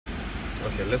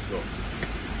Okay, let's go.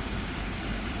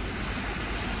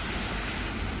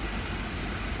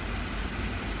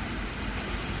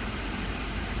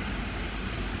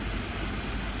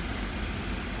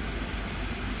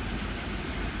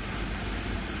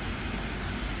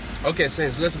 Okay,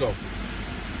 saints, let's go.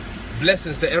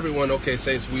 Blessings to everyone. Okay,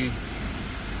 saints, we're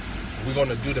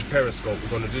gonna do the Periscope. We're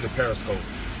gonna do the Periscope.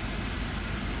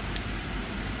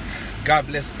 God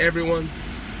bless everyone.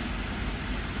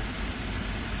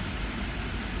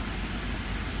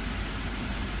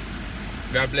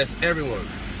 God bless everyone.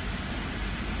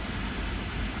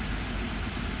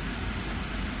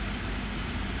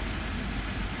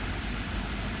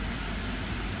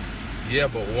 Yeah,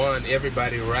 but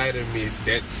everybody writing me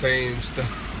that same stuff.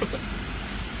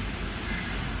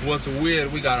 What's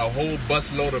weird, we got a whole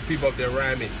busload of people up there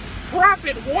writing me,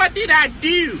 Prophet, what did I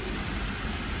do?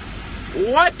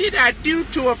 What did I do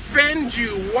to offend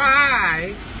you?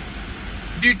 Why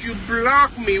did you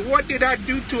block me? What did I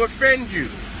do to offend you?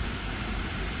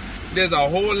 There's a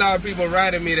whole lot of people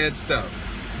writing me that stuff.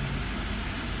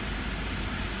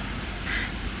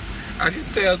 I can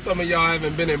tell some of y'all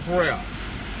haven't been in prayer.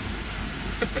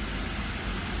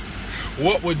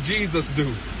 What would Jesus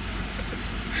do?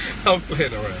 I'm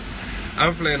playing around.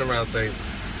 I'm playing around, saints.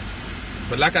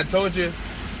 But like I told you,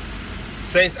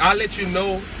 saints, I'll let you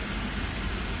know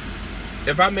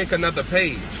if I make another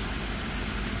page.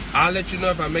 I'll let you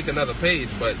know if I make another page,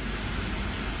 but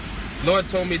Lord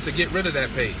told me to get rid of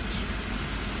that page.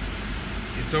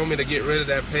 He told me to get rid of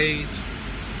that page,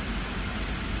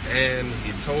 and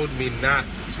he told me not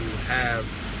to have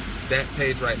that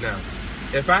page right now.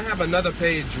 If I have another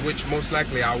page, which most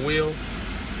likely I will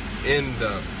in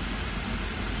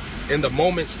the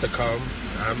moments to come,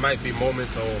 I might be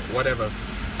moments or whatever,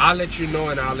 I'll let you know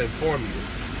and I'll inform you.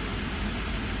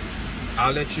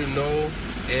 I'll let you know,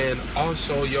 and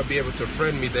also you'll be able to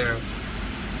friend me there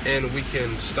and we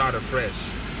can start afresh.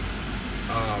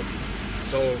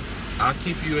 So I'll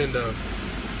keep you in the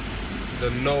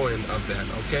knowing of that,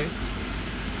 okay?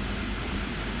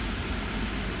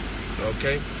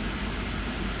 Okay?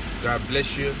 God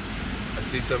bless you. I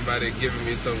see somebody giving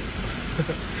me some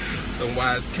some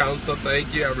wise counsel.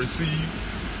 Thank you, I received.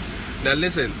 Now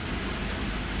listen.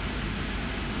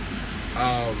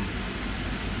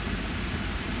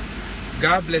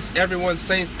 God bless everyone.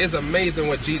 Saints, it's amazing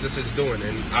what Jesus is doing,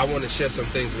 and I want to share some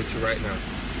things with you right now.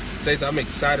 Saints, I'm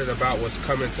excited about what's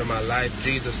coming to my life.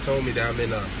 Jesus told me that I'm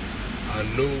in a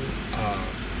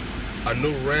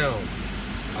new realm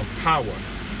of power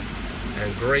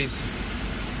and grace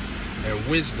and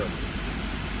wisdom.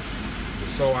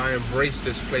 So I embrace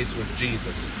this place with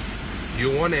Jesus.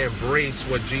 You want to embrace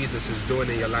what Jesus is doing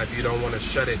in your life. You don't want to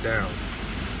shut it down.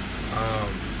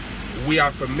 We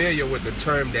are familiar with the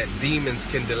term that demons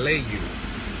can delay you,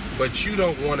 but you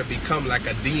don't want to become like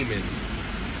a demon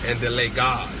and delay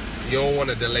God. You don't want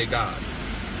to delay God.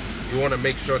 You want to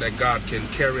make sure that God can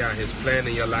carry out his plan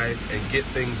in your life and get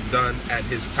things done at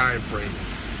his time frame.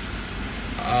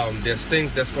 There's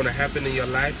things that's going to happen in your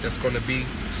life that's going to be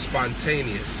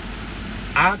spontaneous.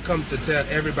 I come to tell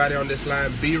everybody on this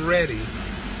line, be ready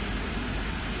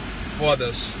for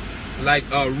this, like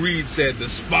Reed said, the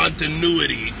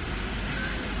spontaneity.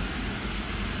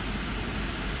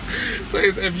 So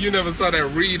if you never saw that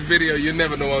Reed video, you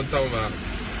never know what I'm talking about.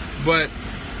 But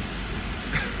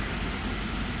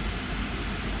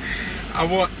I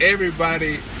want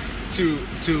everybody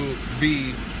to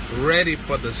be ready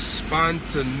for the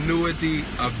spontaneity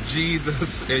of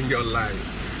Jesus in your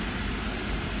life.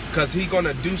 Because he's going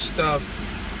to do stuff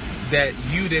that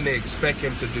you didn't expect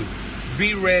him to do.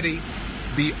 Be ready,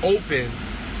 be open,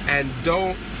 and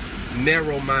don't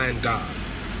narrow mind God.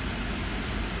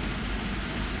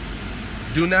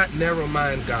 Do not narrow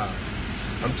mind God.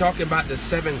 I'm talking about the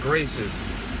 7 graces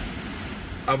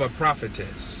of a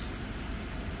prophetess.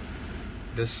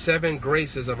 The 7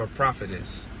 graces of a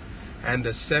prophetess and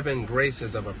the 7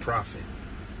 graces of a prophet.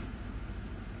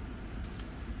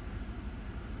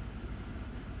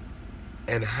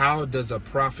 And how does a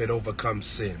prophet overcome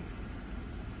sin?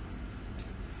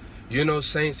 You know,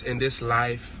 saints, in this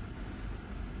life,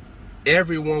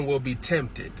 everyone will be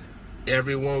tempted.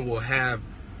 Everyone will have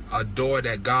a door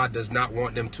that God does not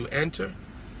want them to enter.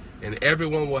 And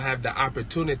everyone will have the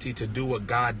opportunity to do what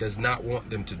God does not want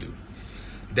them to do.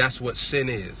 That's what sin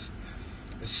is.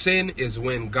 Sin is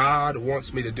when God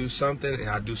wants me to do something and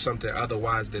I do something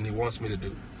otherwise than he wants me to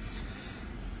do.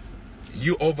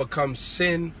 You overcome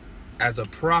sin as a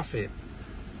prophet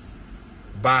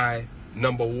by,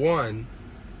 number 1,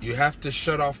 you have to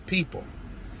shut off people.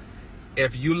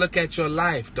 If you look at your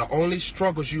life, the only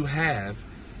struggles you have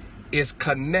is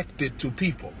connected to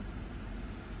people.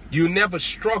 You never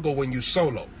struggle when you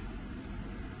solo.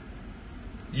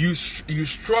 You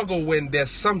struggle when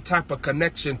there's some type of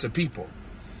connection to people.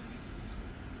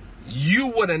 You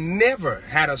would have never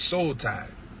had a soul tie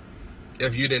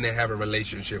if you didn't have a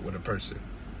relationship with a person.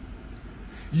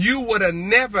 You would have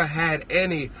never had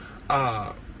any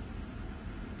wrong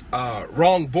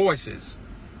voices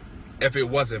if it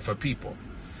wasn't for people.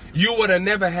 You would have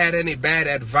never had any bad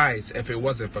advice if it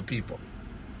wasn't for people.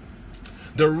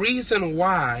 The reason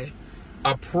why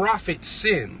a prophet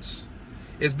sins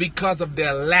is because of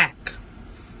their lack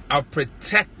of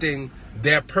protecting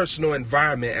their personal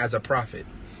environment as a prophet.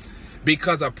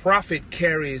 Because a prophet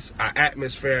carries an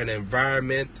atmosphere, an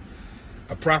environment.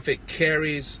 A prophet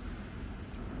carries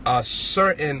a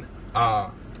certain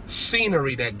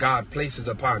scenery that God places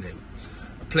upon him,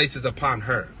 places upon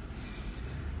her.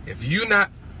 If you're not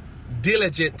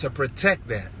diligent to protect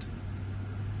that,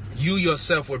 you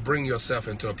yourself will bring yourself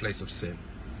into a place of sin.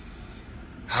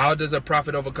 How does a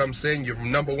prophet overcome sin?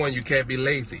 Number one, you can't be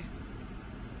lazy.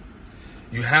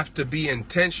 You have to be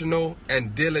intentional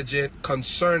and diligent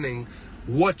concerning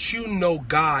what you know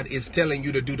God is telling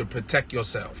you to do to protect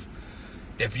yourself.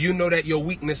 If you know that your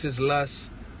weakness is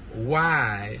lust,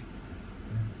 why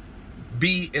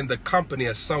be in the company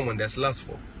of someone that's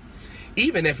lustful?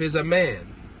 Even if it's a man.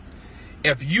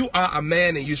 If you are a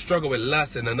man and you struggle with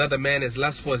lust and another man is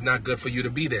lustful, it's not good for you to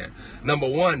be there. Number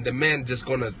one, the man just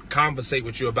going to conversate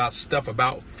with you about stuff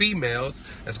about females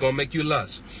that's going to make you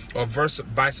lust. Or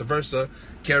vice versa,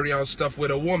 carry on stuff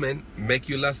with a woman, make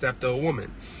you lust after a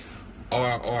woman.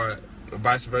 Or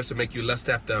vice versa, make you lust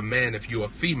after a man if you're a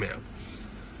female.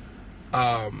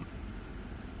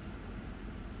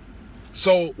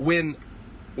 So when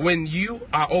you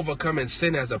are overcoming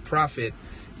sin as a prophet,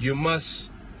 you must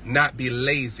not be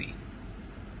lazy.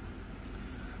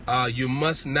 You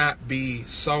must not be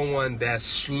someone that's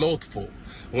slothful.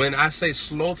 When I say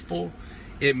slothful,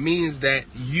 it means that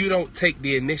you don't take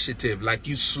the initiative, like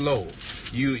you slow.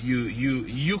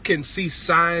 You can see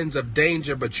signs of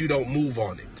danger, but you don't move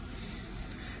on it.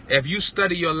 If you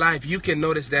study your life, you can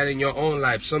notice that in your own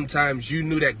life. Sometimes you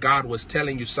knew that God was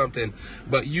telling you something,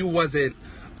 but you wasn't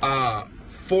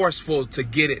forceful to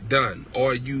get it done,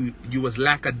 or you was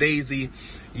lackadaisy.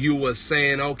 You was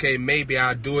saying, okay, maybe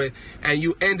I'll do it, and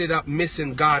you ended up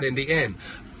missing God in the end.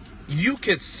 You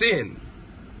could sin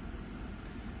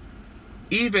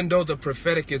even though the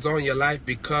prophetic is on your life,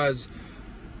 because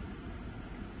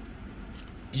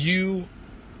you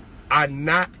are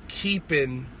not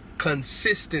keeping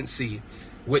consistency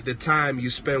with the time you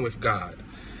spend with God.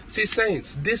 See,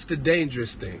 saints, this is the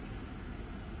dangerous thing.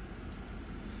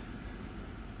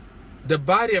 The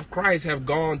body of Christ have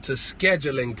gone to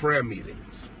scheduling prayer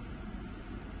meetings.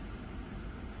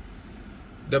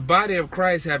 The body of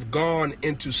Christ have gone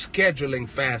into scheduling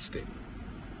fasting.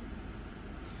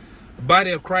 The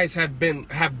body of Christ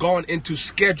have gone into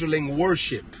scheduling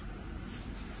worship,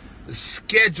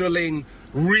 scheduling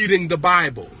reading the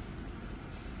Bible,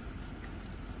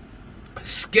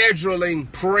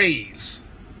 scheduling praise.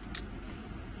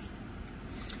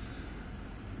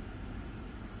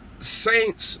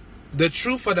 Saints, the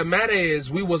truth of the matter is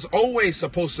we was always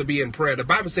supposed to be in prayer. The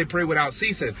Bible says pray without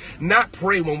ceasing. Not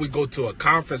pray when we go to a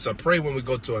conference, or pray when we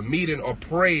go to a meeting, or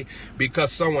pray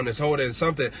because someone is holding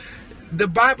something. The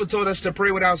Bible told us to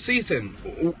pray without ceasing.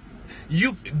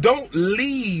 You don't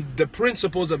leave the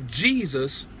principles of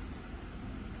Jesus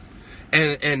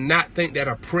and not think that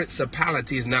a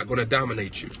principality is not going to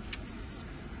dominate you.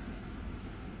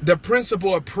 The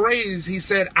principle of praise, he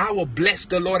said, I will bless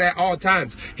the Lord at all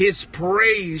times. His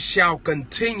praise shall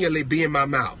continually be in my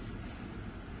mouth.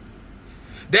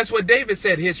 That's what David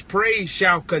said. His praise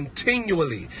shall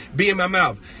continually be in my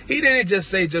mouth. He didn't just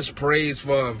say just praise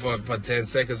for 10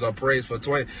 seconds or praise for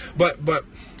 20.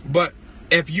 But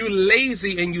if you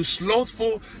lazy and you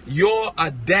slothful, you'll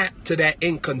adapt to that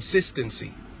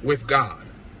inconsistency with God.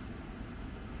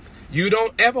 You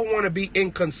don't ever want to be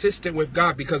inconsistent with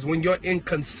God, because when you're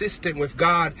inconsistent with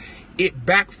God, it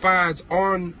backfires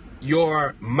on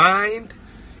your mind.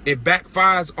 It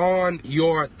backfires on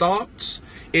your thoughts.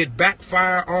 It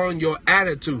backfires on your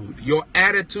attitude. Your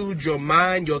attitude, your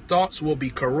mind, your thoughts will be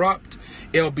corrupt.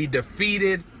 It'll be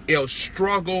defeated. It'll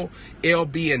struggle. It'll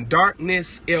be in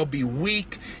darkness. It'll be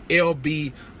weak. It'll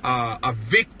be a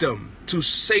victim to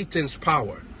Satan's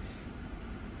power.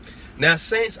 Now,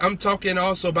 saints, I'm talking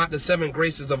also about the 7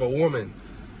 graces of a woman.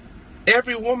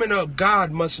 Every woman of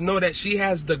God must know that she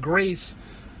has the grace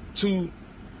to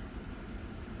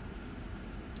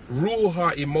rule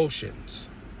her emotions.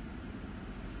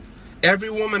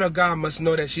 Every woman of God must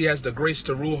know that she has the grace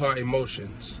to rule her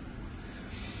emotions.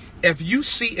 If you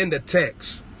see in the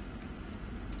text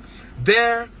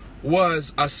there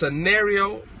was a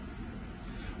scenario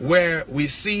where we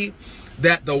see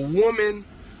that the women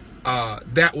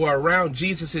that were around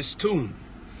Jesus's tomb,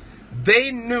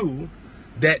 they knew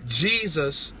that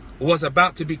Jesus was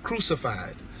about to be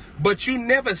crucified. But you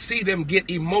never see them get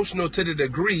emotional to the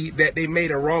degree that they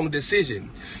made a wrong decision.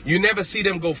 You never see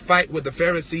them go fight with the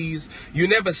Pharisees. You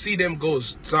never see them go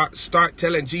start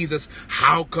telling Jesus,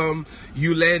 how come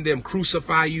you let them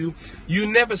crucify you? You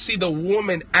never see the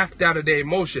woman act out of their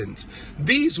emotions.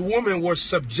 These women were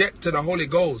subject to the Holy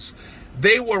Ghost.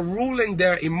 They were ruling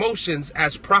their emotions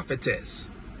as prophetess.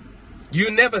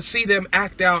 You never see them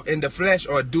act out in the flesh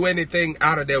or do anything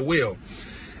out of their will.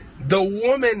 The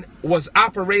woman was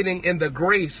operating in the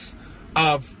grace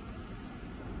of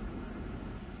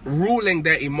ruling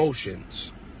their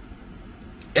emotions.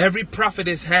 Every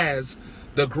prophetess has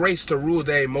the grace to rule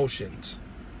their emotions.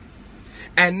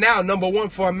 And now, number one,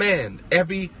 for a man,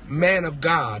 every man of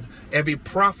God, every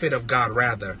prophet of God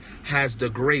rather, has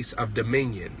the grace of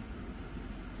dominion.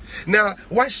 Now,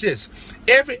 watch this.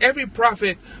 Every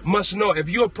prophet must know, if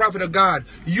you're a prophet of God,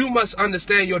 you must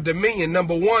understand your dominion.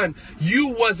 Number one, you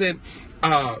wasn't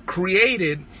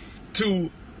created to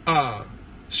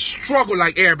struggle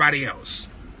like everybody else,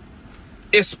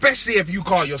 especially if you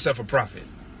call yourself a prophet.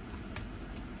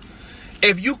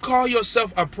 If you call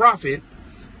yourself a prophet,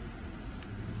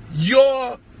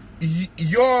 you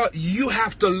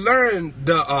have to learn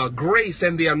the grace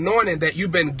and the anointing that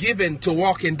you've been given to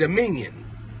walk in dominion.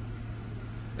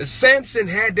 Samson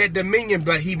had that dominion,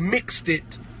 but he mixed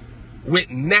it with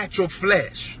natural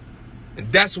flesh.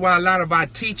 And that's why a lot of our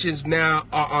teachings now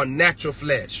are on natural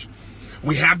flesh.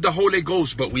 We have the Holy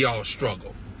Ghost, but we all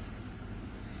struggle.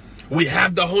 We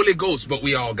have the Holy Ghost, but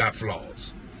we all got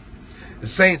flaws.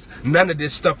 Saints, none of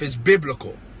this stuff is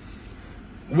biblical.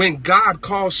 When God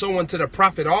calls someone to the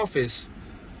prophet office,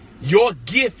 your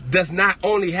gift does not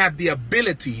only have the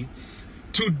ability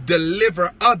to deliver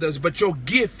others, but your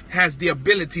gift has the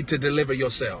ability to deliver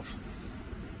yourself.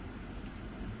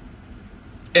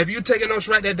 If you're taking notes,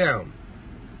 write that down.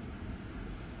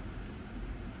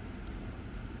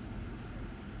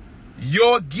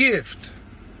 Your gift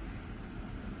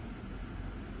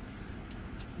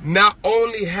not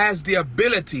only has the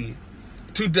ability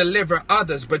to deliver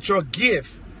others, but your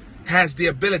gift has the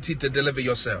ability to deliver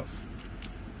yourself.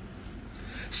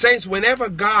 Saints, whenever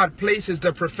God places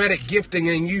the prophetic gifting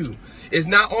in you, is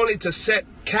not only to set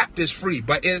captives free,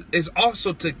 but it is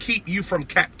also to keep you from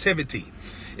captivity.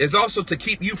 It's also to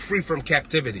keep you free from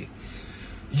captivity.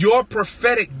 Your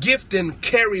prophetic gifting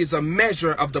carries a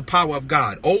measure of the power of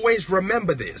God. Always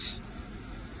remember this.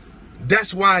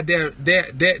 That's why there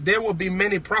will be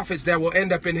many prophets that will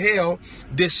end up in hell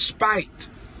despite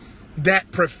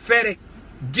that prophetic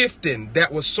gifting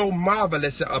that was so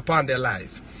marvelous upon their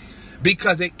life.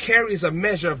 Because it carries a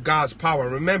measure of God's power.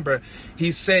 Remember,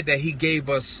 he said that he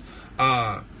gave us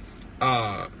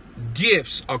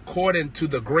gifts according to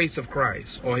the grace of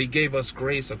Christ. Or he gave us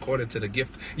grace according to the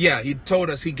gift. Yeah, he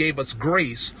told us he gave us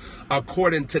grace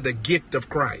according to the gift of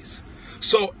Christ.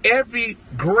 So every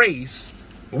grace,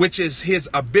 which is his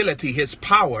ability, his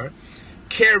power,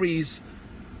 carries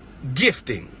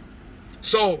gifting.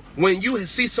 So when you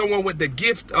see someone with the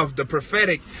gift of the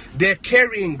prophetic, they're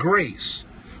carrying grace,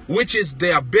 which is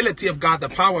the ability of God, the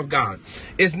power of God.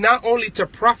 It's not only to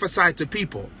prophesy to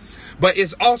people, but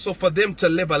it's also for them to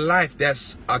live a life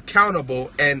that's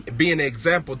accountable and be an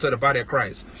example to the body of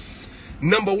Christ.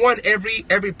 Number one,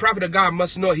 every prophet of God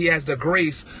must know he has the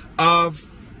grace of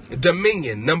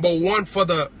dominion. Number one, for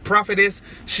the prophetess,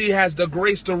 she has the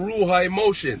grace to rule her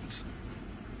emotions.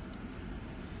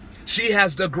 She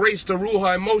has the grace to rule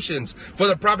her emotions. For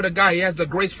the prophet of God, he has the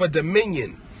grace for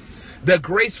dominion. The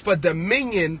grace for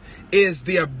dominion is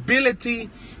the ability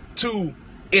to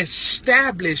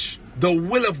establish the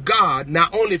will of God,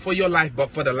 not only for your life,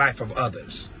 but for the life of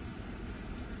others.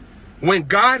 When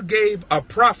God gave a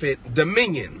prophet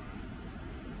dominion,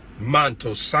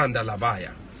 Manto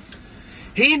Sandalabaya,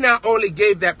 he not only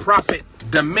gave that prophet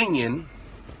dominion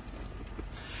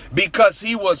because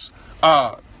he was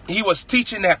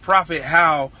teaching that prophet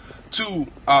how to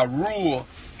rule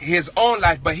his own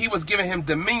life, but he was giving him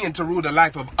dominion to rule the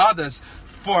life of others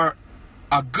for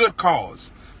a good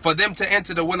cause, for them to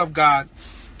enter the will of God,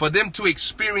 for them to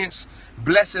experience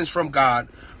blessings from God,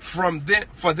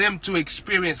 for them to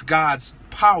experience God's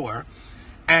power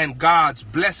and God's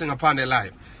blessing upon their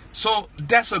life. So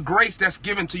that's a grace that's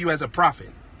given to you as a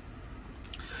prophet.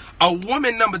 A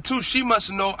woman, number two, she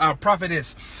must know a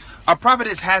prophetess. A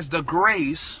prophetess has the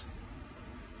grace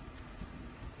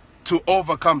to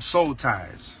overcome soul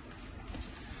ties.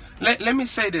 Let me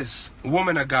say this,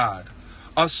 woman of God.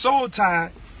 A soul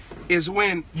tie is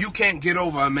when you can't get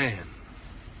over a man.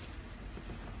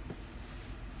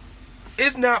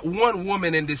 It's not one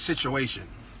woman in this situation.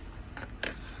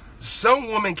 Some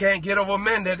women can't get over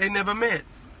men that they never met.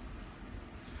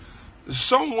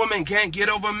 Some women can't get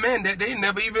over men that they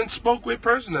never even spoke with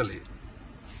personally.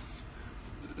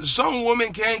 Some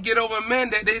women can't get over men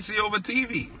that they see over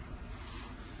TV.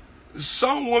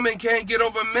 Some women can't get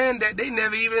over men that they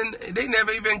never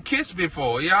even kissed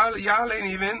before. Y'all ain't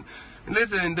even,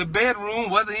 listen, the bedroom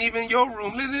wasn't even your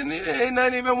room. Listen, it ain't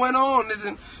nothing even went on.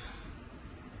 Listen.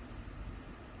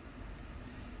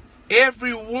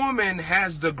 Every woman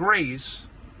has the grace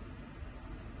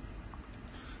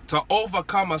to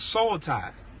overcome a soul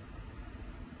tie.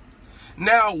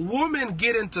 Now, women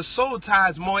get into soul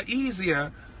ties more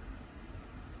easier.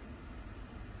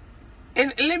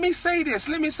 And let me say this.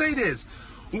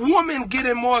 Women get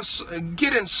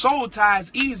in soul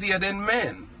ties easier than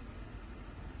men.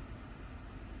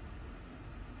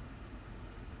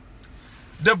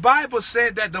 The Bible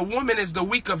said that the woman is the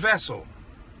weaker vessel.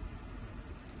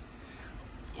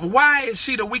 Why is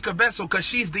she the weaker vessel? Because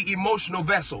she's the emotional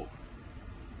vessel.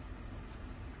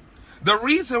 The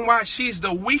reason why she's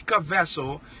the weaker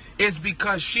vessel is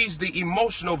because she's the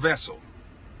emotional vessel.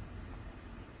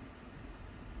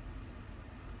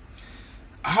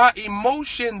 Her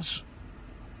emotions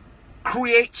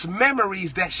creates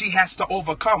memories that she has to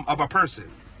overcome of a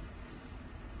person.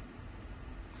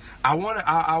 I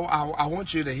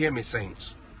want you to hear me,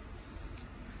 saints.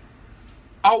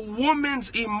 A woman's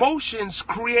emotions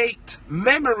create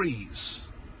memories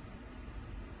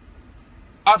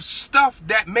of stuff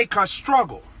that make her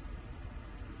struggle.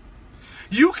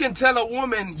 You can tell a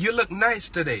woman, you look nice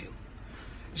today.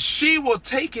 She will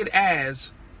take it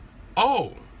as,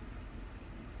 oh,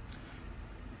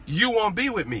 you won't be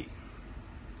with me.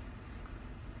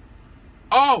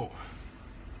 Oh,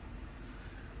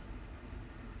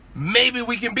 maybe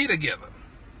we can be together.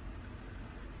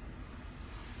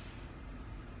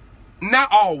 Not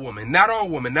all women,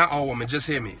 just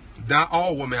hear me. Not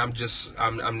all women,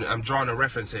 I'm drawing a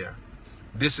reference here.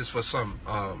 This is for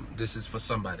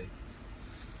somebody.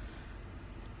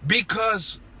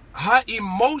 Because her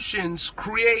emotions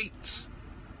create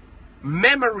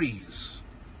memories.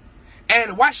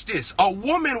 And watch this, a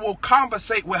woman will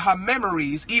conversate with her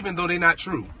memories even though they're not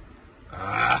true.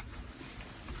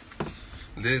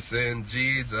 Listen,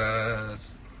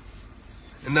 Jesus.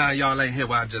 Nah, y'all ain't hear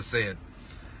what I just said.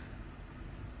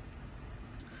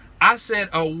 I said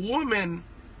a woman,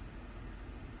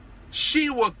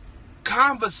 she will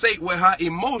conversate with her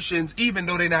emotions even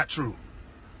though they're not true.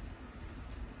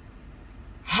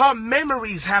 Her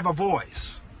memories have a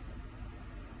voice.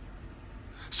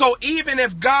 So even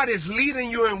if God is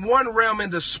leading you in one realm in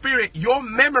the spirit, your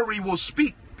memory will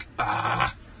speak.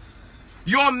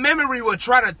 Your memory will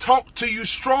try to talk to you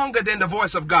stronger than the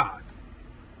voice of God.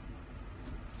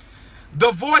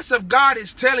 The voice of God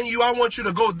is telling you, I want you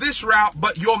to go this route,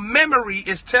 but your memory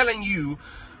is telling you,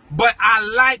 but I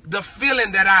like the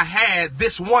feeling that I had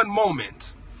this one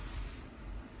moment.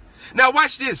 Now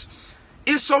watch this.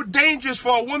 It's so dangerous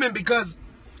for a woman because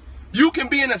you can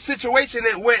be in a situation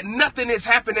where nothing is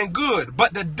happening good,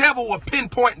 but the devil will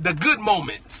pinpoint the good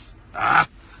moments.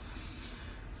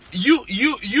 You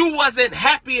wasn't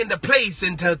happy in the place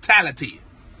in totality.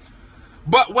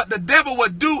 But what the devil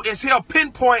would do is he'll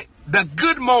pinpoint the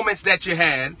good moments that you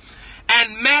had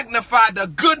and magnify the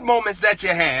good moments that you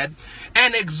had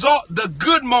and exalt the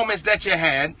good moments that you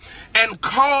had and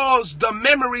cause the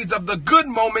memories of the good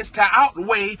moments to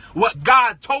outweigh what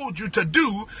God told you to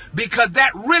do, because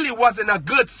that really wasn't a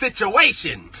good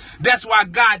situation. That's why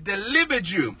God delivered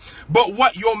you. But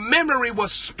what your memory will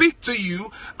speak to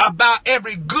you about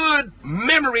every good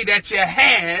memory that you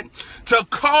had to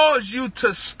cause you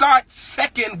to start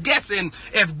second guessing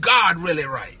if God really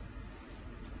right.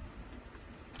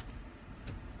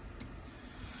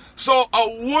 So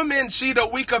a woman, she the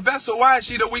weaker vessel. Why is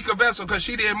she the weaker vessel? Because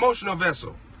she the emotional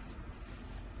vessel.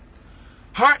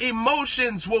 Her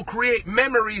emotions will create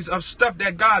memories of stuff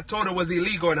that God told her was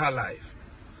illegal in her life.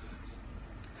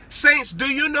 Saints, do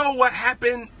you know what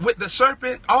happened with the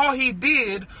serpent? All he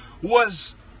did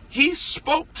was he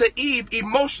spoke to Eve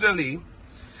emotionally.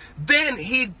 Then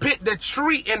he put the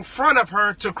tree in front of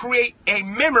her to create a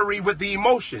memory with the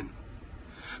emotion.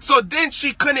 So then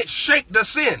she couldn't shake the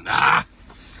sin.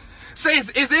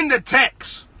 Saints, it's in the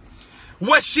text.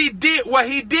 What he did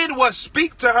was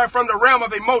speak to her from the realm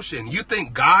of emotion. You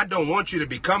think God don't want you to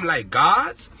become like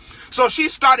gods? So she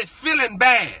started feeling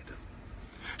bad.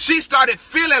 She started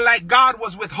feeling like God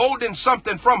was withholding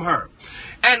something from her.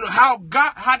 And how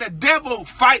the devil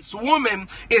fights women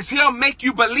is he'll make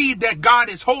you believe that God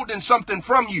is holding something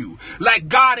from you. Like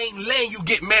God ain't letting you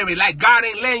get married. Like God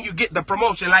ain't letting you get the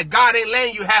promotion. Like God ain't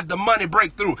letting you have the money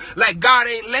breakthrough. Like God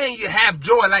ain't letting you have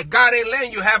joy. Like God ain't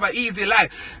letting you have an easy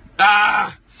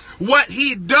life. What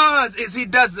he does is he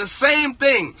does the same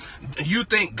thing. You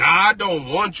think God don't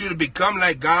want you to become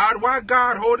like God? Why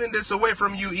God holding this away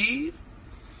from you, Eve?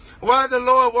 Why the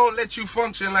Lord won't let you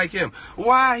function like him?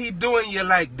 Why he doing you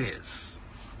like this?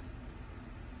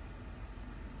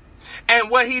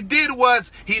 And what he did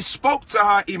was he spoke to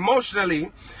her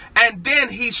emotionally, and then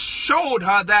he showed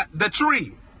her that the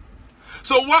tree.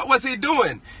 So what was he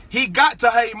doing? He got to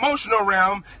her emotional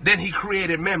realm, then he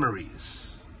created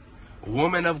memories.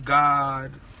 Woman of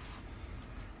God,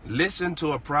 listen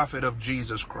to a prophet of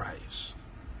Jesus Christ.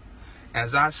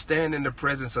 As I stand in the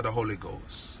presence of the Holy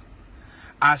Ghost,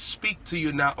 I speak to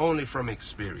you not only from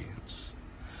experience.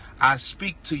 I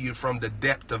speak to you from the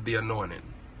depth of the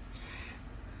anointing.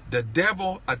 The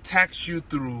devil attacks you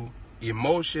through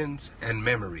emotions and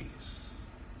memories.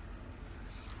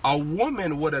 A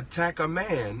woman would attack a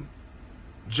man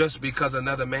just because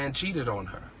another man cheated on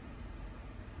her.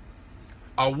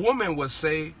 A woman would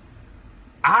say,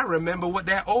 I remember what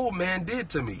that old man did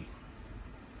to me.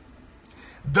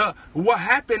 What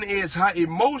happened is her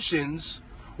emotions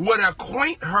would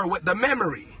acquaint her with the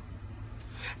memory.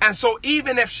 And so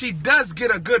even if she does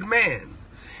get a good man,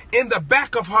 in the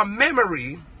back of her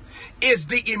memory is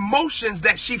the emotions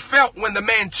that she felt when the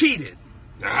man cheated.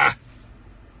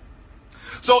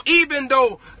 So even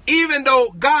though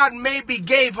God maybe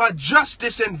gave her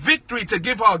justice and victory to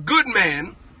give her a good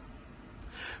man,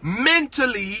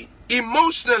 mentally,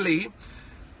 emotionally,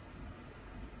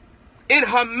 in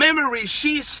her memory,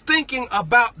 she's thinking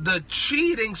about the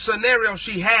cheating scenario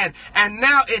she had, and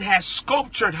now it has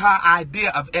sculptured her idea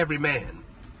of every man.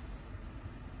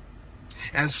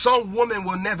 And some women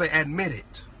will never admit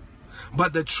it.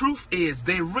 But the truth is,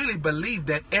 they really believe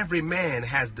that every man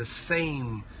has the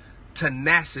same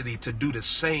tenacity to do the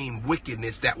same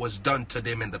wickedness that was done to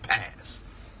them in the past.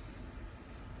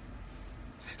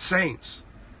 Saints,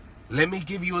 let me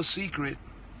give you a secret.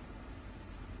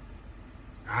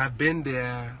 I've been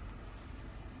there.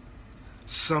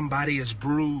 Somebody is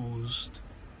bruised.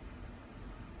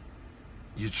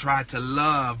 You try to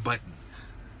love, but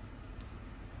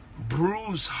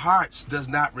bruised hearts does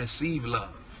not receive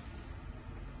love.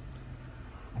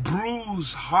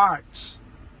 Bruised hearts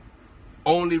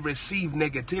only receive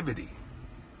negativity.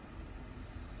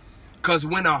 Because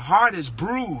when a heart is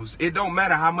bruised, it don't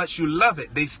matter how much you love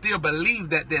it. They still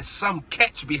believe that there's some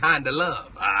catch behind the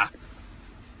love.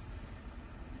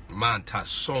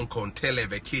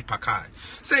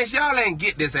 Saints, y'all ain't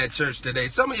get this at church today.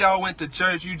 Some of y'all went to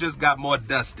church, you just got more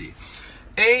dusty.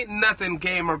 Ain't nothing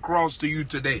came across to you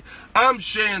today. I'm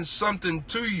sharing something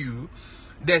to you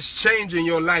that's changing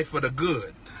your life for the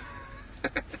good.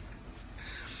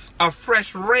 A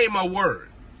fresh rhema word.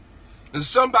 And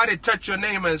somebody touch your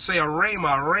neighbor and say a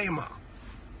rhema, rhema.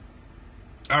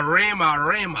 A rhema,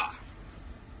 rhema.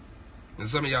 And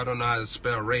some of y'all don't know how to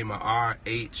spell rhema.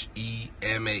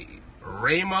 R-H-E-M-A.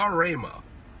 Rhema, rhema.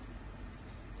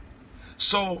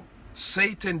 So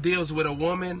Satan deals with a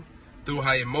woman through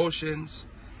her emotions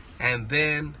and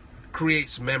then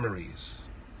creates memories.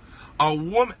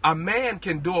 A man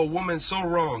can do a woman so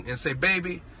wrong and say,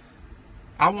 baby,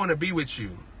 I want to be with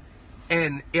you.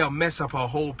 And it'll mess up her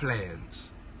whole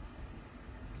plans.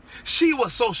 She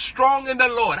was so strong in the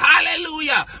Lord.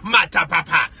 Hallelujah. Mata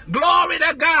papa. Glory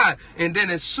to God. And then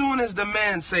as soon as the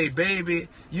man say, baby,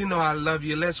 you know I love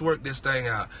you. Let's work this thing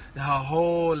out. Her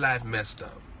whole life messed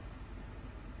up.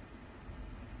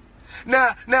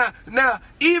 Now,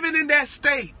 even in that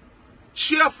state,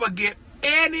 she'll forget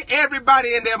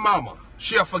everybody and their mama.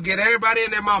 She'll forget everybody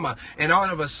and their mama. And all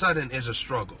of a sudden is a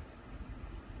struggle.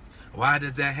 Why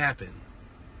does that happen?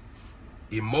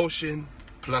 Emotion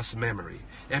plus memory.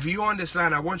 If you're on this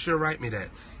line, I want you to write me that.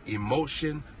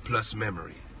 Emotion plus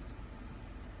memory.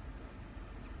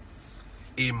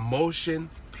 Emotion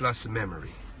plus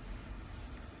memory.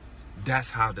 That's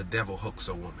how the devil hooks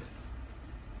a woman.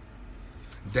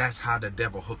 That's how the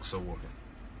devil hooks a woman.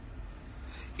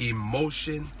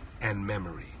 Emotion and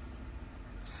memory.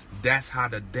 That's how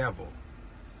the devil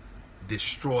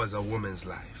destroys a woman's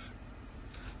life.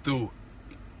 Through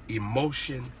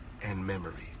emotion and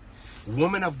memory.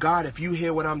 Woman of God, if you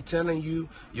hear what I'm telling you,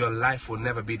 your life will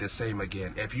never be the same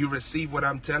again. If you receive what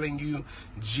I'm telling you,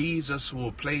 Jesus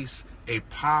will place a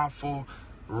powerful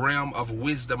realm of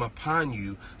wisdom upon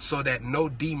you so that no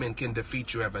demon can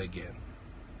defeat you ever again.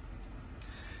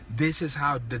 This is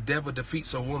how the devil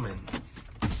defeats a woman.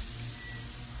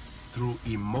 through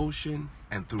emotion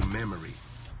and through memory.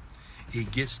 He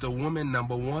gets the woman,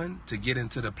 number one, to get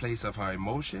into the place of her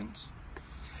emotions.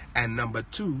 And number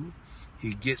two,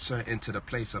 he gets her into the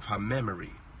place of her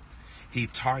memory. He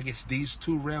targets these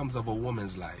two realms of a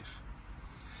woman's life.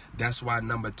 That's why,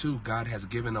 number two, God has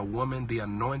given a woman the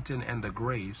anointing and the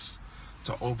grace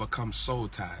to overcome soul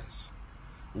ties.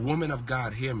 Woman of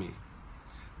God, hear me.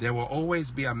 There will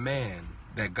always be a man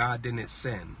that God didn't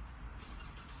send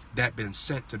that been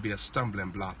sent to be a stumbling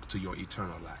block to your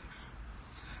eternal life.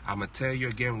 I'm going to tell you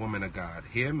again, woman of God,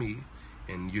 hear me,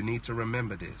 and you need to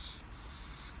remember this.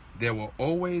 There will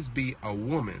always be a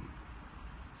woman,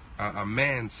 a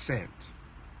man sent.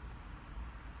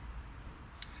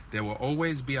 There will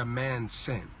always be a man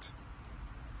sent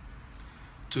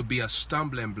to be a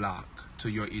stumbling block to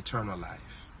your eternal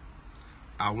life.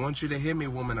 I want you to hear me,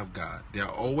 woman of God. There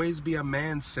will always be a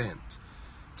man sent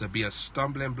to be a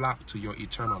stumbling block to your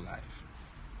eternal life.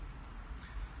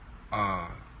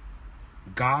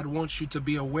 God wants you to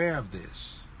be aware of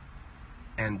this.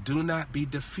 And do not be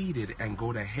defeated and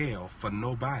go to hell for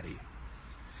nobody.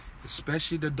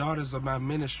 Especially the daughters of my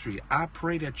ministry. I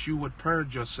pray that you would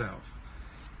purge yourself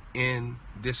in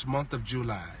this month of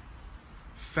July.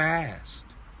 Fast,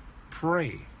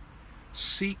 pray,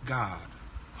 seek God,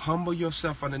 humble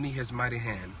yourself underneath his mighty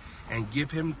hand, and give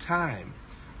him time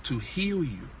to heal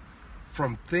you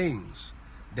from things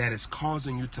that is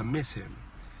causing you to miss him.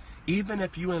 Even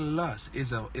if you in lust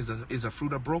is a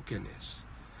fruit of brokenness.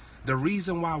 The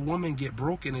reason why women get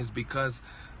broken is because,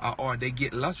 or they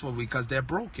get lustful because they're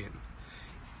broken.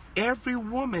 Every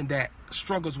woman that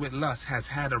struggles with lust has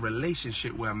had a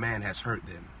relationship where a man has hurt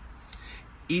them.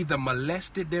 Either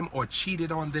molested them or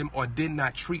cheated on them or did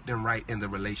not treat them right in the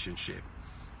relationship.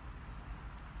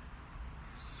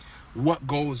 What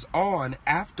goes on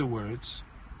afterwards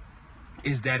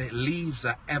is that it leaves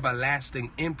an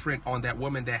everlasting imprint on that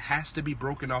woman that has to be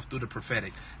broken off through the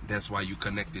prophetic. That's why you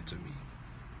connected to me.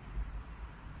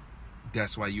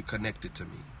 That's why you connected to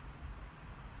me.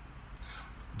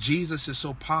 Jesus is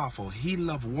so powerful. He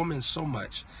loved women so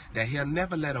much that he'll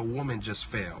never let a woman just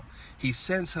fail. He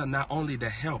sends her not only the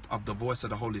help of the voice of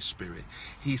the Holy Spirit.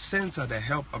 He sends her the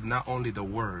help of not only the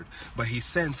word, but he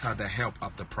sends her the help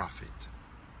of the prophet.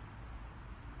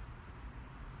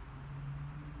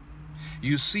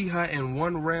 You see her in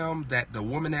one realm that the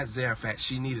woman at Zarephath,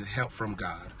 she needed help from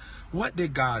God. What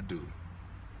did God do?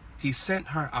 He sent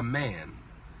her a man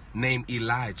named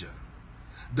Elijah.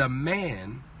 The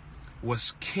man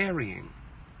was carrying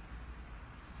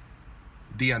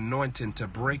the anointing to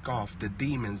break off the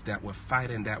demons that were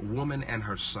fighting that woman and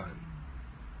her son.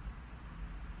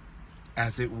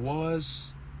 As it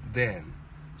was then,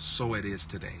 so it is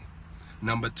today.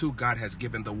 Number two, God has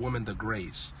given the woman the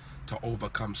grace to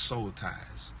overcome soul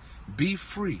ties. Be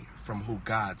free from who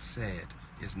God said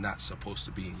is not supposed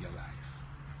to be in your life.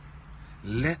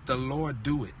 Let the Lord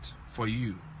do it for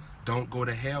you. Don't go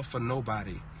to hell for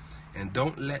nobody. And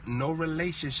don't let no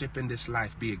relationship in this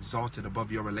life be exalted above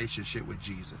your relationship with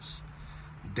Jesus.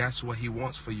 That's what he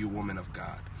wants for you, woman of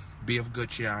God. Be of good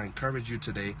cheer. I encourage you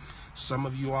today. Some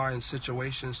of you are in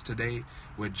situations today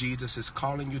where Jesus is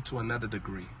calling you to another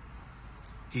degree.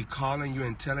 He calling you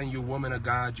and telling you, woman of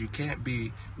God, you can't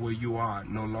be where you are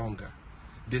no longer.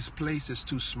 This place is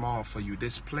too small for you.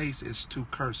 This place is too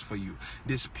cursed for you.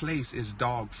 This place is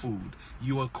dog food.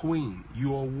 You're a queen.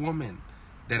 You're a woman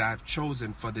that I've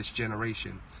chosen for this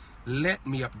generation. Let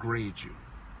me upgrade you.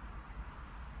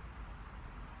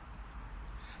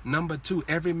 Number two,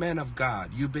 every man of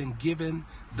God, you've been given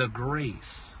the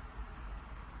grace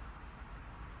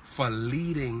for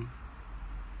leading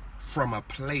from a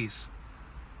place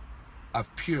of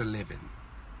pure living.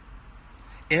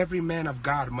 Every man of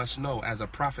God must know, as a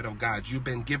prophet of God, you've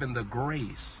been given the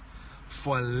grace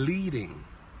for leading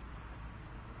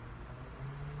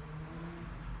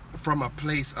from a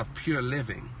place of pure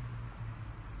living.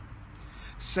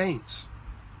 Saints,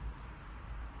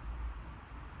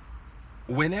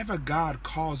 whenever God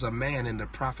calls a man in the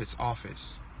prophet's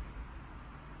office,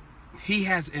 he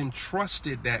has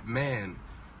entrusted that man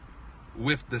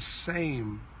with the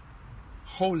same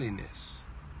holiness,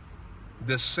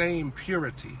 the same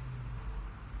purity,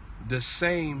 the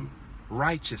same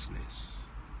righteousness,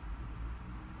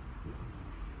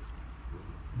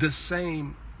 the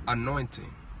same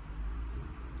anointing.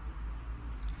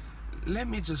 Let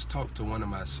me just talk to one of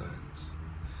my sons.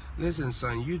 Listen,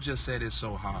 son, you just said it's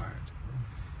so hard.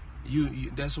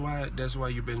 That's why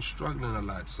you've been struggling a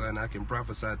lot, son. I can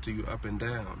prophesy to you up and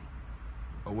down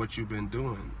of what you've been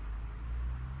doing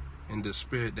in the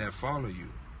spirit that follow you.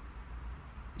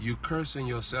 You cursing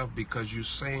yourself because you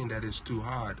saying that it's too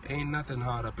hard. Ain't nothing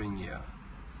hard up in here.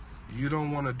 You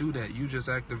don't want to do that. You just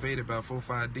activated about 4 or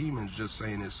 5 demons just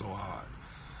saying it's so hard.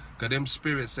 Because them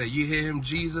spirits say, you hear him,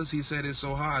 Jesus? He said it's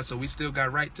so hard, so we still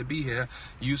got right to be here.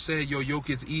 You said your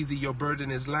yoke is easy, your burden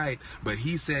is light, but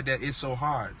he said that it's so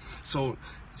hard. So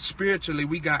spiritually,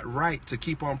 we got right to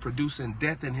keep on producing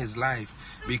death in his life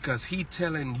because he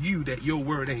telling you that your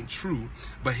word ain't true,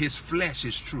 but his flesh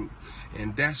is true.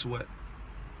 And that's what,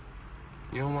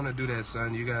 you don't want to do that,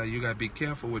 son. You got to be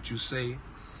careful what you say.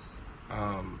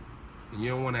 And you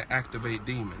don't want to activate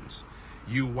demons.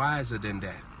 You wiser than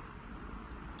that.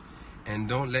 And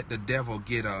don't let the devil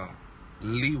get a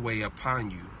leeway upon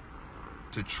you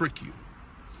to trick you.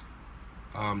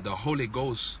 The Holy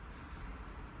Ghost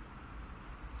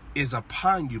is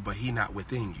upon you, but he not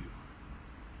within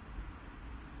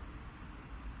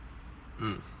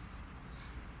you.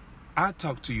 I'll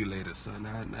talk to you later, son.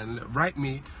 Write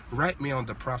me on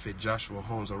the Prophet Joshua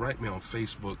Holmes, or write me on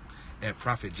Facebook at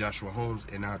Prophet Joshua Holmes,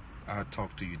 and I'll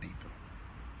talk to you deeper.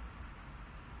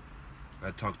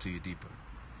 I'll talk to you deeper.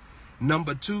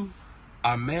 Number 2,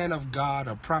 a man of God,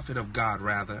 a prophet of God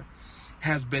rather,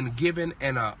 has been given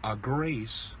a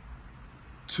grace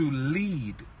to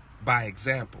lead by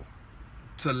example,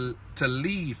 to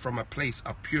lead from a place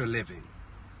of pure living.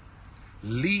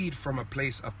 Lead from a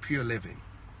place of pure living.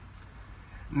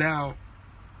 Now,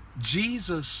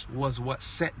 Jesus was what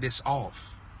set this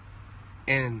off.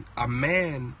 And a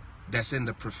man that's in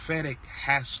the prophetic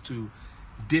has to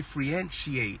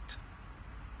differentiate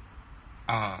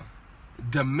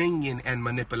dominion and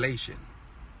manipulation.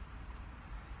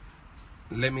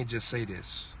 Let me just say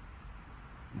this.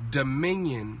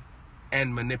 Dominion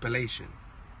and manipulation.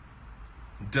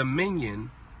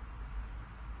 Dominion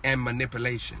and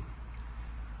manipulation.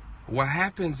 What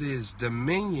happens is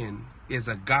dominion is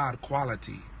a God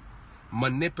quality.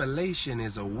 Manipulation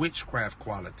is a witchcraft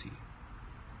quality.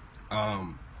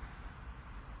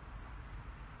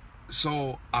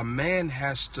 So a man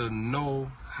has to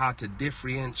know how to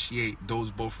differentiate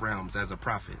those both realms as a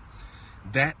prophet.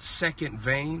 That second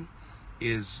vein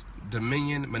is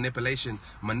dominion, manipulation.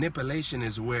 Manipulation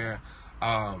is where,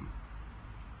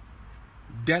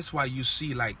 that's why you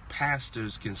see like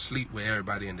pastors can sleep with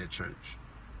everybody in their church.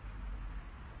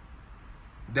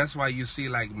 That's why you see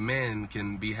like men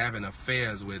can be having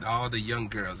affairs with all the young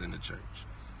girls in the church.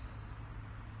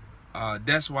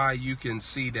 That's why you can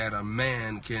see that a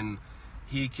man can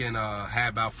have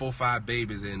about 4 or 5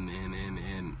 babies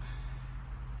and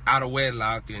out of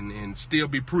wedlock and still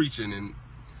be preaching and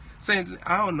saying,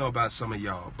 I don't know about some of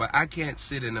y'all, but I can't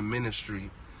sit in a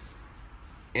ministry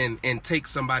and take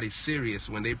somebody serious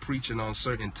when they preaching on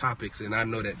certain topics and I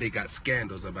know that they got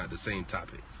scandals about the same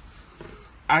topics.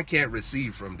 I can't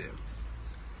receive from them,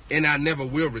 and I never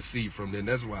will receive from them.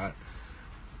 That's why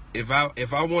if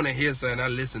I want to hear something, I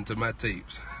listen to my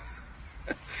tapes.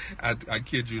 I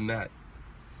kid you not.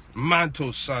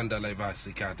 Manto sanda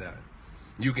levasikata.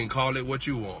 You can call it what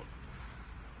you want.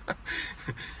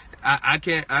 I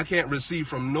can't receive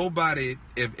from nobody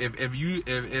if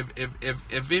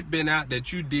it been out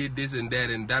that you did this and that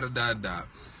and da da da da.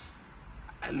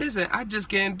 Listen, I just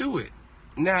can't do it.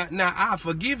 Now I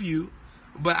forgive you,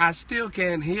 but I still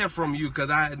can't hear from you because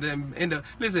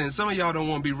listen, some of y'all don't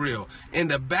want to be real. In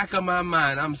the back of my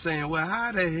mind, I'm saying, well,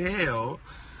 how the hell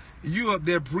you up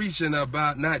there preaching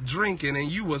about not drinking and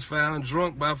you was found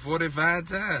drunk by 45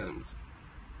 times?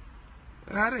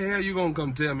 How the hell you gonna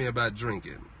come tell me about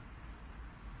drinking?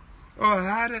 Or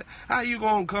how you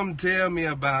gonna come tell me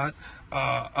about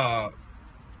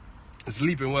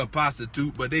sleeping with a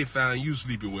prostitute, but they found you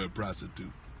sleeping with a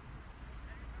prostitute?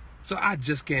 So I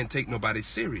just can't take nobody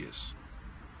serious.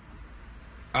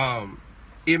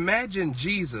 Imagine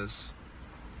Jesus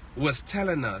was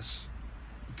telling us,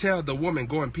 tell the woman,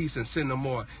 go in peace and sin no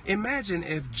more. Imagine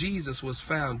if Jesus was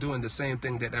found doing the same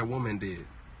thing that woman did.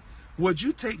 Would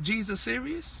you take Jesus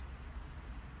serious?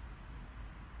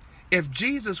 If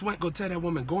Jesus went, go tell that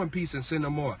woman, go in peace and sin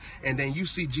no more, and then you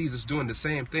see Jesus doing the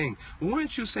same thing,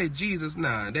 wouldn't you say, Jesus,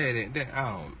 nah, I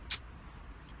don't.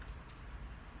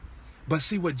 But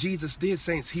see what Jesus did,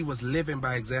 saints, he was living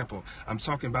by example. I'm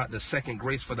talking about the second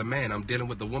grace for the man. I'm dealing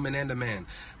with the woman and the man.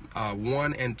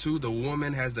 1 and 2, the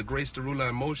woman has the grace to rule her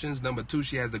emotions. Number 2,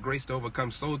 she has the grace to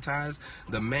overcome soul ties.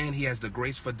 The man, he has the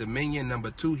grace for dominion.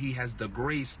 Number 2, he has the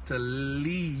grace to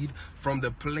lead from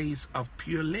the place of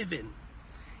pure living.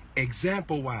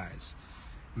 Example-wise,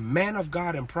 man of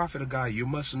God and prophet of God, you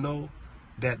must know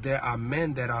that there are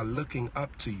men that are looking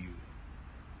up to you.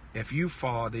 If you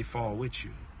fall, they fall with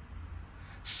you.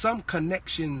 Some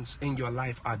connections in your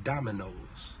life are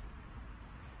dominoes.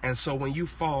 And so when you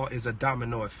fall, it's a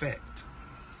domino effect.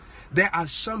 There are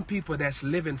some people that's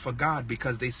living for God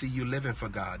because they see you living for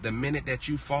God. The minute that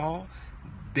you fall,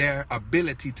 their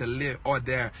ability to live or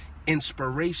their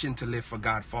inspiration to live for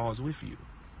God falls with you.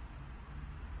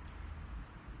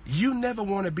 You never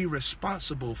want to be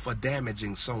responsible for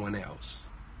damaging someone else.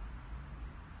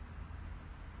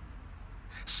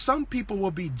 Some people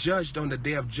will be judged on the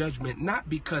day of judgment, not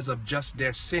because of just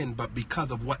their sin, but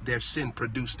because of what their sin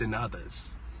produced in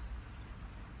others.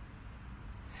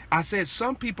 I said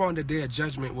some people on the day of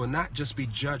judgment will not just be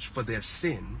judged for their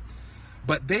sin,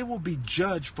 but they will be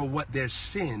judged for what their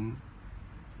sin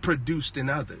produced in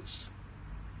others.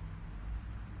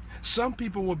 Some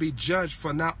people will be judged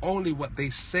for not only what they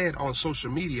said on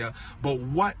social media, but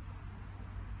what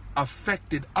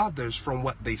affected others from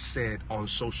what they said on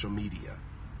social media.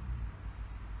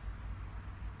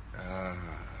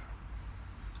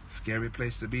 Scary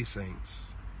place to be, saints.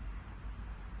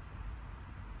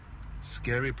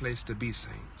 Scary place to be,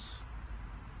 saints.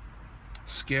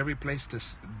 Scary place to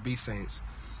be, saints.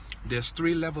 There's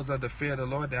 3 levels of the fear of the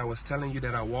Lord that I was telling you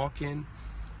that I walk in.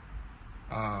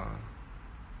 I'm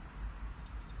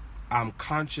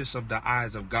conscious of the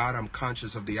eyes of God. I'm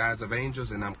conscious of the eyes of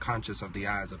angels. And I'm conscious of the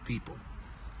eyes of people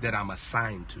that I'm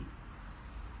assigned to.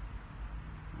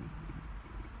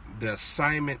 The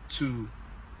assignment to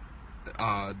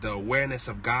the awareness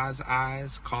of God's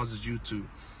eyes causes you to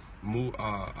move,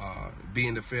 be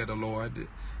in the fear of the Lord.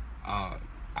 The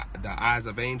eyes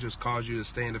of angels cause you to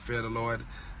stay in the fear of the Lord.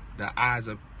 The eyes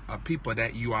of people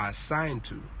that you are assigned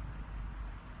to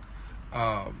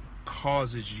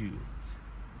causes you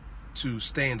to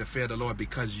stay in the fear of the Lord,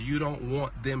 because you don't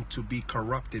want them to be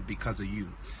corrupted because of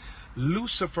you.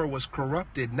 Lucifer was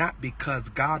corrupted not because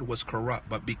God was corrupt,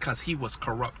 but because he was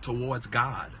corrupt towards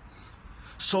God.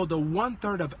 So the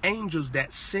 1/3 of angels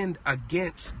that sinned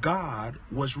against God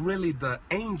was really the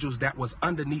angels that was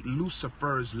underneath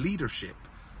Lucifer's leadership.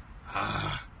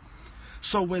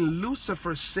 So when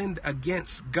Lucifer sinned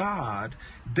against God,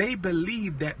 they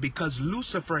believed that because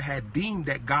Lucifer had deemed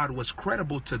that God was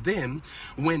credible to them,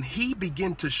 when he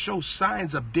began to show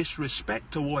signs of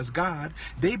disrespect towards God,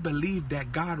 they believed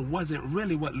that God wasn't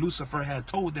really what Lucifer had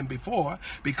told them before.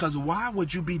 Because why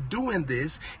would you be doing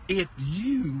this if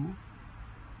you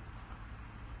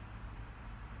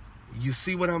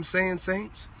see what I'm saying,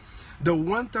 saints? The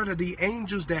 1/3 of the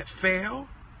angels that fell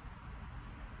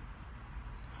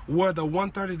were the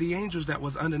 1/3 of the angels that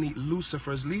was underneath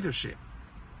Lucifer's leadership.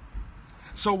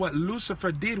 So what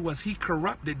Lucifer did was he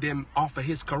corrupted them off of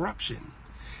his corruption.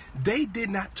 They did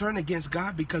not turn against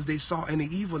God because they saw any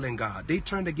evil in God. They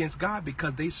turned against God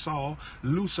because they saw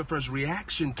Lucifer's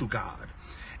reaction to God.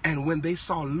 And when they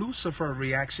saw Lucifer's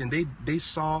reaction, they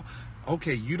saw,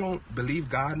 okay, you don't believe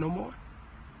God no more?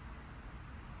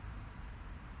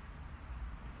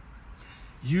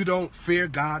 You don't fear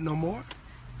God no more?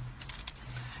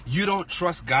 You don't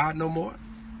trust God no more?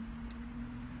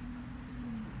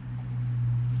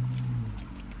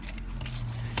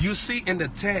 You see in the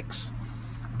text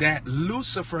that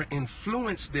Lucifer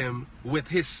influenced them with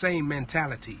his same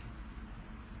mentality.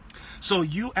 So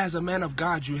you as a man of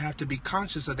God, you have to be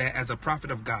conscious of that as a prophet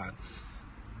of God.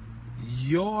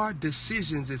 Your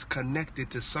decisions is connected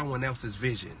to someone else's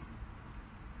vision.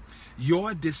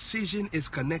 Your decision is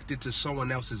connected to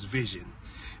someone else's vision.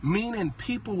 Meaning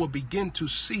people will begin to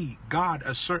see God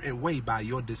a certain way by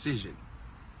your decision.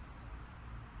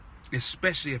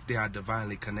 Especially if they are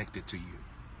divinely connected to you.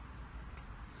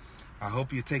 I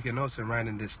hope you're taking notes and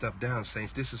writing this stuff down,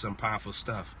 saints. This is some powerful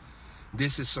stuff.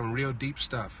 This is some real deep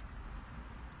stuff.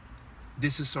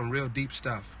 This is some real deep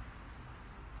stuff.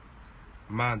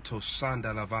 Manto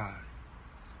sandalavai.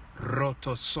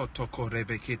 Roto sotoko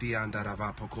revekiti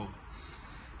andaravapoko.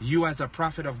 You as a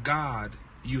prophet of God,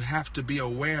 you have to be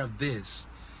aware of this,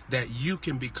 that you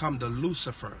can become the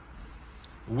Lucifer,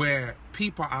 where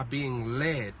people are being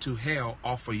led to hell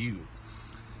off of you.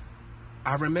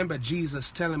 I remember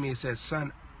Jesus telling me, he said,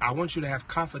 son, I want you to have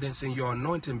confidence in your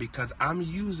anointing because I'm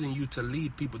using you to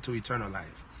lead people to eternal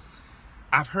life.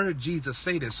 I've heard Jesus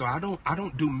say this, so I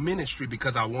don't do ministry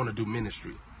because I want to do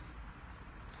ministry.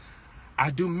 I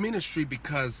do ministry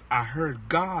because I heard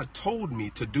God told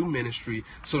me to do ministry,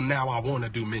 so now I want to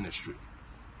do ministry.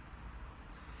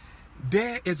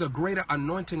 There is a greater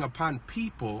anointing upon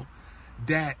people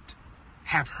that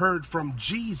have heard from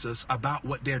Jesus about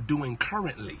what they're doing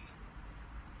currently.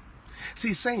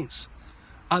 See, saints,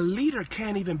 a leader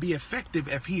can't even be effective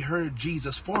if he heard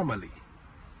Jesus formerly.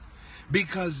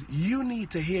 Because you need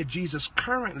to hear Jesus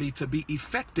currently to be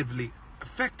effective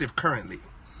currently.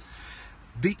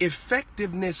 The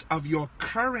effectiveness of your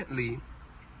currently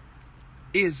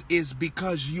is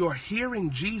because you're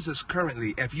hearing Jesus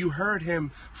currently. If you heard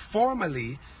him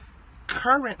formerly,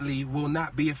 currently will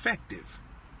not be effective.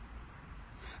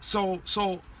 So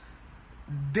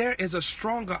there is a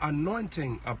stronger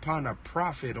anointing upon a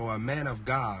prophet or a man of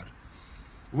God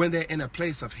when they're in a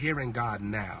place of hearing God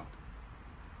now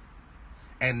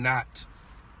and not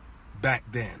back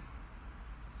then.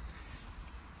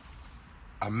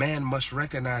 A man must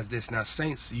recognize this. Now,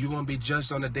 saints, you're going to be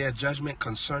judged on the day of judgment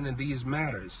concerning these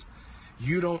matters.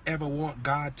 You don't ever want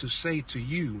God to say to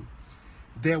you,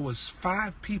 there was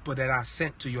 5 people that I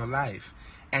sent to your life,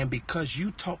 and because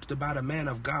you talked about a man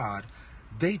of God,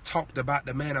 they talked about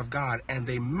the man of God, and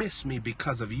they missed me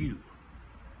because of you.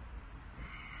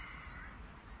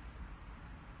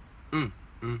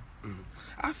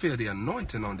 I feel the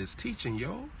anointing on this teaching,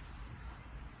 yo.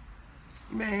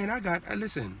 Man, I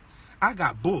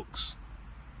got books.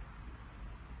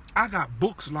 I got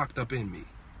books locked up in me.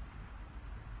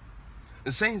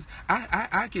 The saints,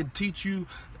 I can teach you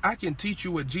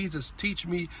what Jesus teach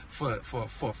me for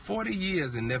 40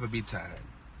 years and never be tired.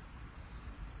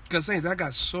 Because saints, I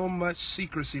got so much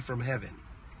secrecy from heaven.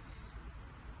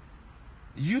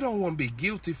 You don't want to be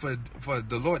guilty for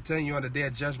the Lord telling you on the day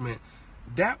of judgment,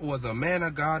 that was a man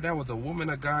of God, that was a woman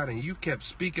of God, and you kept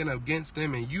speaking against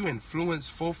them, and you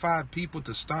influenced 4 or 5 people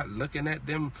to start looking at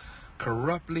them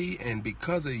corruptly, and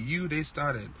because of you, they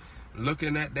started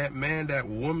looking at that man, that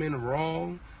woman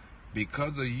wrong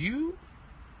because of you.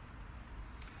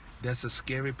 That's a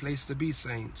scary place to be,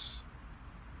 saints.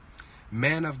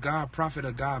 Man of God, prophet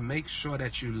of God, make sure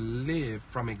that you live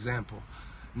from example.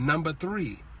 Number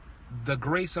 3, the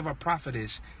grace of a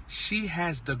prophetess. She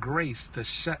has the grace to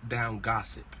shut down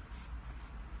gossip.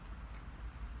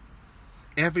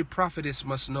 Every prophetess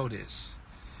must know this.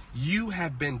 You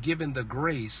have been given the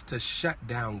grace to shut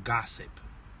down gossip.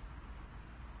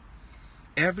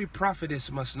 Every prophetess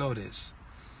must know this.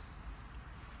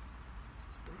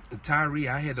 Tyree,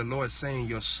 I hear the Lord saying,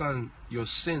 your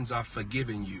sins are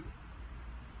forgiven you.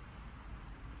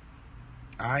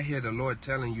 I hear the Lord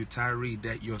telling you, Tyree,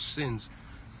 that your sins,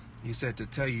 he said to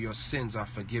tell you your sins are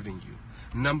forgiven you.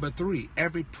 Number 3,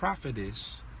 every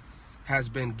prophetess has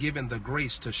been given the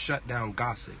grace to shut down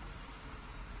gossip.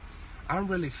 I'm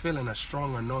really feeling a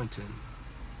strong anointing.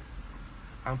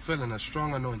 I'm feeling a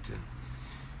strong anointing.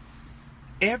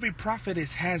 Every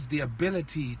prophetess has the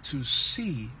ability to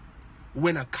see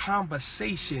when a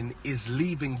conversation is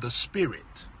leaving the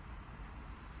spirit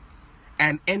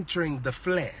and entering the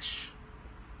flesh.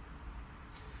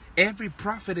 Every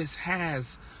prophetess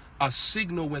has a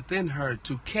signal within her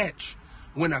to catch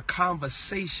when a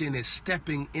conversation is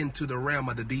stepping into the realm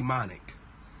of the demonic.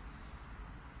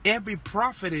 Every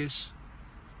prophetess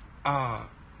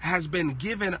has been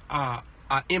given an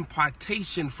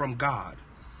impartation from God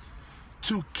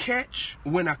to catch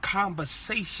when a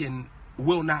conversation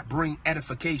will not bring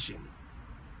edification.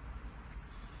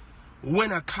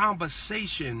 When a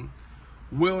conversation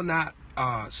will not,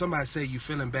 somebody say you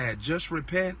feeling bad, just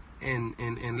repent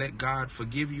and let God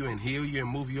forgive you and heal you and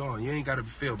move you on. You ain't got to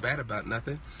feel bad about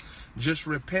nothing. Just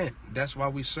repent. That's why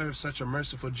we serve such a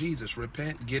merciful Jesus.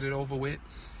 Repent, get it over with,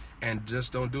 and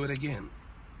just don't do it again.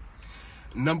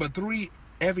 Number 3,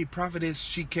 every prophetess,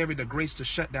 she carried the grace to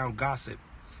shut down gossip.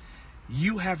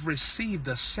 You have received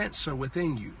a sensor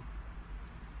within you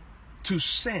to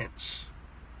sense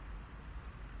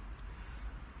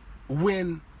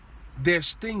when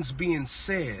there's things being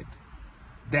said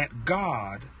that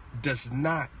God does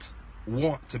not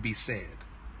want to be said.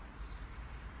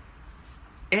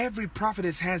 Every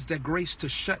prophetess has that grace to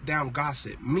shut down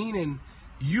gossip, meaning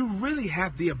you really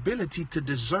have the ability to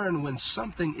discern when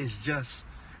something is just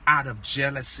out of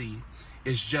jealousy,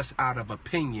 is just out of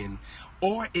opinion,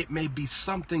 or it may be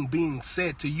something being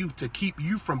said to you to keep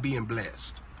you from being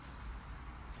blessed.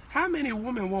 How many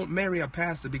women won't marry a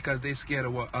pastor because they're scared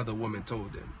of what other women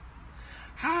told them?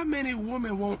 How many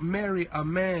women won't marry a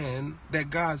man that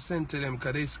God sent to them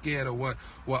because they're scared of what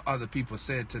other people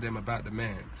said to them about the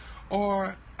man?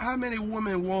 Or how many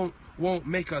women won't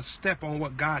make a step on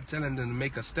what God telling them to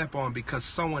make a step on because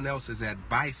someone else is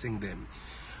advising them?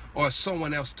 Or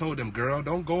someone else told them, girl,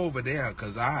 don't go over there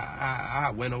because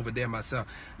I went over there myself.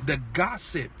 The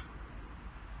gossip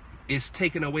is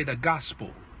taking away the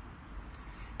gospel.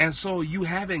 And so you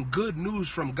having good news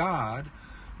from God,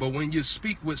 but when you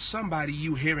speak with somebody,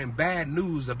 you hearing bad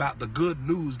news about the good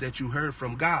news that you heard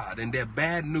from God. And their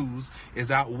bad news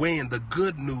is outweighing the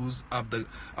good news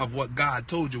of what God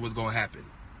told you was going to happen.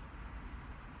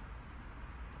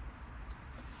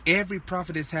 Every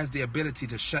prophetess has the ability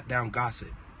to shut down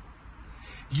gossip.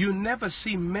 You never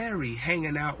see Mary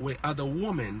hanging out with other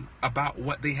women about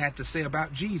what they had to say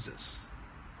about Jesus.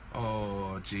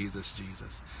 Oh, Jesus,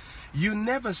 Jesus. You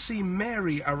never see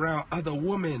Mary around other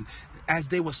women as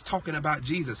they was talking about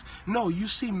Jesus. No, you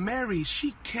see Mary,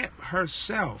 she kept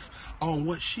herself on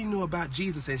what she knew about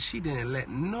Jesus, and she didn't let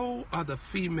no other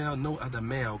female, no other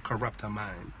male corrupt her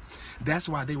mind. That's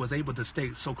why they was able to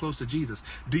stay so close to Jesus.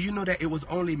 Do you know that it was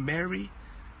only Mary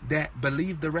that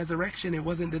believed the resurrection? It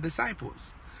wasn't the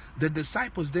disciples. The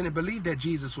disciples didn't believe that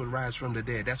Jesus would rise from the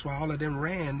dead. That's why all of them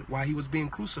ran while he was being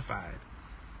crucified.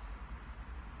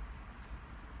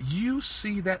 You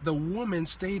see that the woman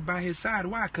stayed by his side.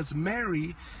 Why? Because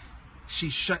Mary, she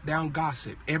shut down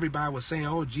gossip. Everybody was saying,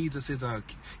 oh, Jesus is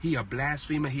he a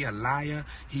blasphemer, he a liar,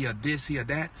 he a this, he a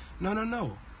that. No, no,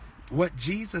 no. What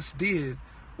Jesus did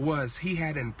was he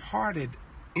had imparted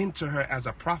into her as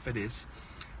a prophetess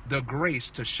the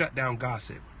grace to shut down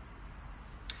gossip.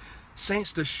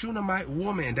 Saints, the Shunammite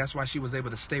woman, that's why she was able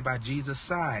to stay by Jesus'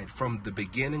 side from the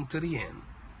beginning to the end.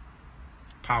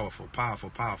 Powerful, powerful,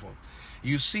 powerful.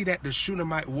 You see that the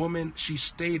Shunammite woman, she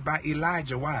stayed by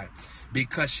Elijah. Why?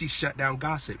 Because she shut down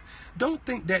gossip. Don't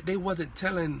think that they wasn't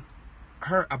telling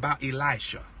her about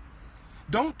Elisha.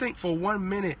 Don't think for 1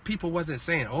 minute people wasn't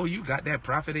saying, oh, you got that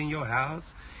prophet in your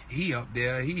house. He up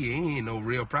there, he ain't no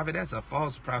real prophet. That's a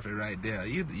false prophet right there.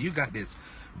 You got this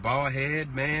bald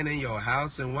head man in your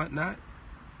house and whatnot.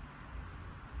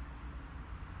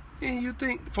 And you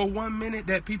think for 1 minute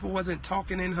that people wasn't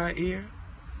talking in her ear?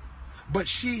 But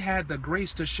she had the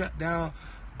grace to shut down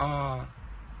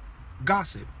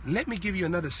gossip. Let me give you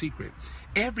another secret.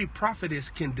 Every prophetess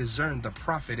can discern the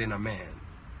prophet in a man.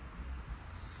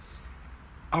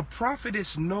 A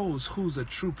prophetess knows who's a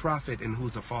true prophet and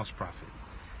who's a false prophet.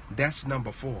 That's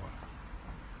number 4.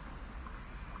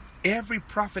 Every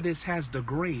prophetess has the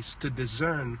grace to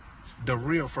discern the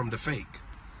real from the fake.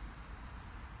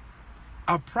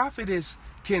 A prophetess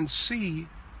can see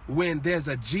when there's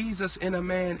a Jesus in a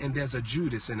man and there's a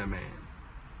Judas in a man.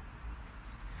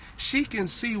 She can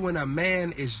see when a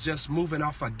man is just moving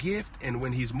off a gift and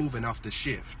when he's moving off the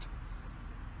shift.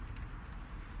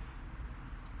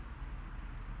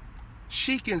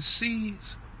 She can see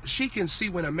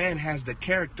when a man has the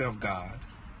character of God,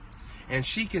 and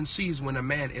she can see when a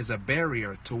man is a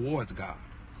barrier towards God.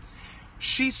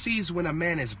 She sees when a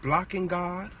man is blocking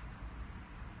God.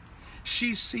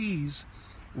 She sees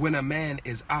when a man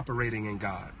is operating in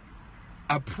God.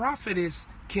 A prophetess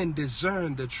can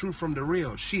discern the true from the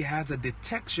real. She has a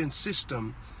detection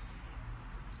system,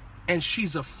 and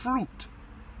she's a fruit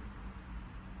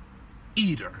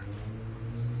eater.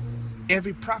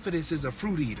 Every prophetess is a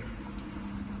fruit eater.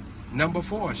 Number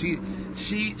 4,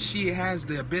 she has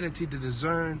the ability to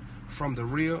discern from the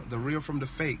real from the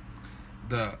fake,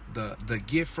 the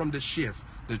gift from the shift,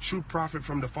 the true prophet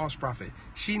from the false prophet.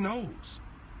 She knows.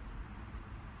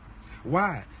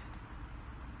 Why?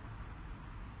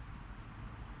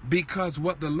 Because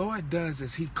what the Lord does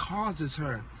is he causes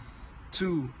her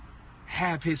to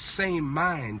have his same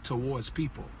mind towards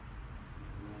people.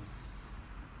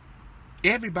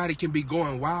 Everybody can be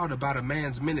going wild about a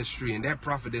man's ministry, and that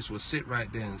prophetess will sit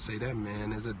right there and say, that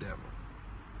man is a devil.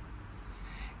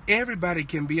 Everybody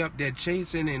can be up there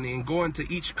chasing and going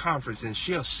to each conference, and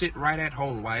she'll sit right at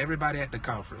home while everybody at the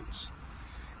conference.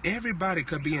 Everybody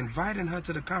could be inviting her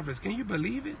to the conference. Can you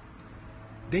believe it?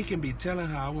 They can be telling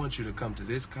her, I want you to come to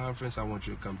this conference. I want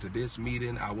you to come to this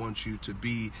meeting. I want you to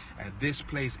be at this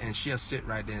place. And she'll sit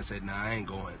right there and say, nah, I ain't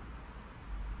going.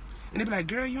 And they be like,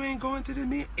 girl, you ain't going to the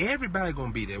meeting? Everybody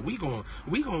gonna be there. We gonna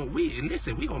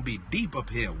be deep up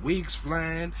here. Wigs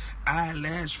flying,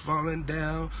 eyelash falling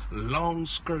down, long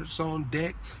skirts on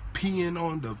deck, peeing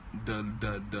on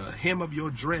the hem of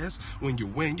your dress when you're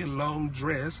wearing your long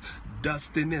dress,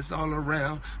 dustiness all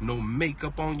around, no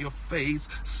makeup on your face,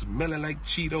 smelling like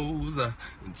Cheetos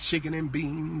and chicken and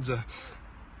beans,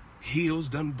 heels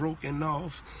done broken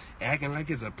off, acting like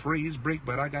it's a praise break,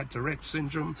 but I got Tourette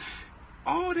syndrome.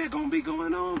 All that gonna be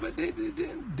going on, but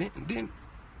then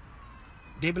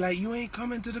they be like, you ain't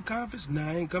coming to the conference? Nah,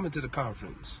 I ain't coming to the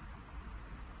conference.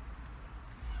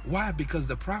 Why? Because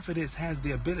the prophetess has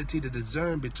the ability to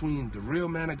discern between the real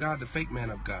man of God, the fake man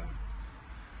of God.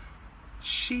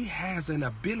 She has an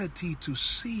ability to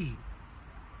see.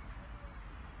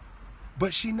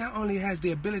 But she not only has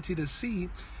the ability to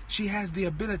see, she has the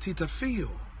ability to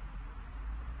feel.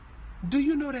 Do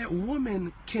you know that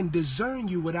woman can discern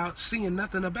you without seeing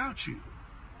nothing about you?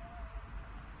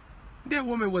 That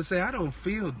woman would say, I don't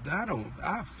feel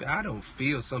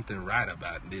something right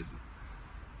about this.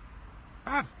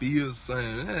 I feel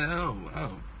something, I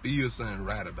don't feel something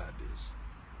right about this.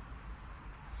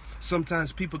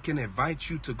 Sometimes people can invite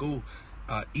you to go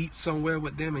eat somewhere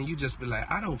with them, and you just be like,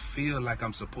 I don't feel like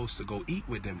I'm supposed to go eat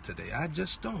with them today. I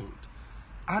just don't.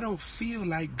 I don't feel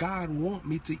like God want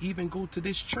me to even go to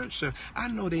this church service. I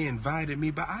know they invited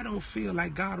me, but I don't feel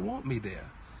like God want me there.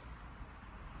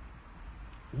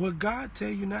 Will God tell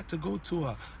you not to go to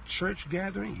a church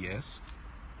gathering? Yes.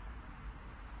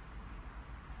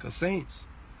 Because saints,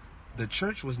 the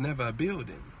church was never a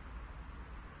building.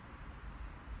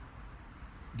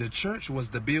 The church was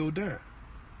the builder.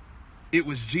 It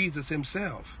was Jesus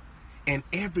himself. And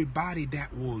everybody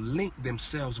that will link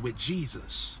themselves with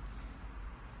Jesus.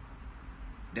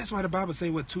 That's why the Bible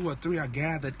says where 2 or 3 are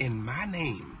gathered in my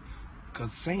name.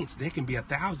 Because saints, there can be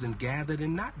 1,000 gathered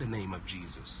in not the name of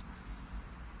Jesus.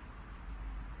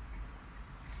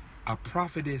 A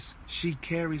prophetess, she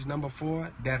carries, number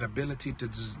 4, that ability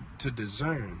to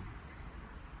discern.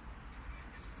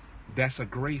 That's a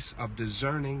grace of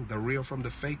discerning the real from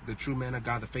the fake, the true man of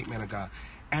God, the fake man of God.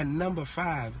 And number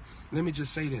 5, let me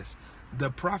just say this. The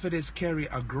prophetess carry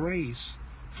a grace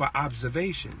for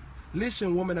observation.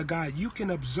 Listen, woman of God, you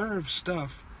can observe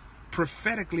stuff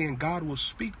prophetically and God will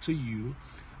speak to you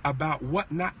about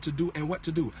what not to do and what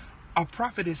to do. A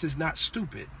prophetess is not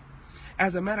stupid.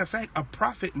 As a matter of fact, a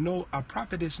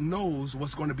prophetess knows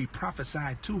what's going to be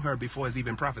prophesied to her before it's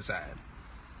even prophesied.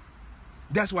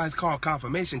 That's why it's called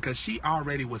confirmation, because she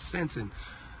already was sensing,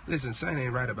 listen, son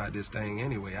ain't right about this thing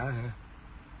anyway.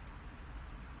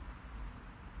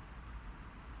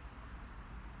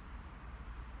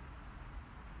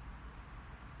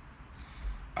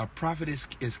 A prophetess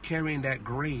is carrying that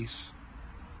grace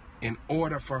in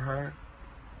order for her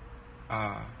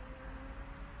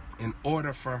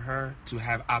to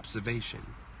have observation.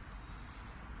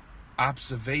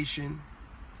 Observation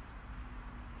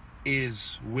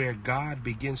is where God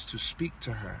begins to speak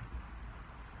to her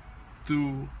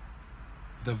through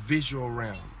the visual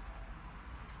realm.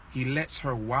 He lets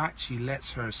her watch, he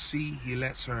lets her see, he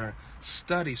lets her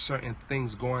study certain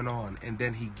things going on, and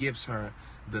then he gives her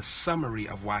the summary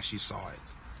of why she saw it.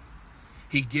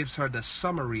 He gives her the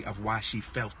summary of why she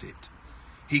felt it.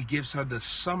 He gives her the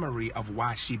summary of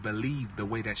why she believed the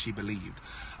way that she believed.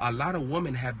 A lot of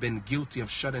women have been guilty of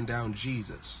shutting down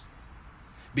Jesus,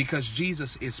 because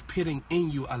Jesus is putting in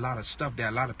you a lot of stuff that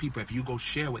a lot of people, if you go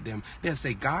share with them, they'll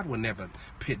say, God will never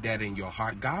put that in your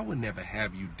heart. God will never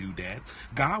have you do that.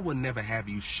 God will never have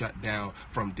you shut down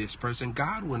from this person.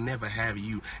 God will never have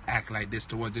you act like this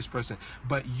towards this person.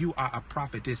 But you are a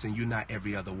prophetess and you're not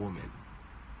every other woman.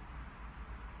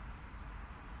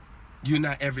 You're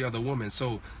not every other woman.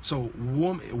 So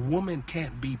woman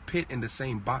can't be put in the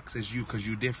same box as you because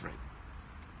you're different.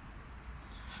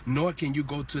 Nor can you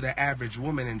go to the average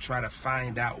woman and try to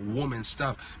find out woman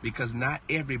stuff, because not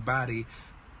everybody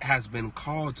has been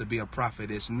called to be a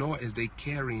prophetess, nor is they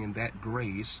carrying that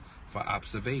grace for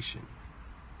observation.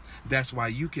 That's why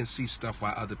you can see stuff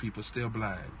while other people still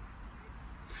blind.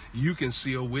 You can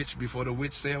see a witch before the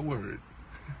witch say a word.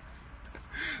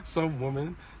 Some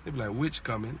woman, they be like, witch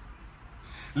coming.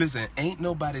 Listen, ain't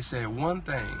nobody said one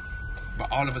thing,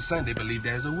 but all of a sudden they believe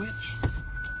there's a witch.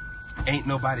 Ain't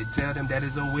nobody tell them that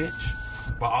is a witch,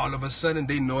 but all of a sudden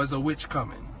they know it's a witch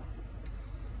coming.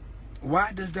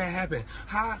 Why does that happen?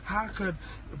 How could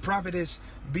prophetess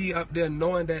be up there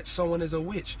knowing that someone is a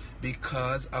witch?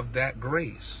 Because of that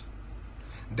grace.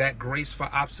 That grace for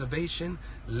observation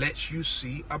lets you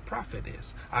see a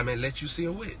prophetess. Lets you see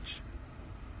a witch.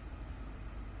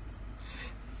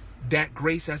 That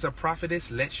grace as a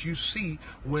prophetess lets you see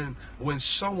when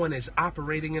someone is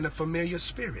operating in a familiar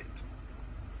spirit.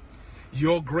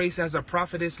 Your grace as a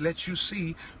prophetess lets you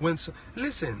see when,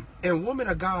 listen, and woman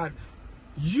of God,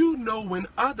 you know when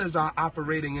others are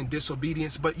operating in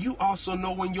disobedience, but you also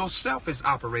know when yourself is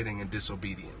operating in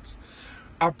disobedience.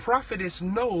 A prophetess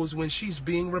knows when she's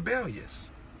being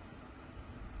rebellious.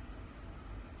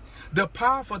 The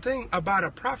powerful thing about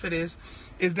a prophetess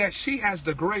is that she has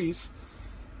the grace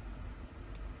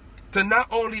to not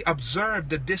only observe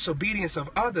the disobedience of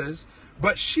others,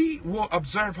 but she will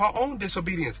observe her own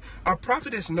disobedience. A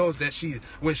prophetess knows that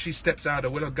when she steps out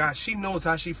of the will of God, she knows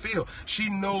how she feels. She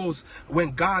knows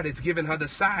when God is giving her the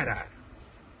side eye.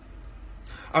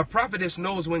 A prophetess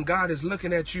knows when God is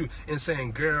looking at you and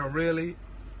saying, girl, really?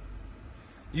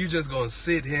 You just gonna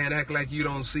sit here and act like you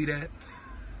don't see that?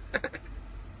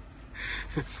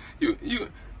 you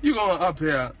gonna up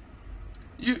here.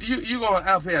 You gonna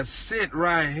up here sit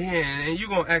right here and you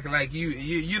gonna act like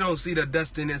you don't see the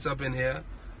dustiness up in here.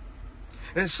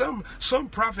 And some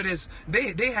prophetess,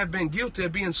 they have been guilty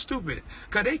of being stupid,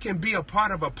 because they can be a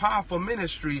part of a powerful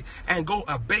ministry and go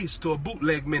a base to a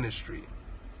bootleg ministry.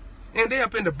 And they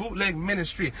up in the bootleg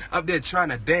ministry, up there trying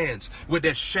to dance with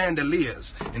their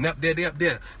chandeliers. And up there, they up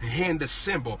there hearing the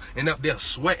cymbal. And up there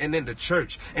sweating in the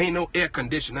church. Ain't no air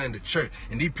conditioner in the church.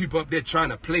 And these people up there trying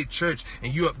to play church.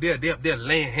 And you up there, they up there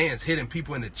laying hands, hitting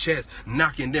people in the chest,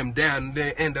 knocking them down.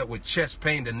 They end up with chest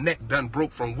pain. The neck done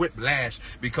broke from whiplash.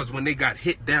 Because when they got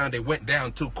hit down, they went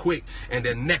down too quick. And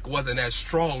their neck wasn't as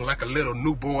strong like a little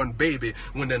newborn baby.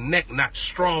 When the neck not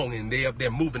strong and they up there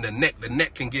moving the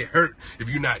neck can get hurt if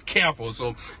you're not careful.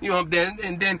 So, you know, then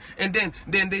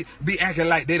they be acting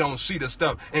like they don't see the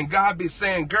stuff. And God be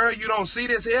saying, girl, you don't see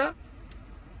this here?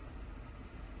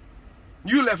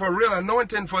 You left a real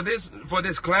anointing for this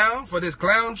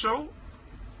clown show?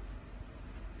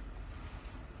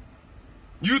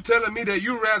 You telling me that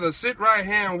you rather sit right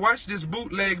here and watch this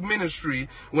bootleg ministry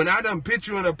when I done put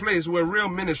you in a place where real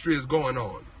ministry is going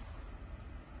on?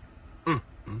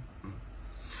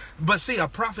 But see, a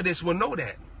prophetess will know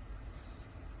that.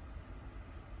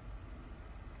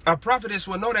 A prophetess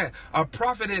will know that. A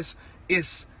prophetess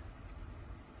is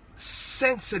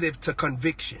sensitive to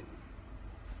conviction.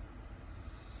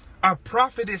 A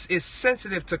prophetess is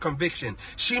sensitive to conviction.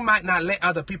 She might not let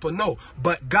other people know,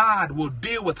 but God will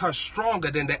deal with her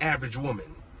stronger than the average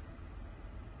woman.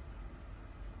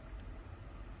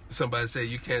 Somebody say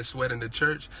you can't sweat in the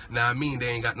church. Now, I mean, they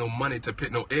ain't got no money to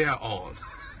put no air on.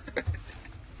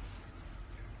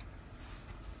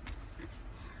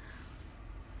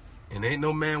 And ain't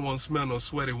no man won't smell no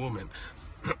sweaty woman.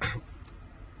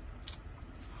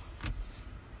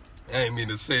 I ain't mean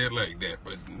to say it like that,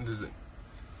 but listen.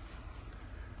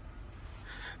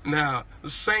 Now,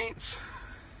 saints,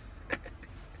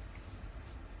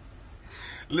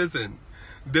 listen,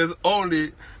 there's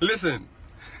laws.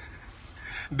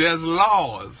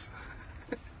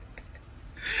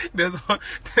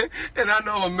 And I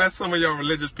know I'm gonna mess some of y'all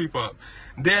religious people up.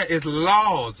 There is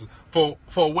laws for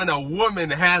when a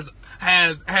woman has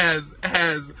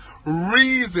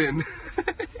reason.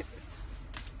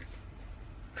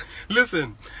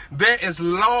 Listen, there is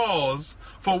laws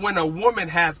for when a woman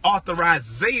has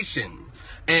authorization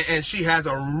and she has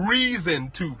a reason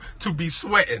to be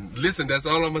sweating. Listen, that's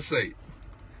all I'm gonna say.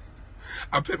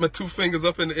 I put my two fingers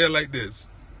up in the air like this.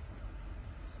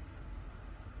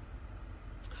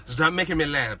 Stop making me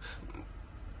laugh.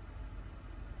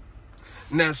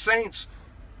 Now, saints,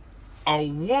 a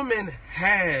woman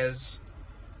has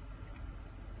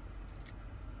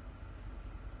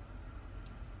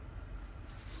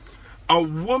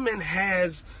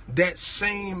that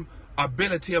same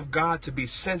ability of God to be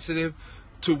sensitive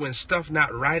to when stuff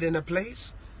not right in a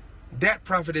place. That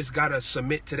prophetess got to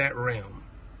submit to that realm.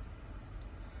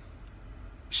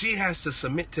 She has to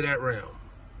submit to that realm.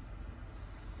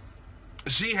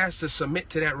 She has to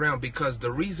submit to that realm, because the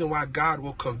reason why God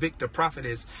will convict the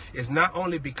prophetess is not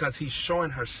only because he's showing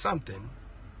her something.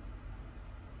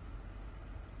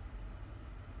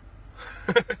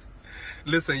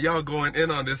 Listen, y'all going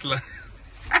in on this line.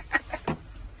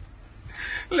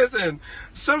 Listen,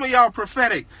 some of y'all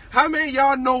prophetic. How many of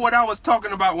y'all know what I was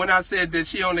talking about when I said that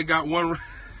she only got one?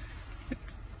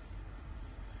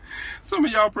 Some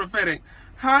of y'all prophetic.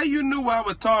 How you knew what I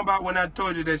was talking about when I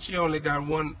told you that she only got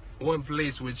one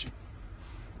place which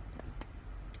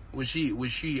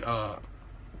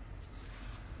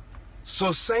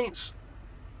so saints,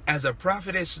 as a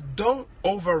prophetess, don't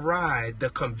override the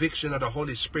conviction of the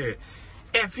Holy Spirit.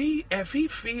 If he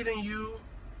feeding you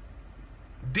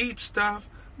deep stuff,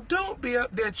 don't be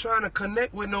up there trying to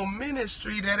connect with no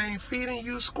ministry that ain't feeding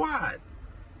you squat.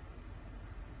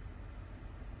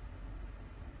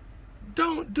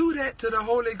 Don't do that to the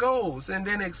Holy Ghost and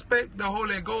then expect the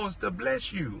Holy Ghost to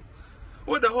bless you.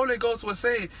 What the Holy Ghost will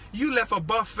say, you left a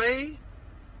buffet.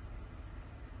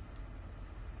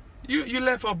 You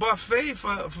left a buffet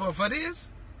for this?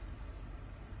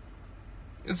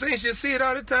 And saints, you see it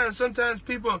all the time. Sometimes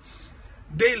people,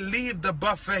 they leave the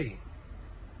buffet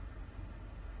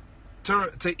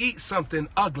to eat something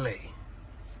ugly.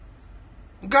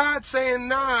 God saying,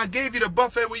 nah, I gave you the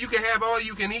buffet where you can have all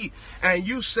you can eat, and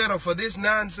you settle for this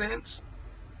nonsense.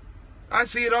 I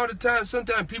see it all the time.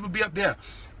 Sometimes people be up there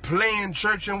playing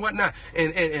church and whatnot,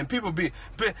 and people be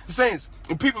saints.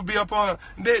 People be up on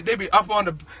they be up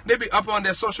on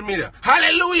their social media.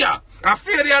 Hallelujah! I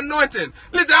feel the anointing.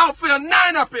 Listen, I don't feel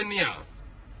nothing up in here.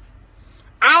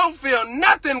 I don't feel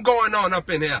nothing going on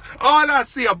up in here. All I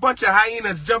see a bunch of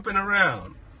hyenas jumping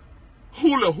around,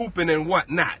 hula hooping and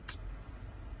whatnot.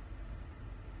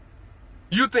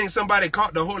 You think somebody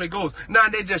caught the Holy Ghost? Nah,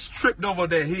 they just tripped over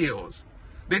their heels.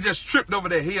 They just tripped over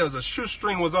their heels. A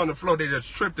shoestring was on the floor. They just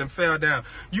tripped and fell down.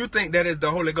 You think that is the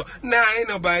Holy Ghost? Nah, ain't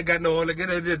nobody got no Holy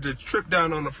Ghost. They just tripped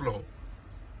down on the floor.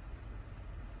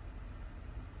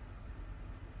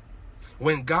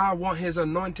 When God wants his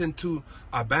anointing to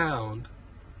abound,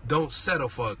 don't settle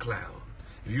for a clown.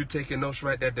 If you're taking notes,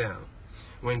 write that down.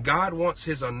 When God wants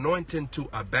his anointing to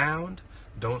abound,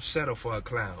 don't settle for a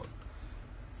clown.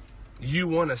 You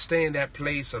want to stay in that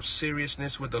place of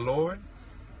seriousness with the Lord,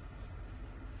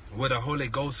 where the Holy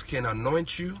Ghost can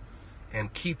anoint you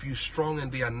and keep you strong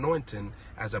in the anointing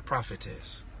as a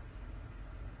prophetess.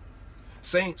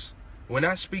 Saints, when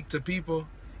I speak to people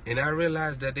and I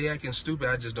realize that they acting stupid,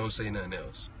 I just don't say nothing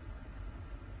else.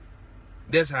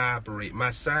 That's how I operate. My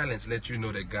silence lets you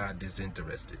know that God is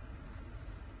interested.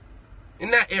 And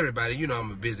not everybody, you know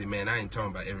I'm a busy man. I ain't talking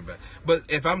about everybody. But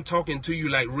if I'm talking to you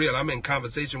like real, I'm in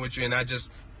conversation with you and it just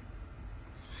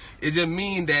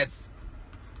mean that.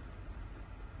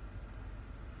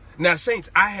 Now, saints,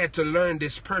 I had to learn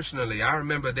this personally. I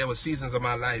remember there were seasons of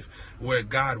my life where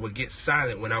God would get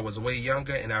silent when I was way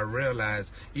younger, and I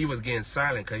realized he was getting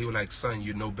silent because he was like, son,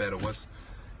 you know better.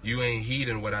 You ain't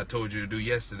heeding what I told you to do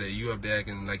yesterday. You up there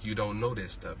acting like you don't know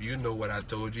this stuff. You know what I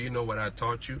told you. You know what I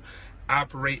taught you.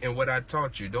 Operate in what I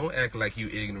taught you. Don't act like you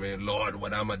ignorant. Lord,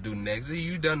 what I'm going to do next?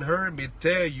 You done heard me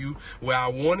tell you where I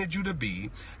wanted you to be,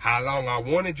 how long I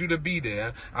wanted you to be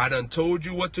there. I done told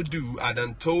you what to do. I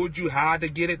done told you how to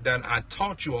get it done. I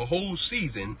taught you a whole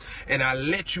season, and I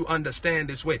let you understand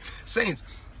this way. Saints,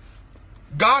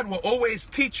 God will always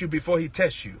teach you before he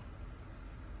tests you.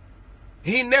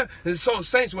 He never. So,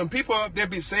 saints, when people up there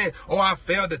be saying, oh, I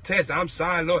failed the test, I'm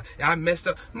sorry, Lord, I messed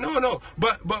up. No.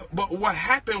 But what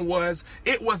happened was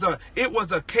it was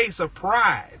a case of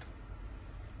pride,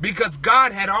 because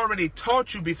God had already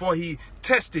taught you before he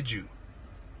tested you.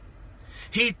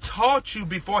 He taught you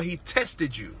before he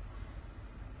tested you.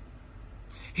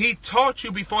 He taught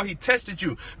you before he tested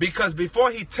you, because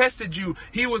before he tested you,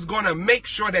 he was going to make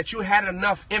sure that you had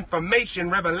enough information,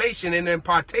 revelation, and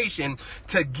impartation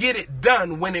to get it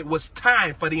done when it was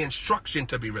time for the instruction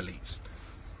to be released.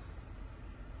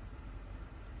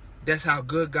 That's how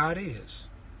good God is.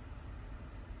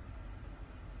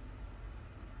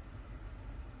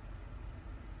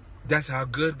 That's how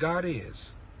good God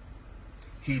is.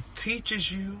 He teaches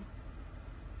you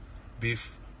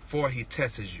before he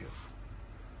tests you.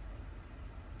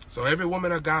 So every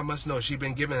woman of God must know she's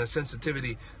been given a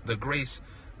sensitivity, the grace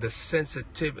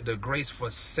for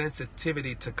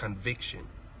sensitivity to conviction.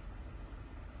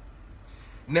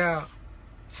 Now,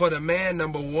 for the man,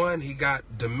 number one, he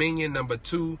got dominion. Number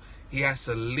two, he has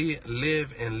to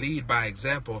live and lead by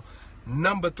example.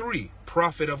 Number three,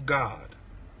 prophet of God.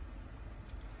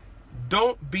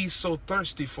 Don't be so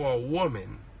thirsty for a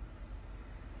woman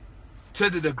to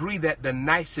the degree that the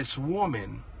nicest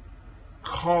woman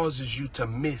causes you to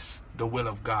miss the will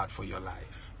of God for your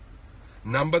life.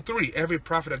 Number three, every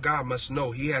prophet of God must know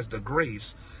he has the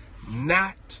grace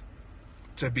not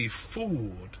to be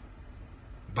fooled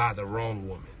by the wrong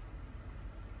woman.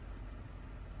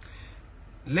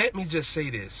 Let me just say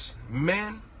this,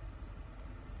 men,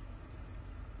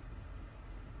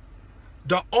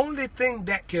 the only thing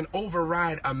that can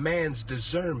override a man's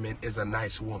discernment is a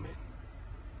nice woman.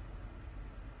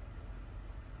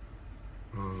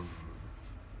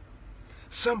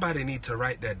 Somebody need to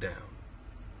write that down.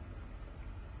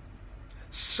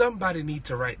 Somebody need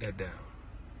to write that down.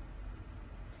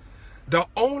 The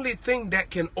only thing that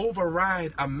can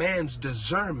override a man's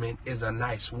discernment is a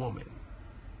nice woman.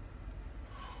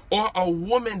 Or a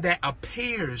woman that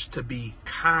appears to be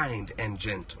kind and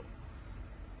gentle.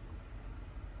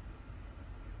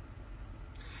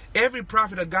 Every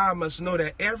prophet of God must know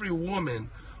that every woman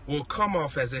will come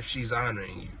off as if she's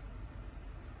honoring you.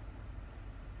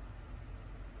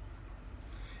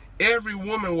 Every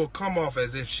woman will come off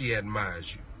as if she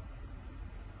admires you.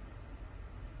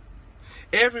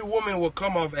 Every woman will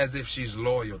come off as if she's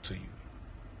loyal to you.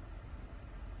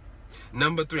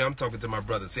 Number three, I'm talking to my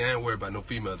brothers. See, I ain't worried about no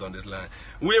females on this line.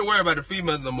 We ain't worried about the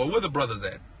females no more. Where the brothers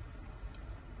at?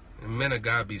 And men of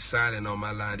God be silent on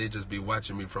my line. They just be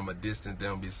watching me from a distance. They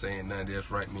don't be saying nothing. They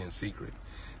just write me in secret.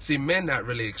 See, men not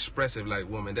really expressive like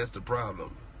women. That's the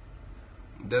problem.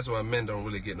 That's why men don't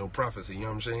really get no prophecy. You know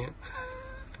what I'm saying?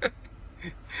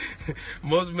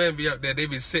 Most men be up there, they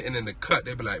be sitting in the cut.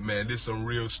 They be like, man, this some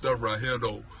real stuff right here,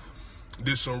 though.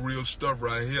 This some real stuff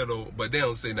right here, though. But they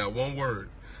don't say not one word.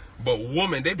 But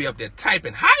women, they be up there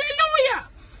typing, hallelujah,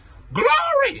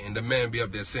 glory. And the man be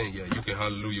up there saying, yeah, you can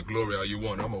hallelujah, glory all you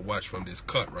want. I'm going to watch from this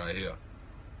cut right here.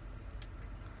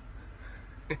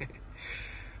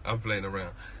 I'm playing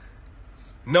around.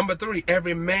 Number three,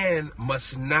 every man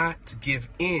must not give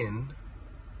in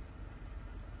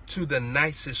to the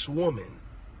nicest woman.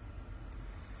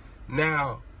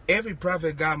 Now, every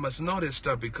prophet of God must know this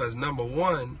stuff, because number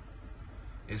one,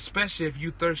 especially if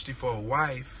you thirsty for a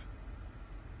wife,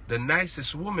 The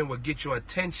nicest woman will get your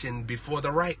attention before the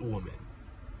right woman.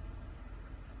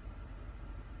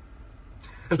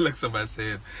 Look, somebody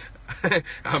said,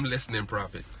 I'm listening,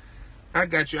 Prophet. I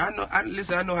got you.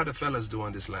 Listen, I know how the fellas do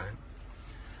on this line.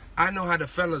 I know how the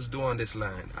fellas do on this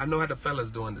line. I know how the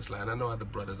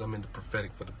brothers. I'm in the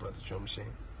prophetic for the brothers. You know what I'm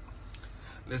saying?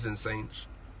 Listen, saints.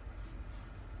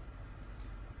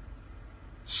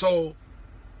 So,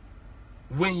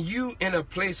 when you in a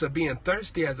place of being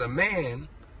thirsty as a man,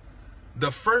 the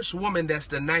first woman that's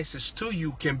the nicest to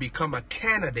you can become a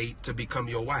candidate to become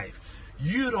your wife.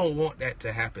 You don't want that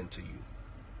to happen to you.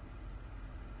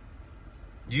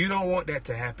 You don't want that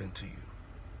to happen to you.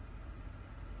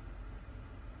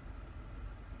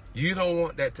 You don't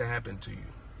want that to happen to you.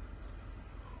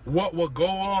 What will go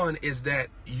on is that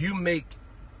you make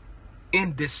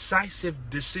indecisive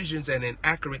decisions and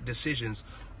inaccurate decisions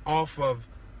off of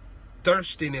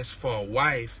thirstiness for a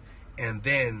wife, and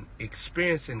then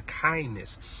experiencing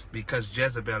kindness, because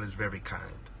Jezebel is very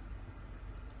kind.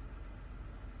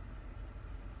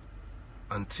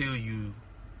 Until you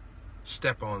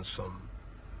step on some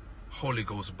Holy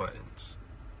Ghost buttons.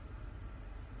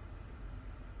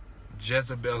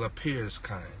 Jezebel appears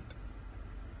kind.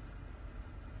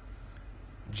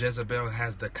 Jezebel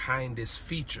has the kindest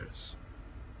features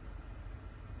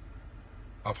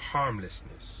of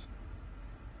harmlessness.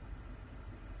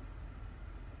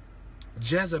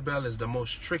 Jezebel is the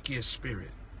most trickiest spirit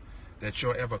that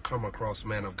you'll ever come across,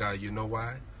 man of God. You know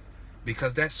why?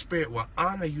 Because that spirit will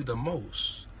honor you the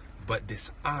most, but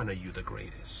dishonor you the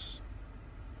greatest.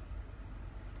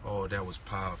 Oh, that was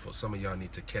powerful. Some of y'all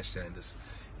need to catch that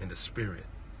in the spirit.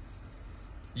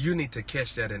 You need to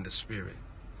catch that in the spirit.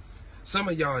 Some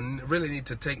of y'all really need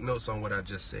to take notes on what I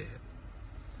just said.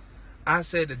 I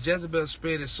said the Jezebel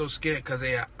spirit is so scared because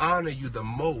they honor you the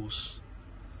most,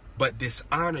 but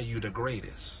dishonor you the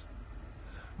greatest.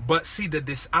 But see, the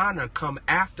dishonor come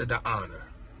after the honor.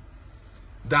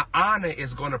 The honor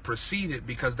is going to precede it,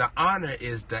 because the honor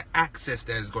is the access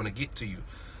that is going to get to you.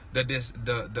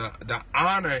 The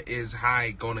honor is how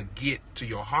it's going to get to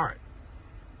your heart.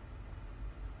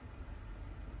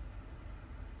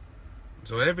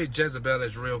 So every Jezebel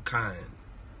is real kind.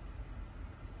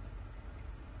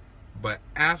 But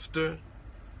after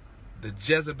the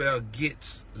Jezebel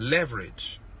gets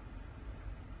leverage,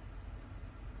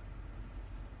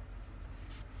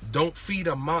 don't feed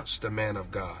a monster, man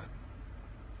of God.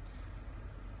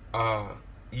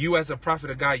 You as a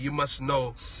prophet of God, you must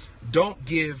know, don't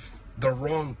give the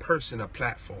wrong person a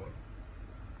platform.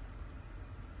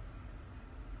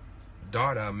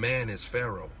 Daughter, a man is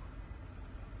Pharaoh.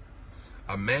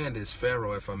 A man is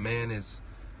Pharaoh. If a man is,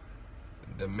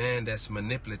 the man that's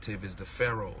manipulative is the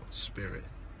Pharaoh spirit.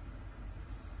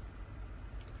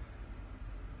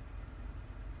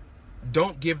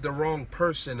 Don't give the wrong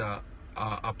person a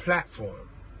platform.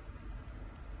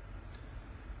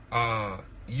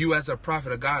 You as a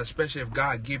prophet of God, especially if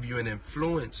God give you an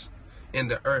influence in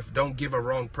the earth, don't give a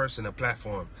wrong person a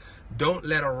platform. Don't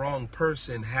let a wrong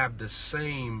person have the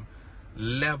same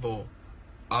level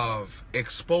of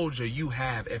exposure you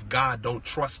have if God don't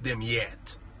trust them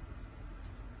yet.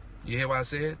 You hear what I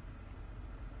said?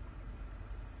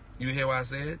 You hear what I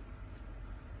said?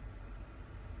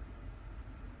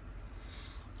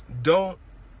 Don't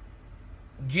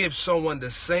give someone the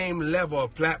same level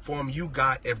of platform you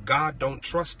got if God don't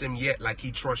trust them yet like he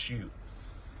trusts you.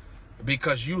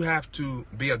 Because you have to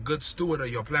be a good steward of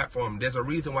your platform. There's a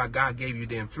reason why God gave you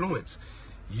the influence.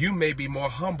 You may be more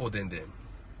humble than them.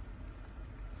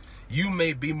 You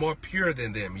may be more pure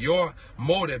than them. Your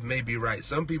motive may be right.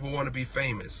 Some people want to be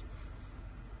famous,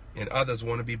 and others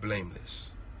want to be blameless.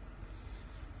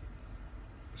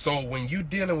 So when you're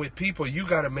dealing with people, you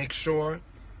got to make sure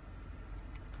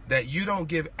that you don't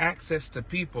give access to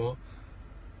people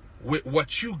with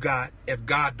what you got if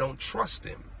God don't trust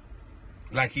them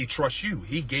like he trusts you.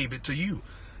 He gave it to you.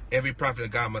 Every prophet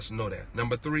of God must know that.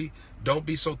 Number 3, don't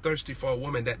be so thirsty for a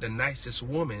woman that the nicest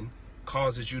woman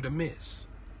causes you to miss.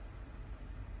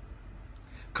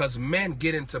 Because men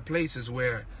get into places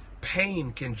where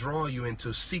pain can draw you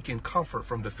into seeking comfort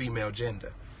from the female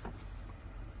gender.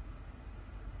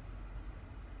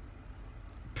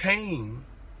 Pain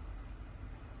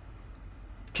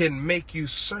can make you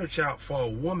search out for a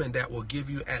woman that will give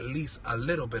you at least a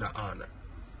little bit of honor.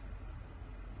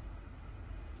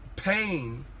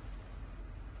 Pain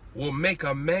will make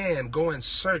a man go in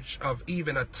search of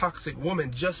even a toxic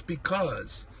woman just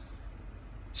because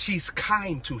she's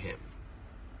kind to him.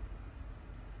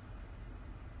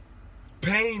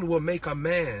 Pain will make a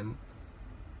man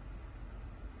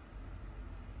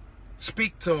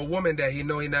speak to a woman that he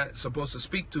know he's not supposed to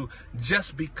speak to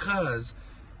just because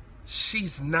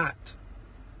she's not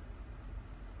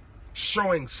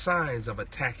showing signs of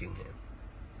attacking him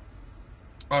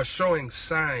or showing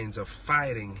signs of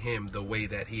fighting him the way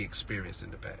that he experienced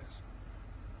in the past.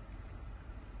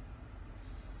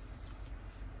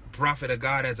 Prophet of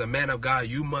God, as a man of God,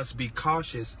 you must be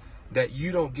cautious that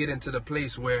you don't get into the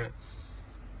place where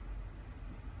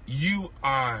you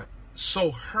are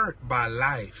so hurt by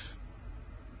life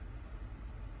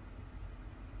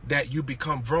that you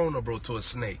become vulnerable to a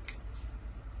snake.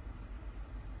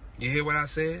 You hear what I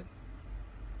said?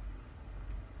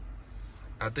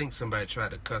 I think somebody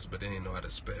tried to cuss, but they didn't know how to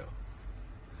spell.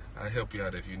 I'll help you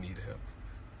out if you need help.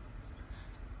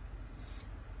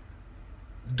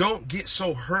 Don't get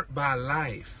so hurt by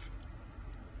life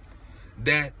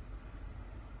that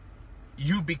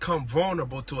you become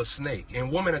vulnerable to a snake.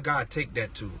 And woman of God, take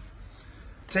that too.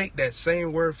 Take that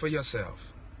same word for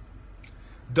yourself.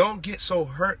 Don't get so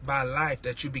hurt by life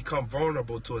that you become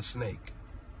vulnerable to a snake.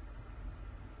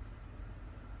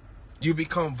 You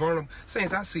become vulnerable.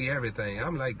 Saints, I see everything.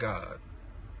 I'm like God.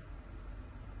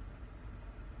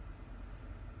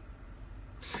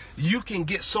 You can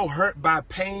get so hurt by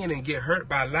pain and get hurt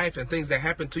by life and things that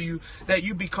happen to you that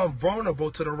you become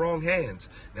vulnerable to the wrong hands.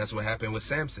 That's what happened with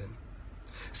Samson.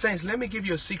 Saints, let me give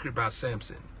you a secret about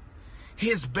Samson.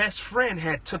 His best friend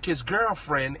had took his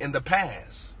girlfriend in the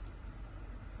past.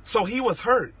 So he was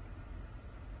hurt.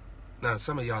 Now,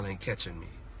 some of y'all ain't catching me.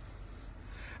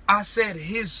 I said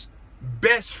his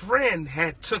best friend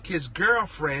had took his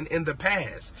girlfriend in the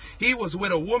past. He was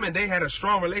with a woman. They had a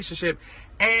strong relationship.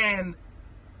 And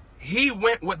he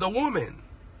went with the woman.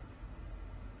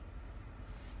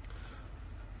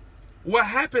 What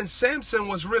happened? Samson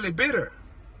was really bitter.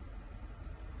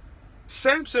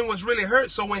 Samson was really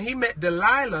hurt. So when he met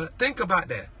Delilah, think about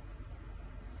that.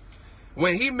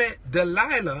 When he met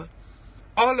Delilah,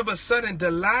 all of a sudden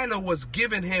Delilah was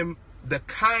giving him the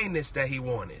kindness that he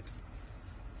wanted.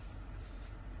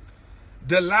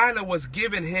 Delilah was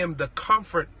giving him the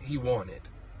comfort he wanted.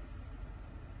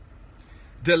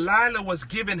 Delilah was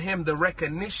giving him the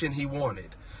recognition he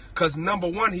wanted. Because number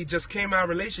one, he just came out of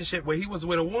a relationship where he was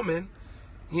with a woman.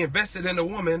 He invested in a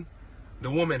woman. The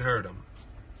woman hurt him.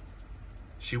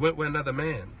 She went with another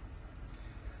man.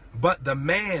 But the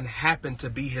man happened to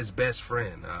be his best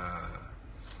friend.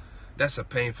 That's a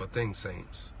painful thing,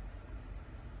 saints.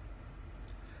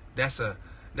 That's a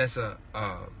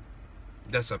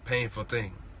painful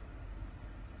thing.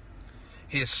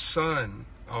 His son,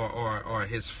 or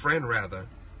his friend rather,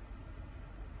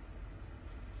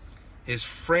 his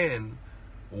friend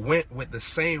went with the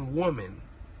same woman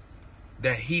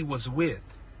that he was with,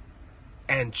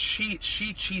 and she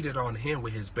cheated on him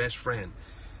with his best friend.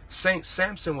 Saint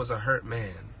Samson was a hurt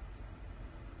man.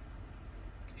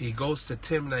 He goes to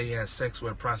Timnah, he has sex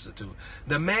with a prostitute.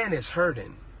 The man is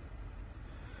hurting.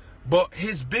 But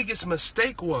his biggest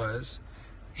mistake was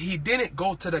he didn't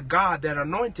go to the God that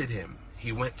anointed him.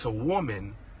 He went to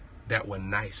women that were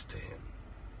nice to him.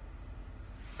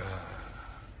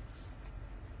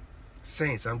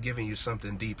 Saints, I'm giving you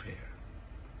something deep here.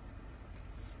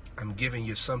 I'm giving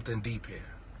you something deep here.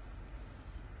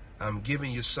 I'm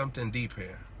giving you something deep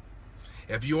here.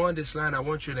 If you're on this line, I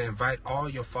want you to invite all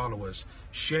your followers.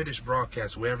 Share this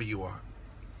broadcast wherever you are.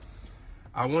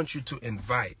 I want you to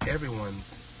invite everyone.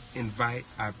 Invite,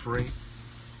 I pray,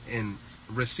 and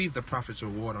receive the prophet's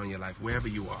reward on your life wherever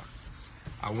you are.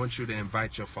 I want you to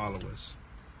invite your followers.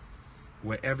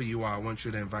 Wherever you are, I want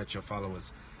you to invite your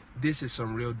followers. This is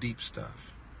some real deep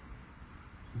stuff.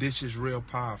 This is real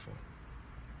powerful.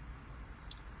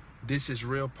 This is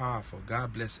real powerful.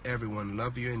 God bless everyone.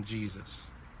 Love you in Jesus.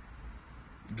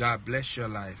 God bless your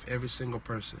life, every single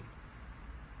person.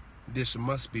 This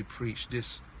must be preached.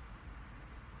 This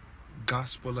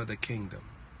gospel of the kingdom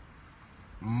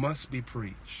must be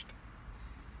preached.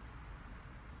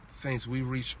 Saints, we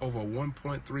reached over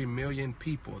 1.3 million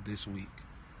people this week.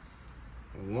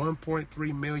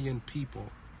 1.3 million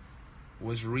people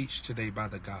was reached today by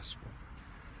the gospel.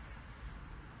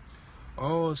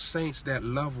 Oh, saints, that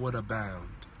love would abound.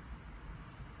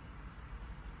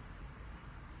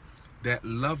 That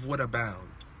love would abound.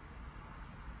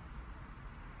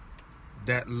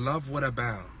 That love would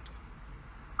abound.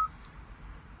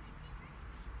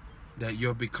 That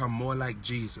you'll become more like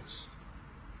Jesus.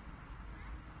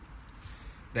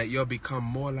 That you'll become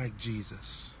more like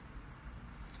Jesus.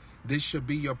 This should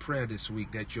be your prayer this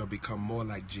week, that you'll become more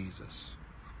like Jesus.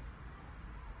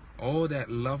 Oh,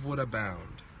 that love would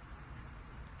abound.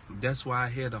 That's why I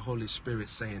hear the Holy Spirit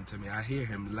saying to me, I hear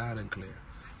him loud and clear.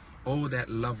 Oh, that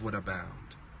love would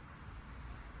abound.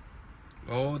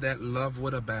 Oh, that love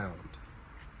would abound.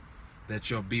 That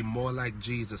you'll be more like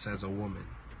Jesus as a woman.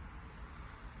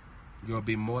 You'll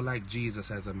be more like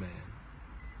Jesus as a man.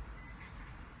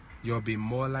 You'll be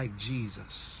more like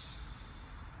Jesus.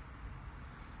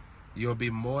 You'll be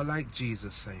more like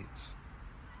Jesus, saints.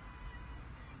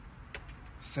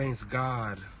 Saints,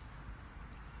 God,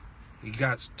 He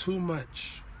got too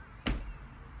much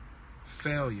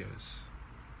failures.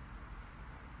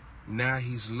 Now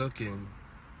He's looking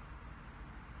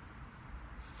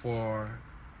for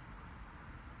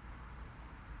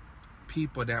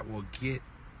people that will get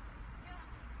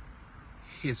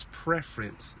His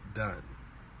preference done,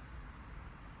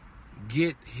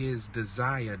 get His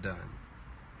desire done.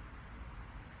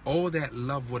 Oh, that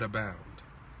love would abound,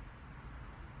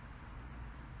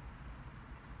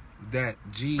 that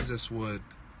Jesus would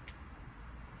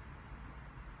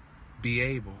be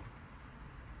able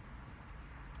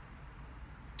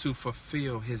to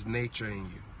fulfill His nature in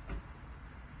you,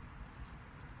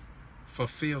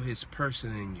 fulfill His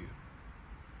person in you,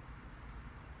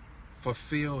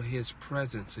 fulfill His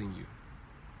presence in you.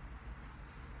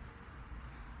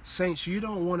 Saints, you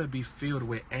don't want to be filled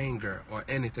with anger or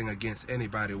anything against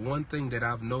anybody. One thing that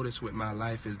I've noticed with my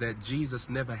life is that Jesus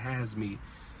never has me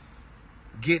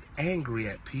get angry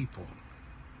at people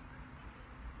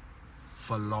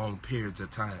for long periods of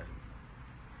time.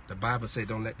 The Bible says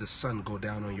don't let the sun go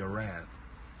down on your wrath.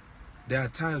 There are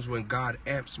times when God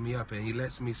amps me up and He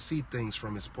lets me see things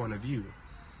from His point of view.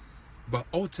 But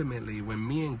ultimately, when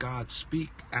me and God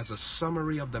speak as a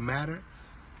summary of the matter,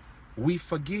 we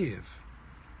forgive.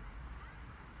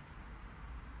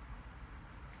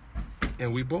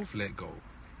 And we both let go.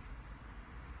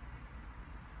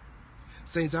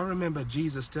 Saints, I remember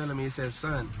Jesus telling me, He said,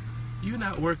 son, you're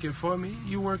not working for me,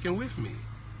 you're working with me.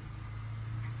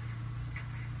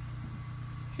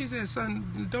 He said,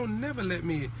 son, don't never let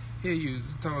me hear you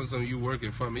telling someone you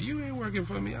working for me. You ain't working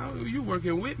for me, you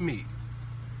working with me.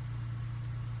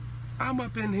 I'm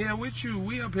up in here with you.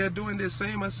 We up here doing this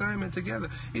same assignment together.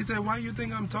 He said, why you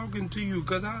think I'm talking to you?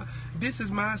 Because this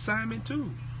is my assignment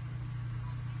too.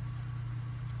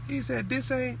 He said,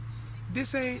 this ain't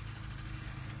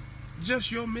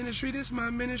just your ministry, this is my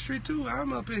ministry too.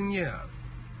 I'm up in here.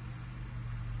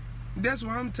 That's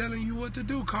why I'm telling you what to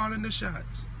do, calling the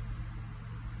shots.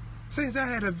 Saints, I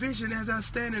had a vision as I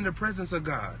stand in the presence of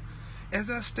God. As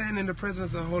I stand in the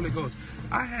presence of the Holy Ghost,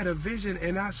 I had a vision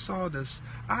and I saw this.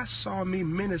 I saw me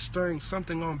ministering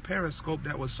something on Periscope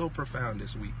that was so profound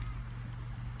this week.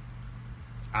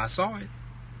 I saw it.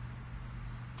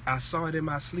 I saw it in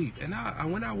my sleep. And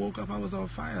when I woke up, I was on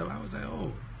fire. I was like,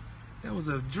 oh, that was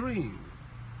a dream.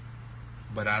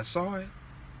 But I saw it.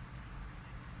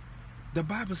 The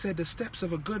Bible said the steps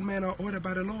of a good man are ordered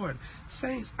by the Lord.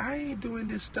 Saints, I ain't doing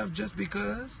this stuff just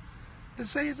because. And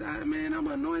saints, man, I'm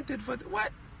anointed for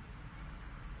what?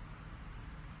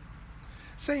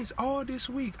 Saints, all this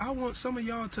week, I want some of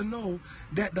y'all to know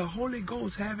that the Holy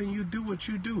Ghost having you do what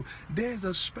you do, there's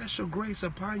a special grace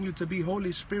upon you to be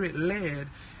Holy Spirit led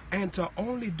and to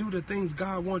only do the things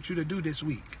God wants you to do this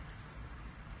week.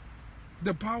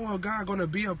 The power of God going to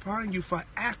be upon you for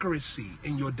accuracy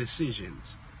in your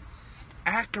decisions,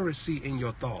 accuracy in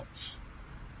your thoughts,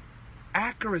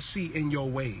 accuracy in your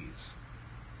ways,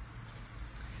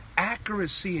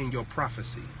 accuracy in your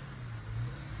prophecy.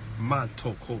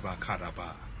 Manto koba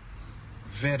karaba,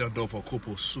 vedodovo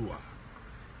koposua.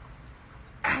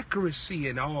 Accuracy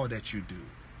in all that you do.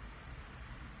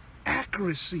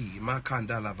 Accuracy,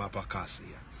 makandala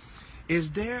vapakasia.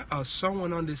 Is there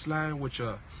someone on this line with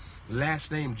your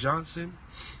last name Johnson?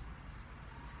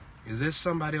 Is there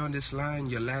somebody on this line,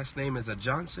 your last name is a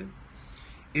Johnson?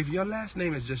 If your last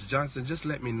name is just Johnson, just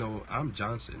let me know. I'm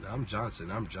Johnson, I'm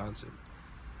Johnson, I'm Johnson,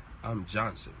 I'm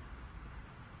Johnson.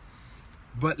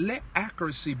 But let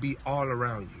accuracy be all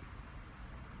around you.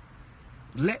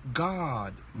 Let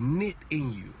God knit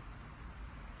in you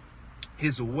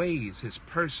His ways, His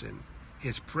person,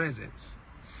 His presence.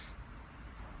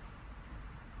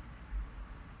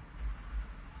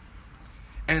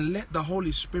 And let the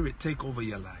Holy Spirit take over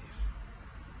your life.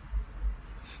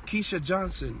 Keisha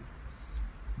Johnson,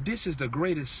 this is the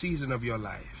greatest season of your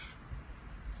life.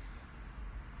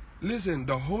 Listen,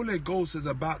 the Holy Ghost is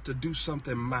about to do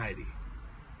something mighty.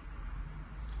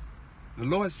 The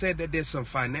Lord said that there's some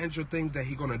financial things that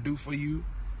He's going to do for you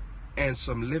and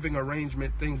some living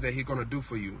arrangement things that He's going to do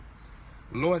for you.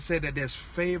 The Lord said that there's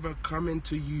favor coming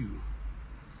to you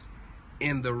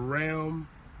in the realm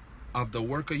of the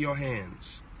work of your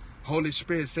hands. Holy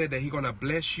Spirit said that He's going to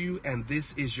bless you, and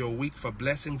this is your week for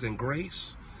blessings and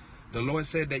grace. The Lord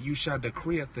said that you shall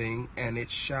decree a thing and it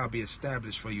shall be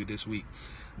established for you this week.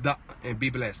 And be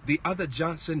blessed. The other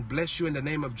Johnson, bless you in the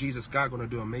name of Jesus. God going to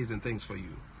do amazing things for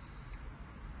you.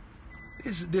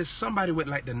 There's somebody with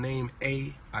like the name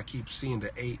A. I keep seeing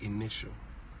the A initial.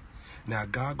 Now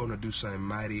God gonna do something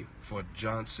mighty for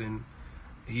Johnson.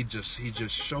 He just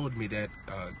showed me that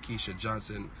Keisha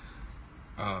Johnson.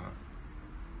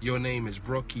 Your name is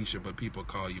Brooke Keisha, but people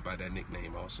call you by that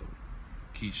nickname also,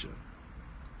 Keisha,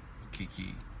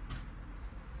 Kiki.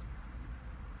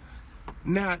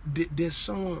 Now there's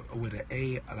someone with an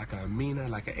A, like a Amina,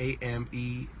 like an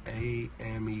A-M-E,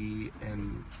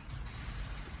 and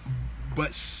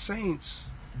but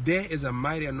saints, there is a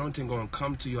mighty anointing going to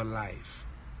come to your life.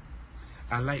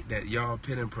 I like that. Y'all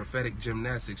pitting prophetic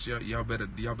gymnastics. Y'all better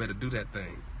do that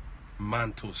thing.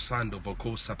 Manto sando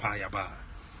voko sapayaba.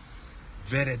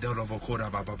 Vere dodo vokora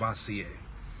bababasie.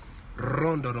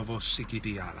 Rondo dovo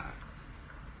sikidiala.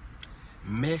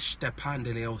 Meshte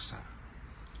pandeleosa.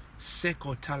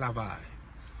 Seko talavai.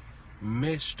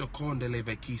 Meshto kondele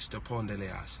vekisto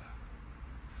pondeleasa.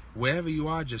 Wherever you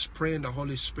are, just pray in the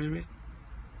Holy Spirit.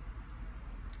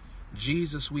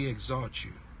 Jesus, we exalt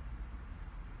you.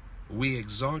 We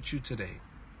exalt you today.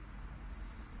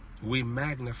 We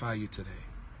magnify you today.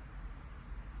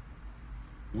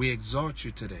 We exalt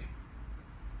you today.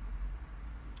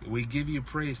 We give you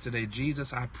praise today.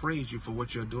 Jesus, I praise you for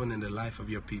what you're doing in the life of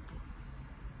your people.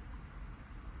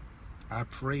 I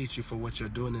praise you for what you're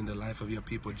doing in the life of your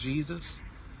people. Jesus,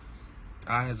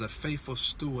 I, as a faithful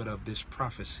steward of this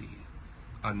prophecy,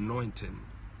 anointing,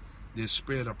 this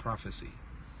spirit of prophecy,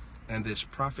 and this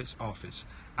prophet's office,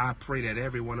 I pray that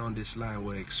everyone on this line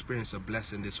will experience a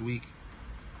blessing this week.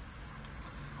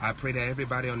 I pray that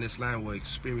everybody on this line will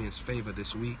experience favor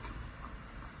this week.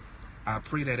 I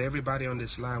pray that everybody on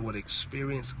this line will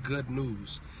experience good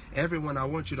news. Everyone, I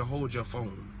want you to hold your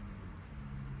phone.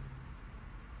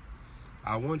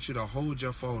 I want you to hold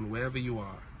your phone wherever you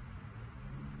are.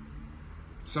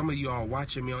 Some of you are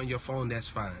watching me on your phone, that's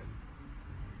fine.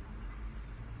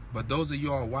 But those of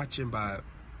you are watching by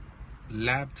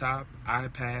laptop,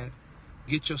 iPad,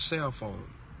 get your cell phone.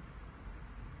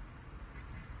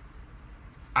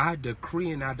 I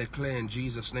decree and I declare in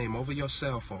Jesus' name over your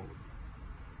cell phone,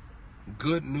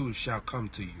 good news shall come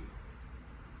to you.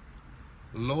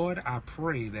 Lord, I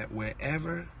pray that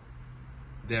wherever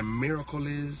their miracle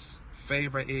is,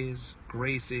 favor is,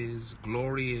 grace is,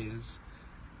 glory is,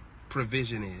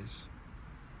 provision is,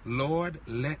 Lord,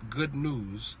 let good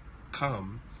news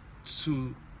come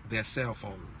to their cell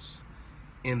phones.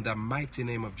 In the mighty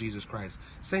name of Jesus Christ.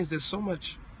 Saints, there's so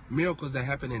much miracles that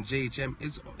happen in JHM.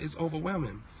 It's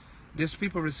overwhelming. There's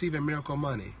people receiving miracle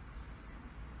money.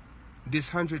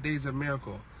 This 100 days of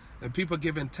miracle. And people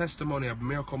giving testimony of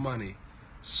miracle money.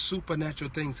 Supernatural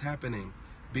things happening.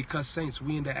 Because, saints,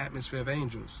 we in the atmosphere of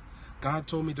angels. God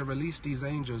told me to release these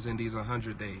angels in these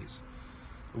 100 days.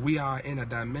 We are in a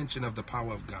dimension of the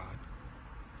power of God.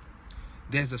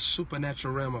 There's a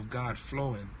supernatural realm of God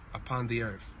flowing upon the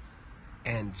earth.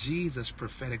 And Jesus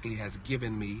prophetically has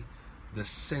given me the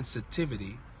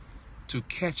sensitivity to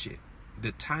catch it,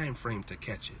 the time frame to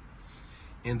catch it.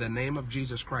 In the name of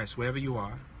Jesus Christ, wherever you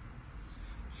are,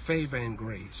 favor and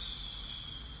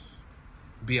grace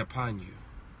be upon you.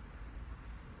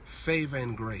 Favor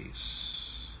and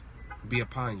grace be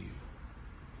upon you.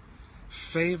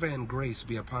 Favor and grace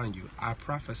be upon you. I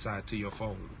prophesy to your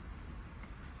phone.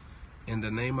 In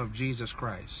the name of Jesus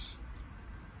Christ,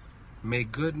 may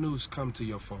good news come to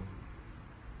your phone.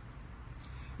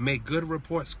 May good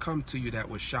reports come to you that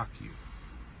will shock you.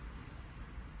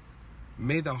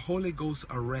 May the Holy Ghost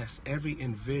arrest every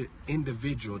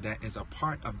individual that is a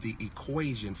part of the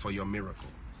equation for your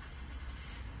miracle.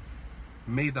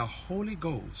 May the Holy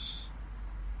Ghost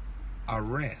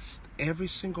arrest every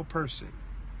single person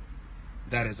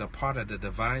that is a part of the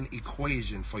divine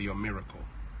equation for your miracle.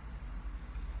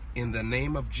 In the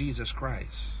name of Jesus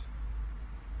Christ,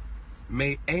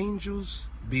 may angels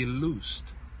be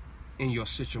loosed in your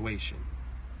situation.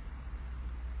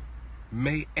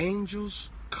 May angels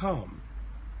come.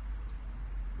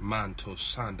 Manto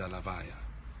Sanda Lavaya.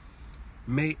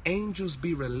 May angels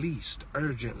be released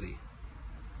urgently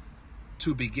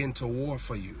to begin to war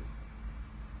for you,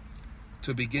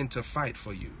 to begin to fight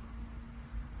for you,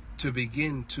 to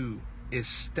begin to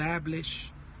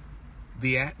establish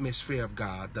the atmosphere of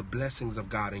God, the blessings of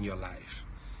God in your life.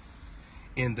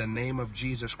 In the name of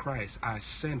Jesus Christ, I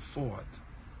send forth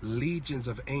legions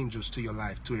of angels to your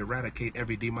life to eradicate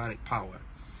every demonic power,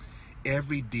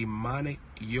 every demonic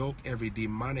yoke, every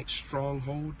demonic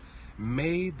stronghold.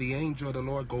 May the angel of the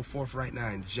Lord go forth right now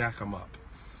and jack them up.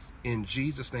 In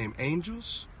Jesus' name,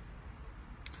 angels,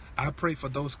 I pray for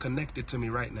those connected to me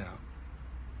right now.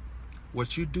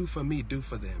 What you do for me, do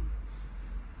for them.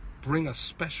 Bring a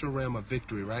special realm of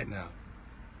victory right now.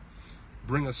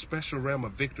 bring a special realm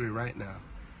of victory right now.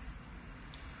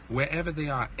 Wherever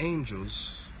there are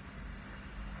angels,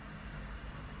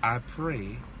 I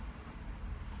pray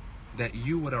that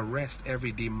you would arrest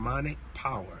every demonic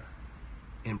power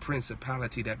and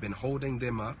principality that been holding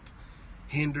them up,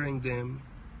 hindering them,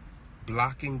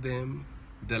 blocking them,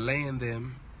 delaying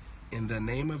them. In the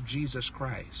name of Jesus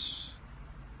Christ,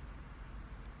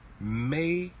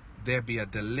 may there be a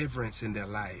deliverance in their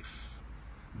life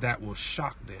that will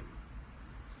shock them.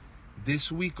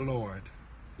 This week, Lord,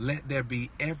 let there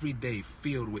be every day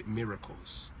filled with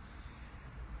miracles.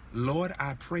 Lord,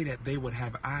 I pray that they would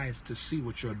have eyes to see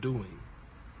what you're doing,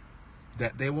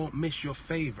 that they won't miss your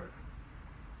favor,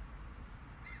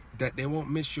 that they won't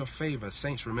miss your favor.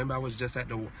 Saints, remember I was just at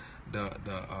the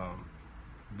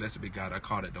blessed be God, I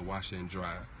called it the wash and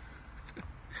dry.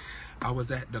 I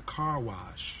was at the car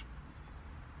wash.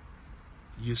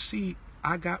 You see,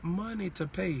 I got money to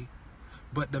pay,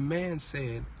 but the man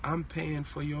said, I'm paying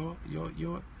for your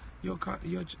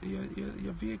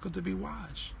vehicle to be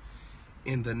washed.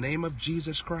 In the name of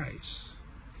Jesus Christ,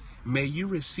 may you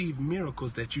receive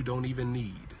miracles that you don't even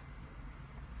need.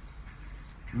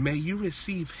 May you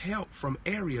receive help from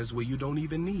areas where you don't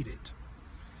even need it.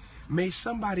 May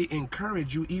somebody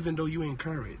encourage you even though you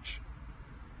encourage.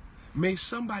 May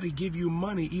somebody give you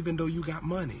money even though you got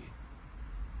money.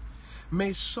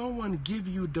 May someone give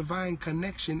you divine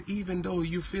connection even though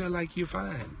you feel like you're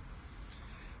fine.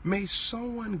 May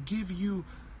someone give you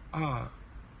a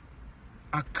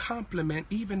compliment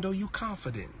even though you're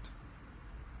confident.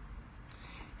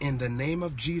 In the name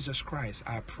of Jesus Christ,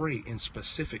 I pray in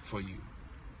specific for you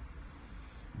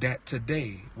that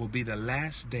today will be the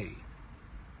last day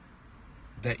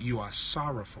that you are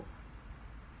sorrowful.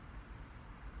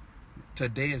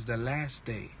 Today is the last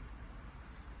day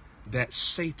that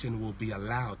Satan will be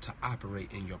allowed to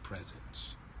operate in your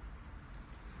presence.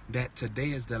 That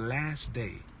today is the last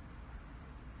day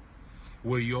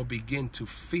where you'll begin to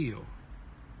feel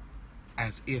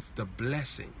as if the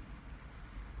blessing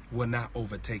will not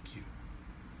overtake you.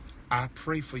 I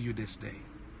pray for you this day.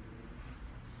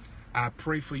 I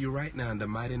pray for you right now in the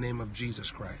mighty name of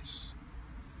Jesus Christ.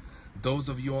 Those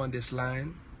of you on this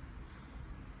line,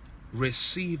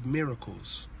 receive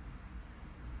miracles,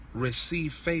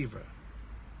 receive favor,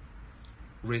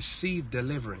 receive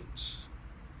deliverance,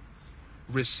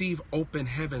 receive open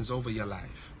heavens over your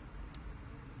life,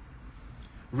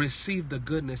 receive the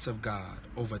goodness of God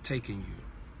overtaking you,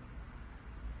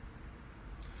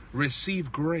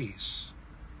 receive grace,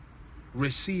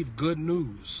 receive good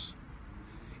news.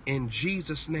 In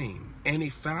Jesus' name, any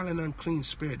foul and unclean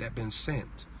spirit that been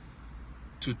sent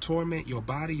to torment your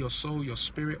body, your soul, your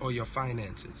spirit, or your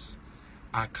finances,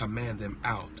 I command them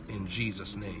out in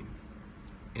Jesus' name.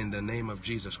 In the name of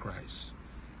Jesus Christ,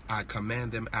 I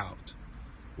command them out.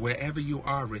 Wherever you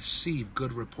are, receive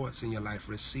good reports in your life.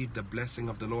 Receive the blessing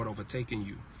of the Lord overtaking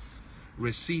you.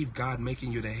 Receive God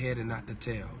making you the head and not the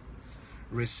tail.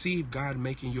 Receive God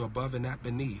making you above and not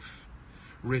beneath.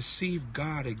 Receive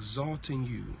God exalting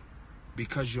you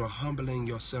because you're humbling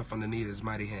yourself underneath His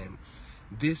mighty hand.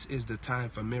 This is the time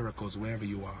for miracles wherever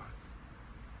you are.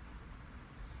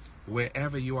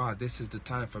 Wherever you are, this is the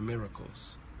time for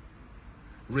miracles.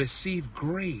 Receive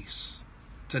grace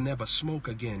to never smoke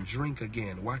again, drink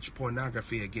again, watch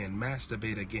pornography again,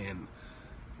 masturbate again.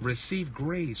 Receive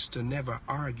grace to never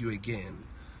argue again,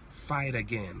 fight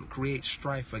again, create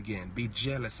strife again, be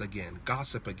jealous again,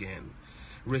 gossip again.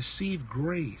 Receive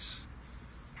grace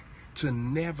to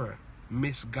never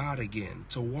miss God again,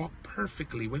 to walk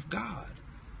perfectly with God.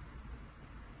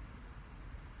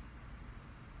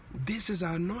 This is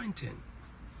our anointing.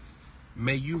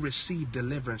 May you receive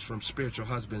deliverance from spiritual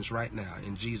husbands right now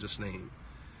in Jesus' name.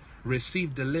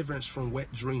 Receive deliverance from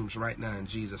wet dreams right now in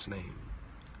Jesus' name.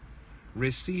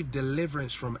 Receive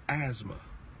deliverance from asthma.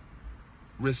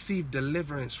 Receive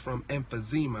deliverance from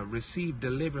emphysema. Receive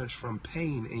deliverance from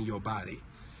pain in your body,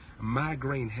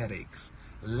 migraine headaches,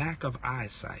 lack of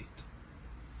eyesight.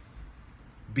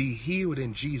 Be healed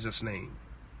in Jesus' name.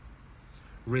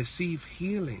 Receive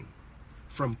healing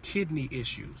from kidney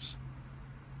issues.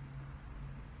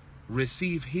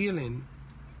 Receive healing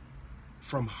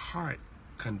from heart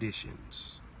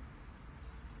conditions.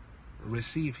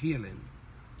 Receive healing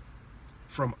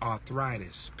from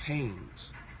arthritis,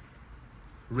 pains.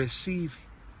 Receive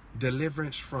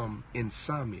deliverance from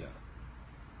insomnia,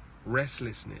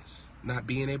 restlessness, not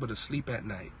being able to sleep at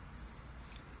night.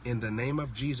 In the name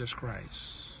of Jesus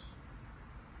Christ,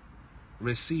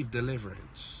 receive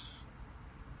deliverance.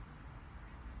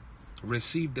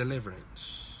 Receive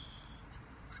deliverance.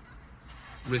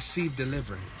 Receive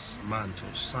deliverance. Manto,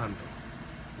 Sando,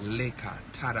 Leka,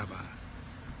 Taraba,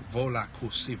 Vola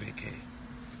kusiveke.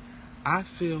 I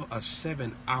feel a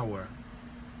 7-hour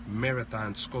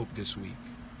marathon scope this week.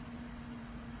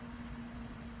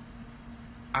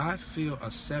 I feel a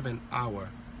 7-hour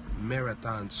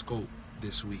marathon scope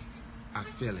this week. I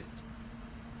feel it.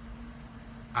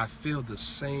 I feel the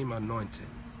same anointing.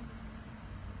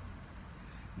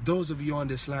 Those of you on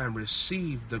this line,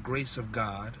 receive the grace of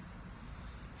God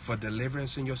for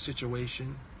deliverance in your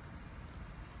situation.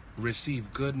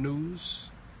 Receive good news,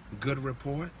 good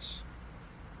reports,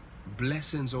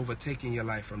 blessings overtaking your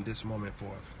life from this moment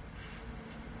forth.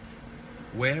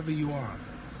 Wherever you are,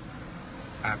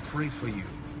 I pray for you.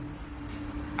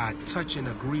 I touch and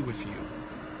agree with you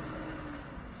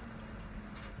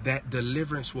that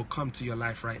deliverance will come to your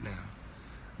life right now.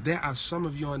 There are some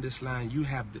of you on this line, you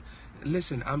have,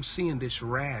 listen, I'm seeing this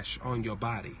rash on your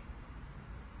body.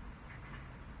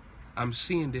 I'm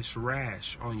seeing this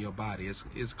rash on your body.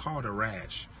 It's called a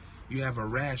rash. You have a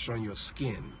rash on your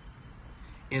skin.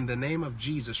 In the name of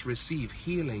Jesus, receive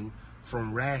healing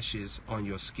from rashes on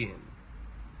your skin.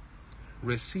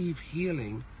 Receive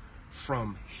healing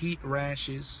from heat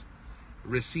rashes.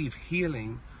 Receive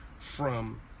healing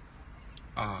from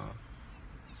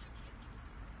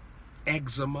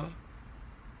eczema.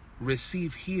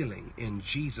 Receive healing in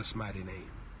Jesus' mighty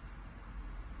name.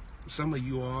 Some of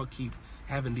you all keep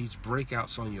having these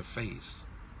breakouts on your face.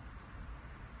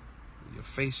 Your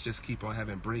face just keep on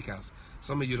having breakouts.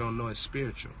 Some of you don't know it's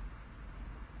spiritual.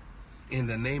 In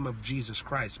the name of Jesus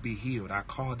Christ, be healed. I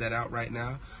call that out right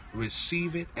now.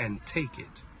 Receive it and take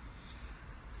it.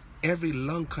 Every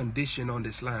lung condition on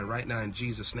this line right now in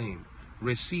Jesus' name,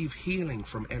 receive healing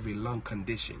from every lung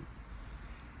condition.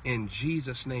 In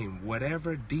Jesus' name,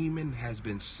 whatever demon has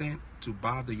been sent to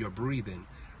bother your breathing,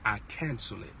 I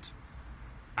cancel it.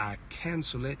 I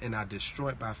cancel it and I destroy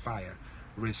it by fire.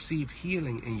 Receive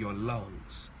healing in your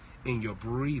lungs, in your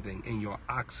breathing, in your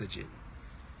oxygen.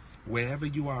 Wherever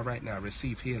you are right now,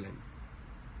 receive healing.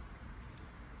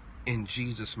 In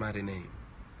Jesus' mighty name.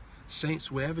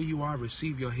 Saints, wherever you are,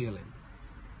 receive your healing.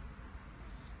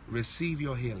 Receive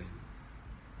your healing.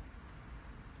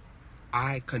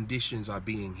 Eye conditions are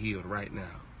being healed right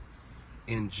now.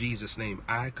 In Jesus' name,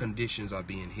 eye conditions are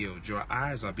being healed. Your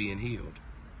eyes are being healed.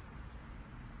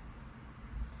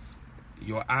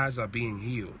 Your eyes are being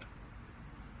healed.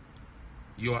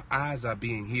 Your eyes are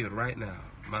being healed right now.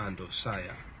 Mando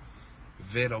saya.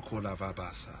 Velo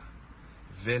kolavabasa.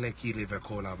 Vele kilive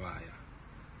kolavaya.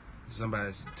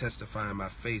 Somebody's testifying my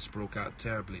face broke out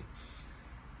terribly.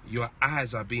 Your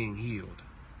eyes are being healed.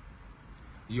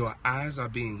 Your eyes are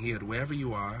being healed. Wherever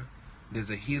you are,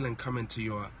 there's a healing coming to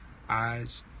your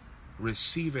eyes.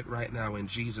 Receive it right now in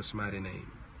Jesus' mighty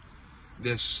name.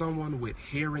 There's someone with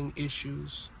hearing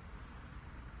issues.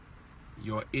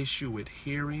 Your issue with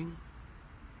hearing,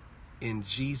 in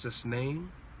Jesus'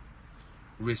 name,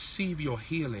 receive your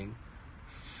healing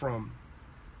from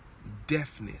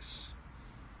deafness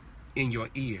in your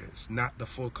ears, not the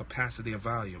full capacity of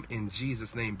volume. In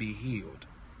Jesus' name, be healed.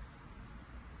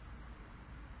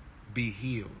 Be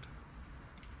healed.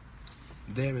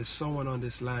 There is someone on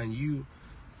this line,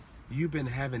 you've been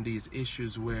having these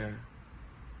issues where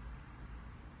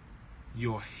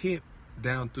your hip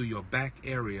down through your back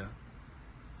area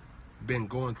been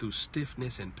going through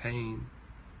stiffness and pain.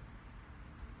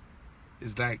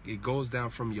 It's like it goes down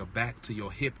from your back to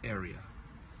your hip area.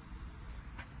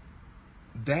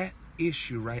 That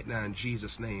issue right now in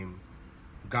Jesus' name,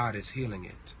 God is healing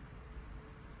it.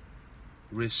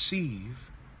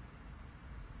 Receive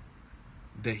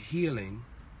the healing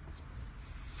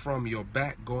from your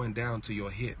back going down to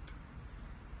your hip.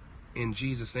 In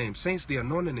Jesus' name. Saints, the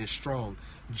anointing is strong.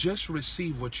 Just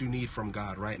receive what you need from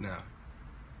God right now.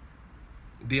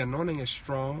 The anointing is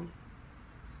strong.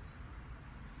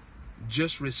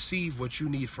 Just receive what you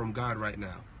need from God right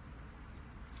now.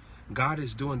 God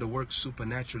is doing the work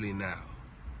supernaturally now.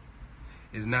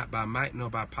 It's not by might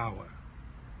nor by power.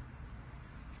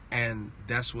 And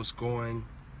that's what's going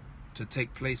to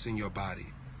take place in your body.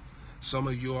 Some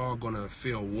of you are going to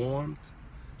feel warmth.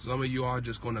 Some of you are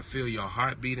just going to feel your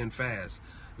heart beating fast.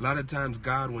 A lot of times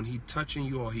God, when he touching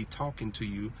you or he talking to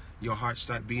you, your heart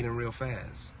start beating real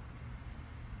fast.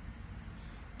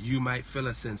 You might feel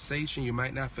a sensation, you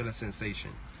might not feel a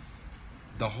sensation.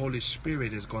 The Holy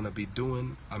Spirit is going to be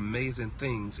doing amazing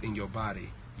things in your body.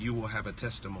 You will have a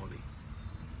testimony.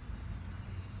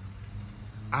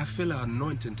 I feel an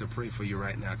anointing to pray for you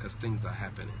right now because things are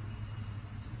happening.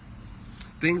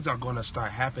 Things are going to start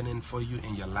happening for you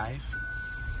in your life.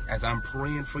 As I'm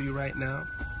praying for you right now,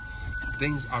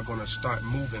 things are going to start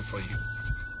moving for you.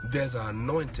 There's an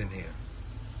anointing here.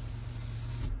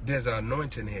 There's an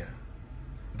anointing here.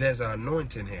 There's an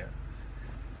anointing here.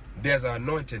 There's an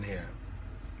anointing here.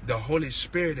 The Holy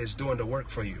Spirit is doing the work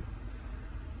for you.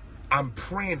 I'm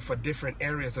praying for different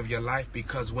areas of your life,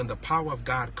 because when the power of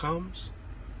God comes,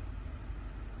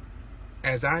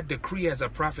 as I decree as a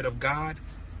prophet of God,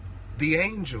 the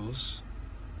angels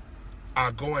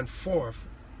are going forth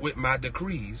with my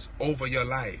decrees over your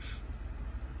life.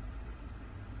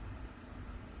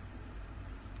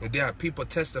 And there are people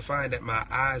testifying that my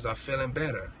eyes are feeling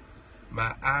better.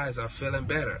 My eyes are feeling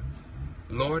better.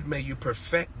 Lord, may you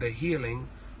perfect the healing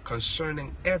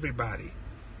concerning everybody.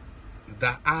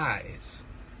 The eyes,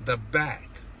 the back.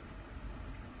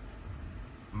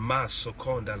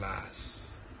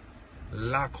 Masokondalas.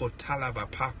 Lako talava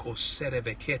pako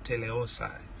serevekete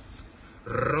leosai.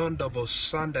 Rondovo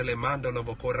sandale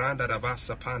mandolovo koranda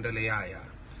davasa pandaleaya.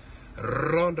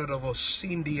 Rondovo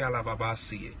sindi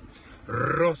alavabasi.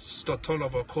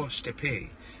 Rostotolovo kostepe.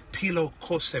 Pilo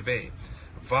koseve.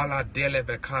 Vala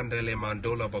deleve candele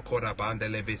mandolovo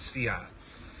korabandele vesia.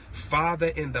 Father,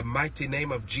 in the mighty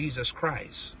name of Jesus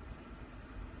Christ,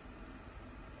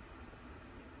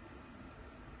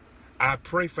 I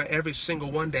pray for every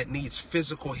single one that needs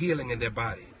physical healing in their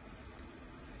body.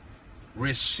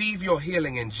 Receive your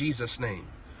healing in Jesus' name.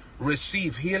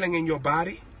 Receive healing in your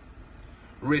body.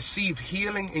 Receive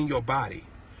healing in your body.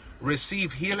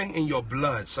 Receive healing in your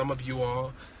blood. Some of you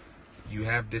all, you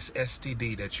have this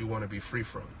STD that you want to be free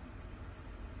from.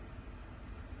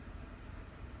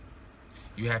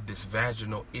 You have this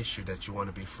vaginal issue that you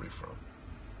want to be free from.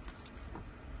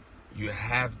 You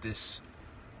have this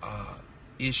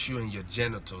issue in your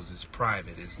genitals. It's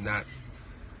private. It's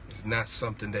not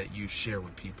something that you share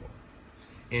with people.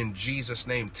 In Jesus'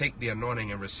 name, take the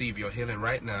anointing and receive your healing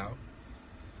right now.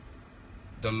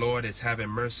 The Lord is having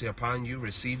mercy upon you.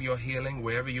 Receive your healing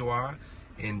wherever you are.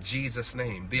 In Jesus'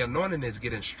 name. The anointing is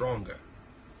getting stronger.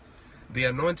 The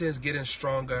anointing is getting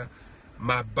stronger.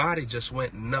 My body just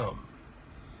went numb.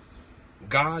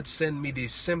 God sent me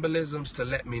these symbolisms to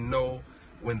let me know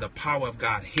when the power of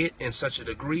God hit in such a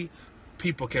degree,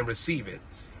 people can receive it.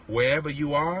 Wherever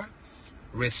you are,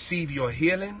 receive your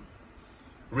healing.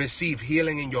 Receive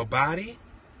healing in your body.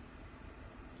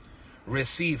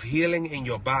 Receive healing in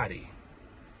your body.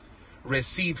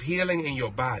 Receive healing in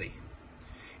your body.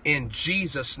 In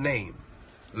Jesus' name.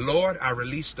 Lord, I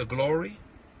release the glory.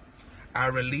 I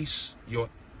release your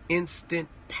instant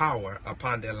power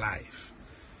upon their life.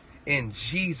 In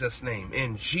Jesus' name,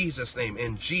 in Jesus' name,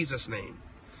 in Jesus' name.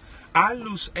 I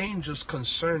loose angels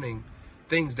concerning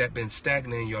things that have been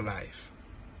stagnant in your life.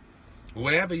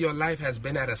 Wherever your life has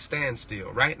been at a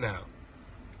standstill right now,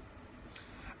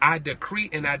 I decree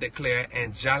and I declare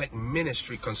angelic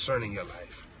ministry concerning your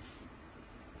life.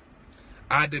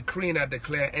 I decree and I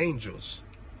declare angels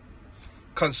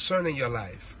concerning your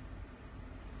life,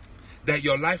 that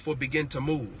your life will begin to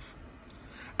move.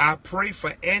 I pray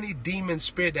for any demon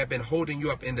spirit that has been holding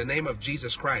you up in the name of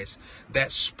Jesus Christ.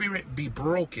 That spirit be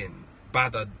broken by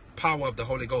the power of the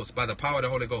Holy Ghost, by the power of the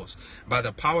Holy Ghost, by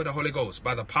the power of the Holy Ghost,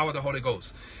 by the power of the Holy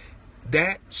Ghost.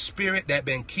 That spirit that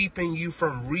been keeping you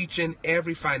from reaching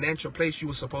every financial place you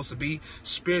were supposed to be,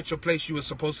 spiritual place you were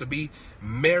supposed to be,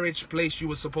 marriage place you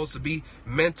were supposed to be,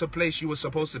 mental place you were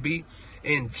supposed to be,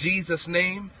 in Jesus'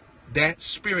 name, that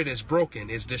spirit is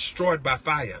broken, is destroyed by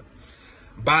fire.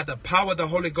 By the power of the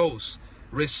Holy Ghost,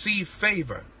 receive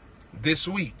favor this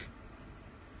week.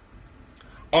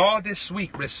 All this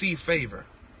week, receive favor.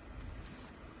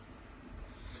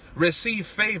 Receive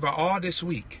favor all this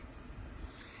week.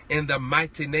 In the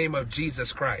mighty name of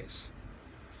Jesus Christ.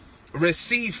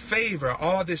 Receive favor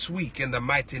all this week in the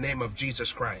mighty name of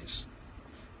Jesus Christ.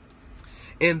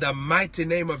 In the mighty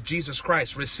name of Jesus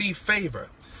Christ, receive favor.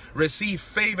 Receive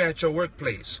favor at your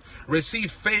workplace. Receive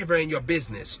favor in your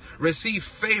business. Receive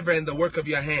favor in the work of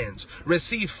your hands.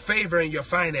 Receive favor in your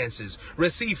finances.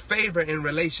 Receive favor in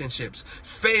relationships.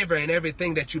 Favor in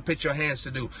everything that you put your hands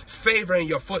to do. Favor in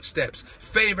your footsteps.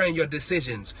 Favor in your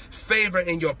decisions. Favor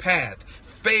in your path.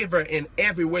 Favor in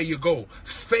everywhere you go.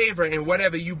 Favor in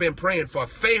whatever you've been praying for.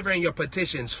 Favor in your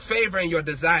petitions. Favor in your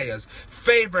desires.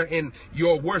 Favor in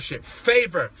your worship.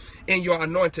 Favor in your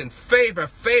anointing. Favor,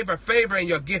 favor, favor in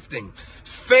your gifting.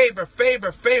 Favor,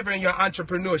 favor, favor in your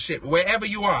entrepreneurship. Wherever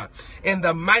you are, in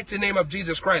the mighty name of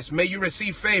Jesus Christ, may you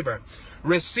receive favor.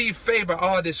 Receive favor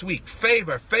all this week.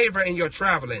 Favor, favor in your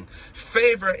traveling.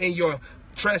 Favor in your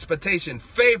transportation.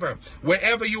 Favor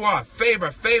wherever you are.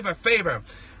 Favor, favor, favor.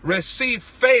 Receive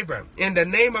favor in the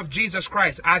name of Jesus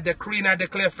Christ. I decree and I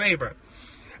declare favor.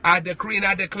 I decree and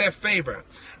I declare favor.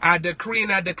 I decree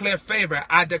and I declare favor.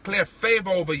 I declare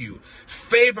favor over you.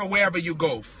 Favor wherever you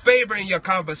go. Favor in your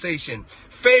conversation.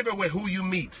 Favor with who you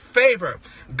meet. Favor.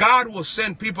 God will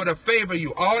send people to favor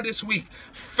you all this week.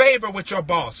 Favor with your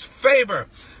boss. Favor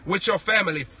with your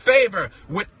family. Favor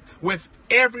with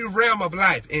every realm of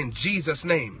life in Jesus'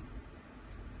 name.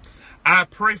 I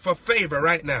pray for favor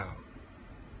right now.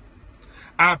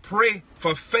 I pray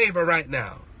for favor right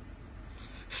now.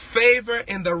 Favor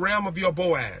in the realm of your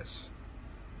Boaz.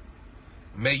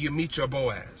 May you meet your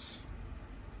Boaz.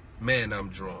 Man, I'm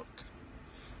drunk.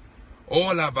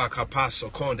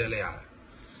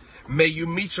 May you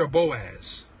meet your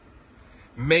Boaz.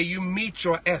 May you meet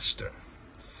your Esther.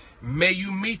 May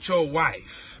you meet your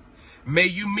wife. May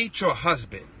you meet your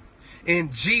husband.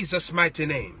 In Jesus' mighty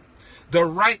name. The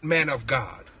right man of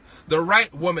God. The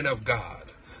right woman of God.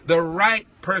 The right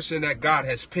person that God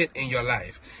has put in your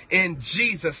life. In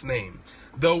Jesus' name.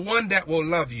 The one that will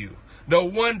love you. The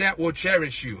one that will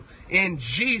cherish you. In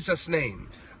Jesus' name.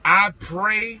 I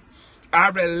pray, I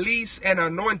release an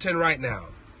anointing right now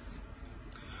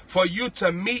for you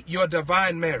to meet your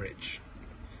divine marriage.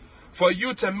 For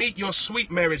you to meet your sweet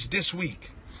marriage this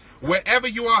week. Wherever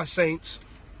you are, saints,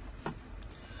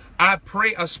 I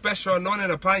pray a special anointing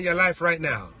upon your life right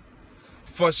now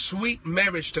for sweet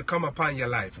marriage to come upon your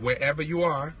life. Wherever you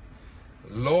are,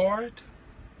 Lord,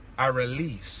 I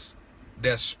release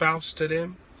their spouse to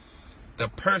them, the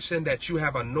person that you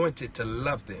have anointed to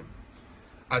love them,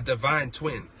 a divine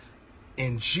twin,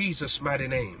 in Jesus' mighty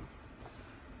name.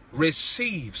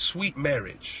 Receive sweet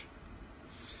marriage.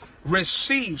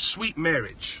 Receive sweet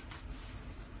marriage.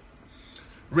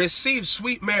 Receive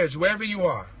sweet marriage wherever you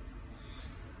are.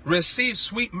 Receive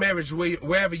sweet marriage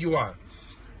wherever you are.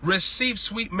 Receive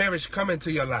sweet marriage come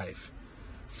into your life.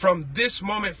 From this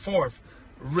moment forth,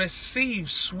 receive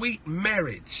sweet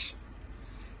marriage.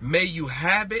 May you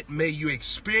have it. May you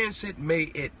experience it. May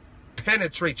it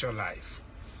penetrate your life.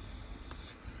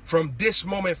 From this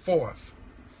moment forth,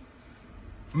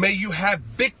 may you have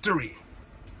victory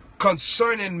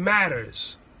concerning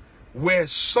matters where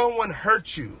someone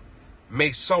hurt you.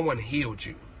 May someone heal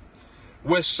you.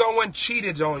 Where someone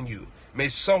cheated on you, may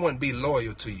someone be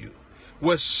loyal to you.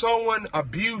 Where someone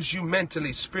abused you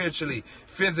mentally, spiritually,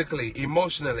 physically,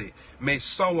 emotionally, may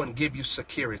someone give you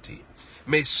security.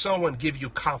 May someone give you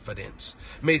confidence.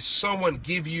 May someone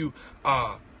give you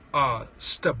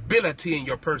stability in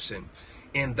your person.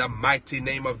 In the mighty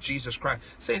name of Jesus Christ.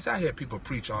 Saints, I hear people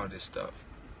preach all this stuff.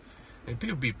 And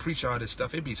people be preaching all this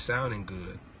stuff. It be sounding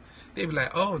good. They be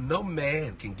like, oh, no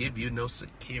man can give you no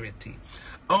security.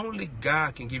 Only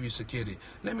God can give you security.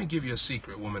 Let me give you a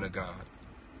secret, woman of God.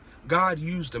 God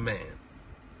used a man.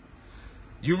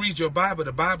 You read your Bible,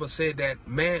 the Bible said that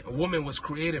woman was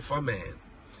created for man.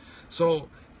 So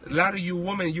a lot of you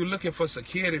women, you're looking for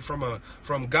security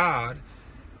from God.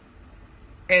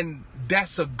 And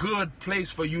that's a good place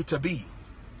for you to be.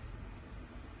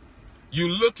 You're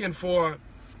looking for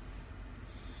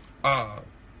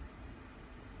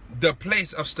the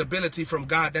place of stability from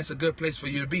God. That's a good place for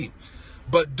you to be.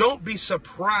 But don't be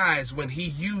surprised when he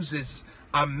uses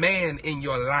a man in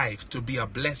your life to be a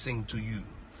blessing to you.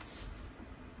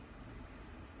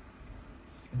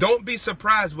 Don't be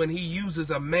surprised when he uses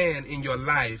a man in your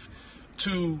life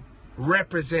to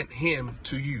represent him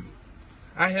to you.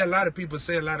 I hear a lot of people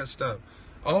say a lot of stuff.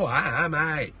 Oh, I'm all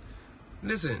right.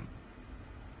 Listen,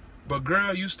 but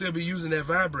girl, you still be using that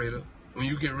vibrator when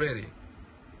you get ready.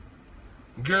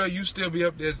 Girl, you still be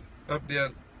up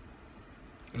there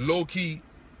low key.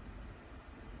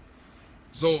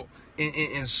 So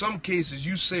in some cases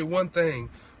you say one thing,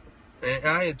 and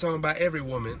I ain't talking about every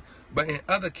woman, but in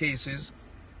other cases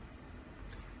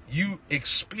you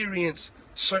experience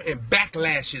certain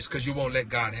backlashes because you won't let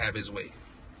God have his way.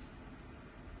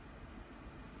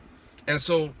 And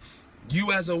so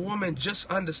you as a woman, just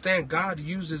understand God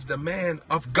uses the man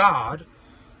of God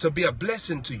to be a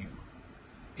blessing to you.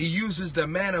 He uses the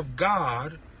man of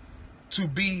God to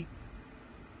be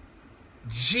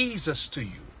Jesus to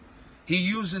you. He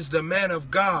uses the man of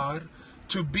God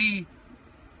to be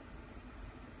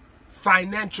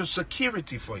financial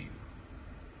security for you.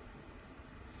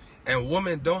 And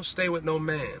woman, don't stay with no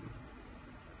man.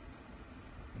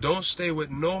 Don't stay with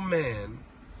no man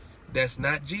that's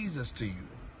not Jesus to you.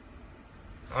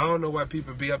 I don't know why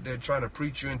people be up there trying to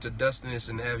preach you into dustiness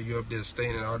and have you up there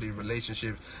staying in all these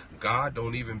relationships. God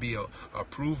don't even be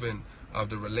approving of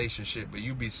the relationship, but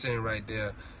you be sitting right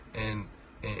there and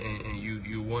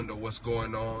you wonder what's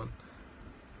going on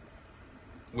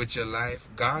with your life.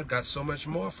 God got so much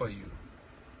more for you.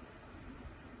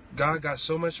 God got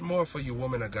so much more for you,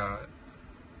 woman of God.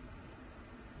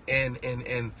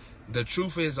 And the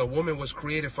truth is, a woman was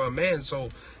created for a man. So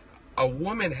a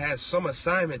woman has some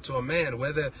assignment to a man,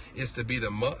 whether it's to be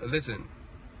the mother. Listen,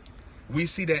 we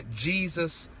see that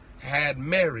Jesus had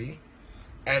Mary,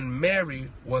 and Mary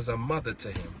was a mother to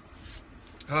him.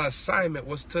 Her assignment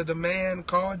was to the man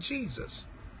called Jesus.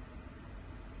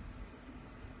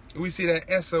 We see that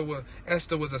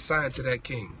Esther was assigned to that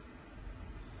king.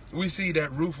 We see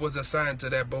that Ruth was assigned to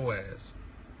that Boaz.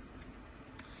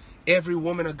 Every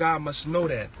woman of God must know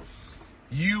that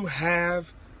you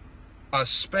have a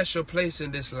special place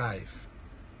in this life.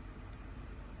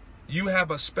 You have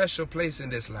a special place in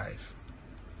this life.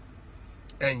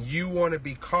 And you want to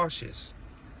be cautious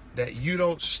that you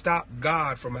don't stop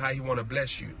God from how he want to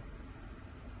bless you.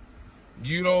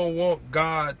 You don't want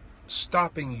God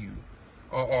stopping you,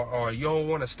 or you don't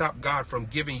want to stop God from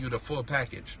giving you the full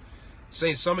package.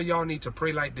 Saying, some of y'all need to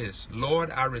pray like this: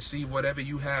 Lord, I receive whatever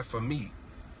you have for me.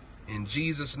 In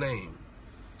Jesus' name.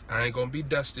 I ain't going to be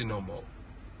dusty no more.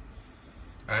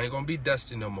 I ain't going to be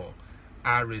dusty no more.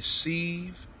 I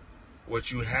receive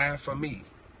what you have for me.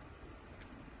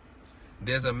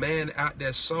 There's a man out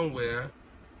there somewhere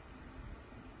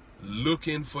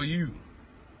looking for you.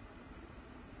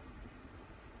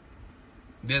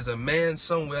 There's a man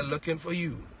somewhere looking for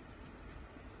you.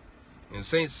 And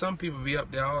saints, some people be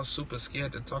up there all super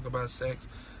scared to talk about sex.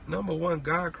 Number one,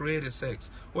 God created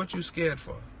sex. What you scared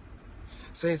for?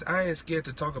 Saints, I ain't scared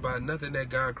to talk about nothing that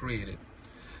God created.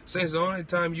 Saints, the only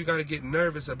time you got to get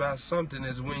nervous about something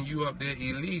is when you up there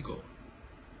illegal.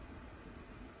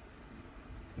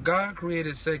 God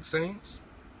created sex, saints.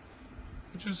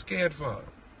 What you scared for?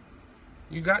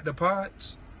 You got the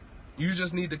parts. You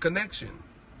just need the connection.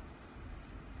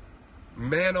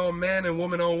 Man on man and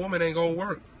woman on woman ain't gonna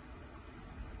work.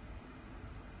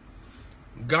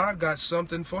 God got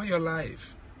something for your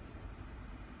life.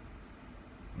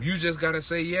 You just got to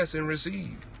say yes and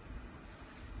receive.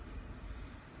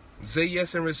 Say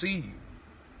yes and receive.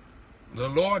 The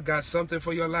Lord got something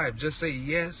for your life. Just say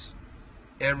yes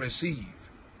and receive.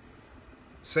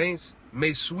 Saints,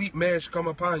 may sweet marriage come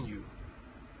upon you.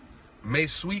 May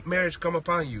sweet marriage come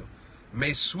upon you.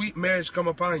 May sweet marriage come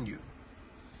upon you.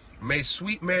 May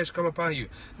sweet marriage come upon you.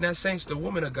 Now, saints, the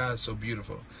woman of God is so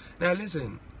beautiful. Now,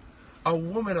 listen, a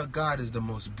woman of God is the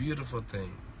most beautiful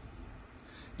thing.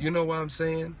 You know what I'm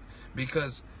saying?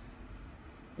 Because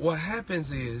what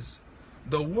happens is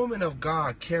the woman of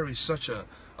God carries such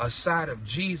a side of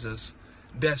Jesus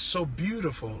that's so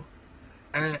beautiful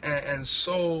and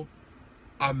so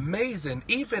amazing.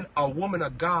 Even a woman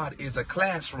of God is a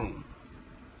classroom.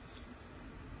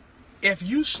 If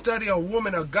you study a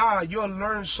woman of God, you'll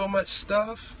learn so much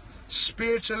stuff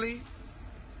spiritually.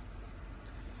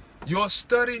 You'll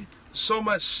study so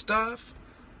much stuff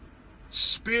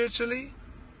spiritually.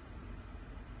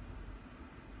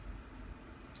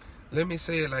 Let me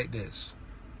say it like this.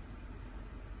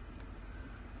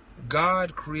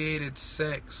 God created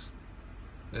sex.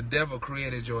 The devil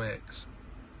created your ex.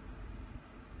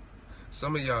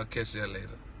 Some of y'all catch that later.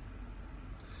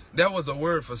 That was a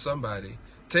word for somebody.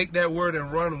 Take that word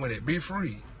and run with it. Be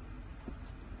free.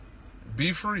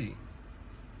 Be free.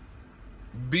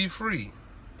 Be free.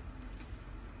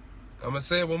 I'm going to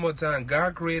say it one more time.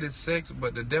 God created sex,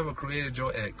 but the devil created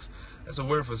your ex. That's a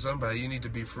word for somebody. You need to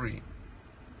be free.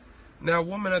 Now,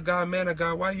 woman of God, man of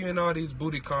God, why are you in all these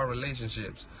booty call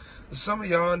relationships? Some of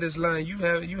y'all on this line, you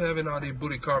having all these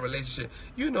booty call relationships.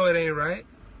 You know it ain't right.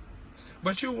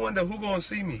 But you wonder who gonna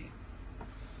see me.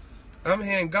 I'm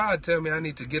hearing God tell me I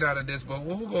need to get out of this, but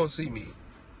who gonna see me?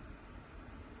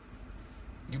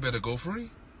 You better go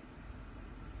free.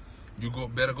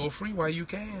 Better go free while you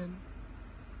can.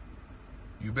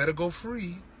 You better go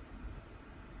free.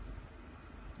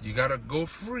 You gotta go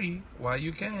free while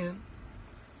you can.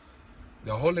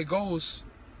 The Holy Ghost,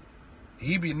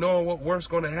 he be knowing what work's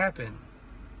gonna happen.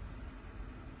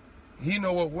 He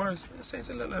know what works. Saints,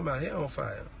 it look like my hair on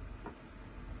fire.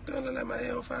 Don't look like my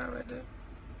hair on fire right there.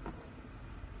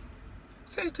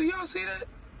 Saints, do y'all see that?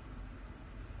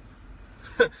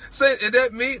 Saints, is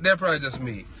that me? That probably just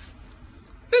me.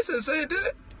 Listen, Saints, did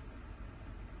it?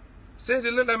 Saints,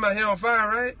 it look like my hair on fire,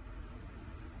 right?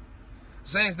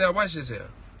 Saints, now watch this here.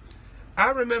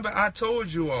 I remember I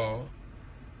told you all.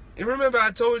 You remember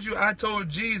I told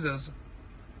Jesus.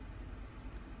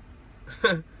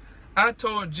 I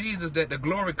told Jesus that the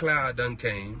glory cloud done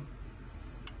came.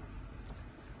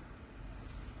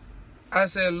 I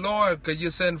said, Lord, could you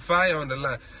send fire on the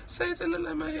line? Saints, it look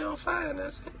like my hair on fire now.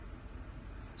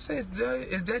 Saints,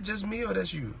 is that just me or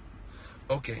that's you?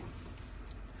 Okay.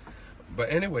 But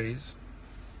anyways,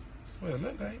 that's what it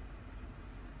look like.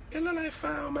 It look like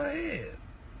fire on my head.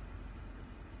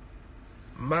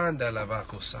 Mandala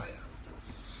vakosaya.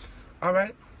 All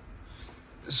right.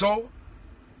 So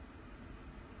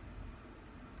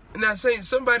now, saying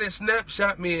somebody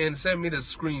snapshot me and send me the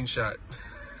screenshot.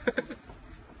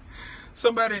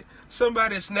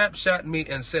 somebody snapshot me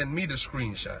and send me the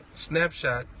screenshot.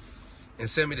 Snapshot and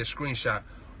send me the screenshot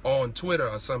on Twitter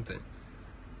or something.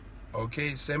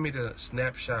 Okay, send me the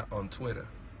snapshot on Twitter.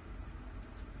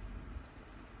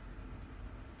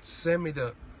 Send me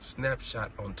the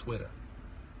snapshot on Twitter.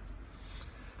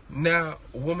 Now,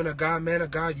 woman of God, man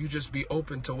of God, you just be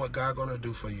open to what God gonna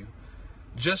do for you.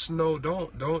 Just know,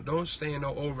 don't stay in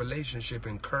no old relationship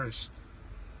and curse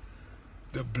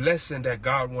the blessing that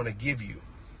God want to give you.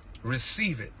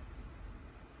 Receive it.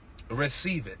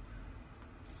 Receive it.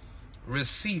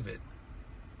 Receive it.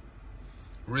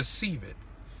 Receive it.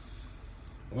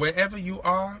 Wherever you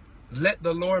are, let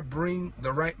the Lord bring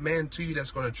the right man to you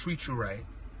that's going to treat you right,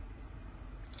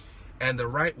 and the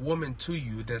right woman to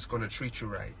you that's going to treat you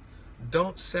right.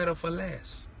 Don't settle for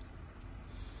less.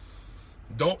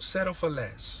 Don't settle for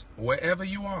less. Wherever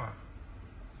you are,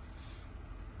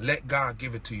 let God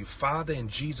give it to you. Father, in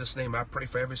Jesus' name, I pray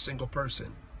for every single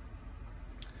person.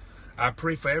 I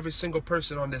pray for every single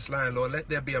person on this line, Lord. Let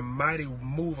there be a mighty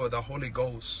move of the Holy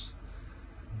Ghost.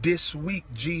 This week,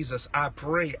 Jesus, I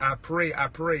pray.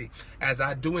 As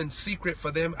I do in secret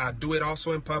for them, I do it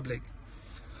also in public.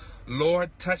 Lord,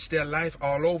 touch their life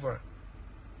all over.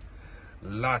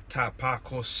 La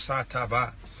tapako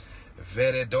satava.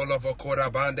 Vere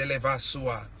dolovokora bandele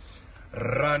vasua.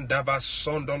 Randa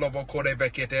vasondolovocore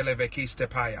veketele vekiste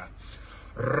paya.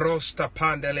 Rosta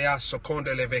pandele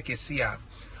asokondele vekesia.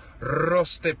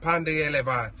 Roste pande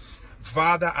eleva.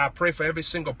 Father, I pray for every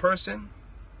single person.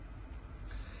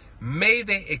 May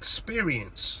they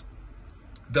experience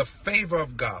the favor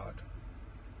of God.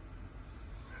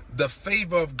 The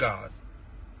favor of God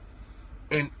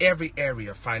in every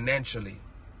area, financially,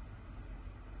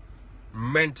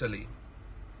 mentally,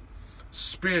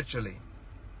 spiritually,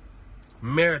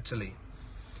 maritally.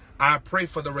 I pray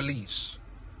for the release.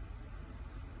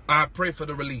 I pray for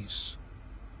the release.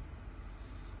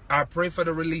 I pray for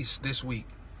the release this week.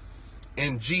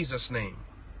 In Jesus' name.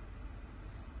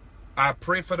 I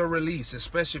pray for the release,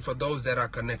 especially for those that are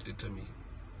connected to me.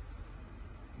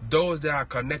 Those that are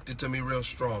connected to me real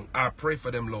strong. I pray for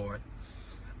them, Lord.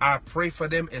 I pray for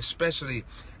them, especially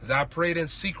as I prayed in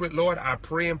secret, Lord, I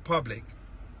pray in public.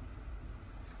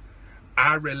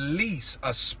 I release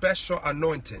a special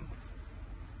anointing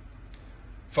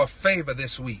for favor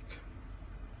this week.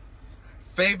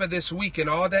 Favor this week in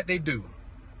all that they do.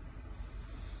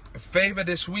 Favor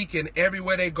this week in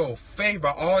everywhere they go.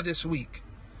 Favor all this week.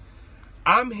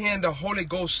 I'm hearing the Holy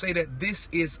Ghost say that this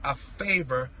is a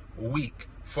favor week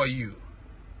for you.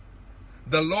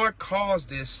 The Lord calls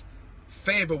this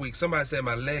favor week. Somebody said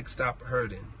my legs stopped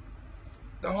hurting.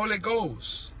 The Holy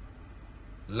Ghost.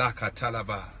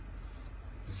 Lakatalava.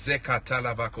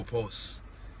 Zekatalava kopos.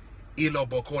 Ilo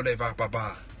bokole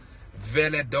vapaba.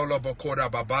 Vele dolo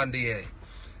bokora babandie.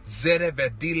 Zere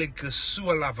vedile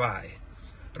kusua lavai.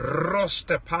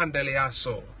 Roste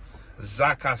pandeliaso.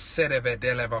 Zaka sereve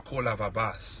dele vakola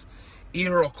vabas.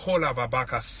 Iro kola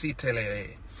vabaka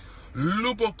sitele.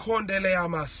 Lubo kondele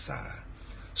amasa.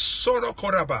 Sono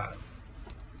koraba.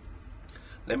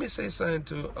 Let me say something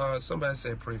to somebody.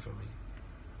 Say, pray for me.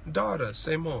 Daughter,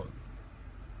 Simone.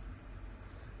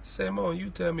 Simone, you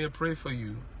tell me to pray for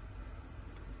you.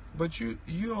 But you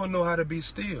don't know how to be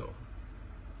still.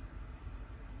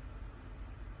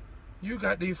 You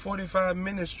got these 45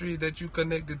 ministries that you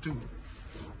connected to.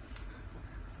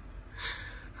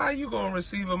 How you gonna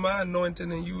receive my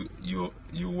anointing and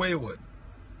you wayward?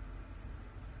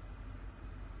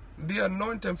 The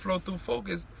anointing flow through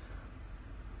focus.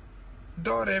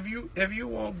 Daughter, if you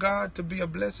want God to be a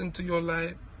blessing to your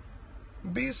life,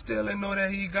 be still and know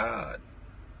that He God.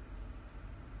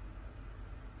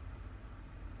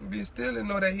 Be still and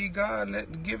know that He God.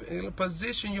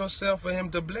 Position yourself for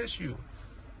Him to bless you.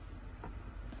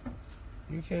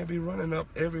 You can't be running up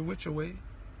every which way.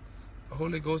 The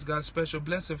Holy Ghost got a special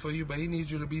blessing for you, but He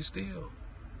needs you to be still.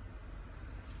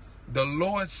 The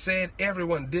Lord said,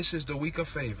 everyone, this is the week of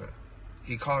favor.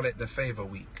 He called it the favor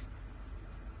week.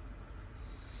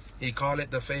 He called it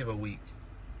the favor week.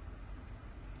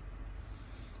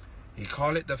 He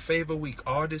called it the favor week.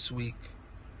 All this week,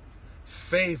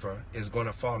 favor is going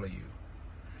to follow you.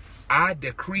 I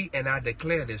decree and I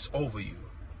declare this over you.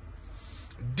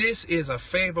 This is a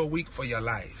favor week for your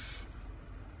life.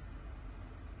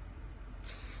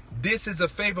 This is a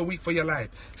favor week for your life.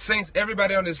 Saints,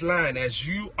 everybody on this line, as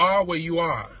you are where you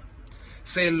are,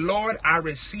 say, Lord, I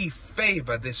receive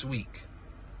favor this week.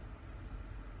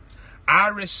 I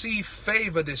receive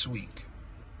favor this week.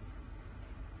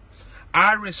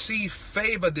 I receive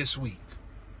favor this week.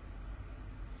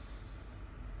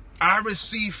 I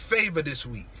receive favor this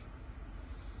week.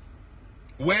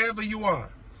 Wherever you are,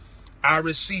 I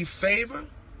receive favor.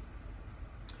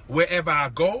 Wherever I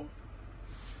go,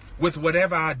 with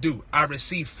whatever I do, I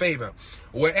receive favor.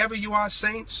 Wherever you are,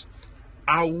 saints,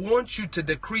 I want you to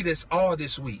decree this all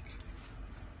this week.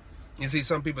 You see,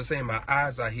 some people saying my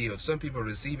eyes are healed. Some people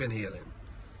receiving healing.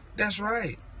 That's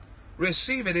right.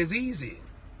 Receive it is easy.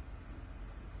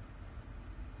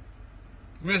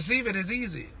 Receive it is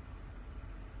easy.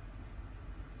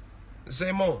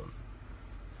 Simone,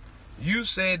 you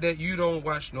said that you don't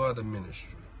watch no other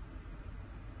ministry.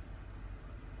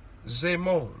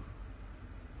 Simone,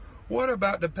 what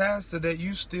about the pastor that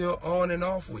you still on and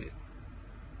off with?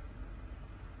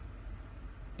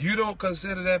 You don't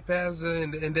consider that pastor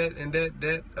and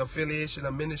that affiliation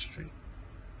a ministry?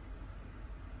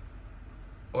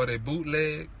 Or they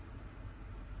bootleg?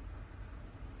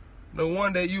 The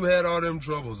one that you had all them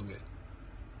troubles with.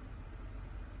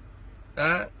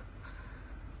 Huh?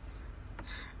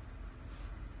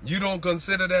 You don't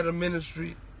consider that a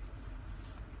ministry?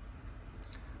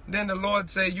 Then the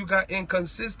Lord say you got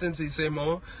inconsistency,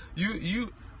 Simone.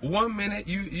 You 1 minute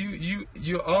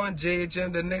you're on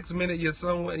JHM, the next minute you're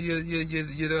somewhere,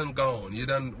 you done gone. You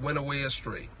done went away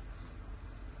astray.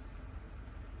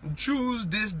 Choose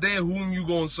this day whom you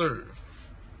gonna serve.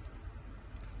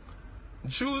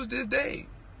 Choose this day,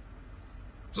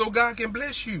 so God can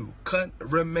bless you.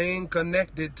 Remain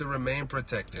connected to remain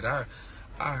protected. I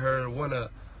heard one of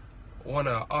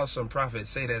awesome prophets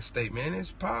say that statement, and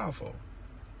it's powerful.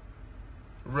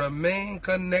 Remain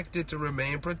connected to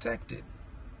remain protected.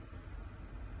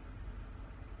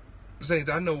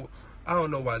 Saints, I don't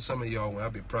know why some of y'all, when I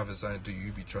be prophesying to you,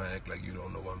 you be trying to act like you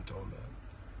don't know what I'm talking about.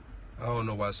 I don't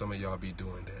know why some of y'all be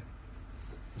doing that.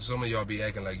 Some of y'all be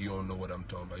acting like you don't know what I'm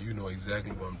talking about. You know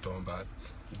exactly what I'm talking about.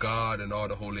 God and all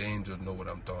the holy angels know what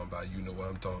I'm talking about. You know what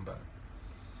I'm talking about.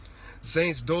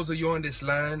 Saints, those of you on this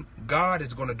line, God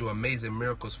is going to do amazing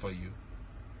miracles for you.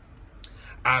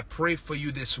 I pray for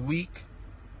you this week.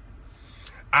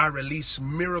 I release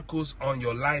miracles on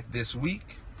your life this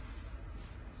week.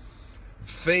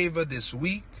 Favor this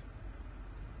week.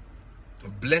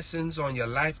 Blessings on your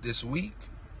life this week.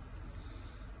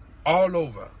 All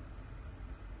over.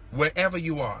 Wherever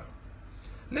you are.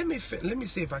 Let me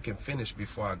see if I can finish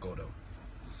before I go though.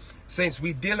 Saints,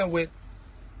 we dealing with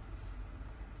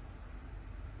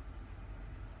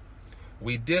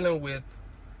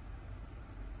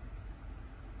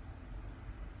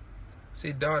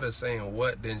see, daughter saying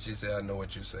what? Then she said, I know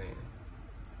what you're saying.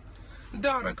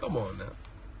 Daughter, come on now.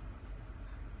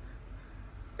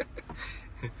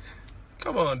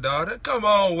 Come on, daughter. Come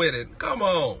on with it. Come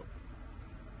on.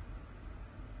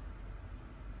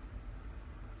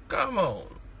 Come on.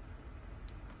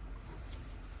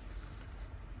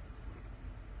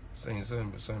 Saying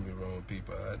something be wrong with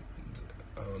people.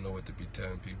 I don't know what to be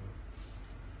telling people.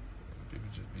 People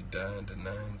just be dying,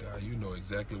 denying God. You know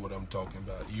exactly what I'm talking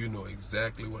about. You know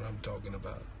exactly what I'm talking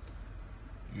about.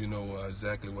 You know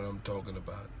exactly what I'm talking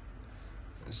about.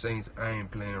 And saints, I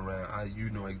ain't playing around. You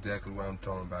know exactly what I'm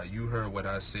talking about. You heard what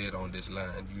I said on this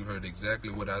line. You heard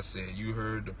exactly what I said. You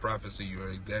heard the prophecy. You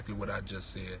heard exactly what I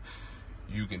just said.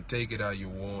 You can take it how you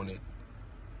want it.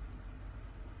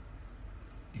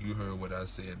 You heard what I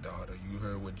said, daughter. You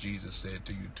heard what Jesus said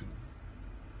to you too.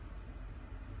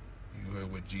 You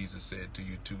heard what Jesus said to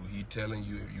you too. He telling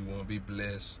you if you want to be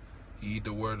blessed, heed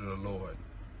the word of the Lord.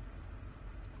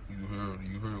 You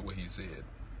heard what he said.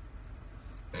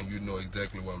 And you know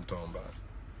exactly what I'm talking about.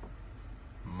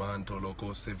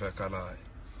 Mantoloko sevakalai.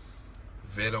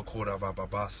 Velo kodava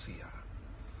babasia.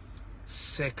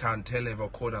 Sekantelevo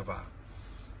kodava.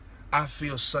 I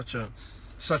feel such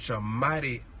a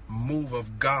mighty move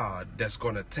of God that's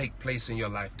going to take place in your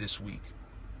life this week.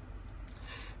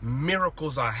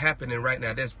 Miracles are happening right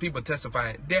now. There's people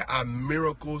testifying. There are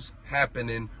miracles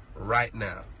happening right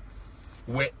now.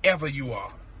 Wherever you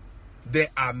are, there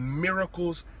are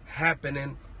miracles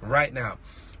happening right now.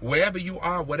 Wherever you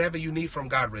are, whatever you need from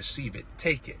God, receive it.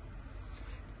 Take it.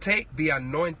 Take the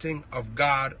anointing of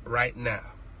God right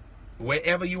now.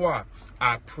 Wherever you are,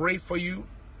 I pray for you.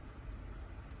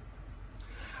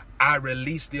 I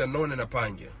release the anointing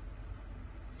upon you.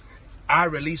 I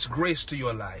release grace to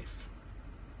your life.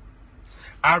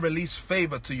 I release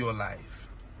favor to your life.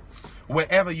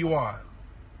 Wherever you are.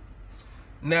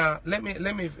 Now, let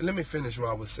me finish what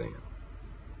I was saying.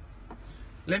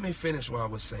 Let me finish what I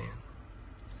was saying.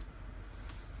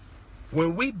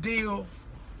 When we deal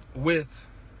with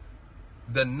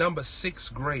the number 6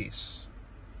 grace,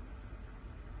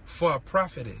 for a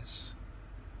prophetess.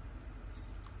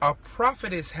 A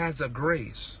prophetess has a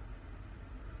grace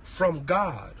from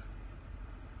God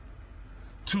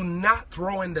to not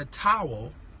throw in the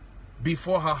towel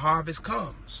before her harvest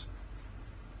comes.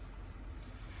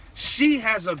 She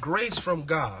has a grace from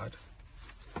God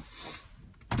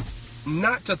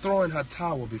not to throw in her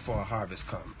towel before her harvest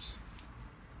comes.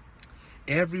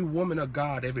 Every woman of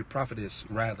God, every prophetess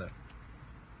rather,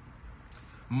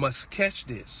 must catch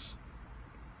this,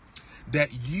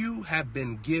 that you have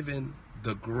been given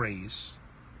the grace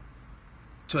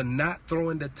to not throw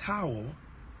in the towel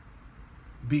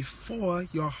before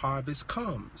your harvest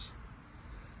comes.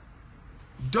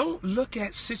 Don't look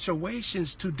at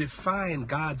situations to define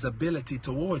God's ability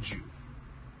towards you.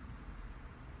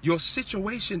 Your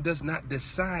situation does not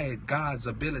decide God's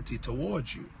ability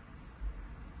towards you.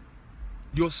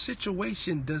 Your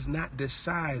situation does not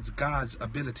decide God's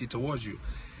ability towards you.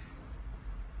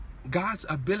 God's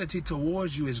ability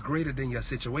towards you is greater than your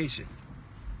situation.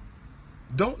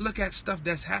 Don't look at stuff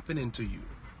that's happening to you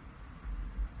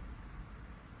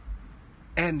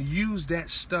and use that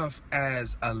stuff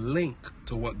as a link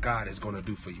to what God is going to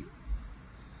do for you.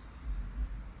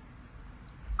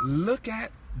 Look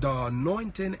at the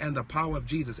anointing and the power of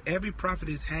Jesus. Every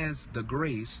prophetess has the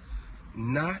grace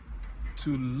not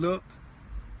to look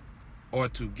or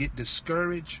to get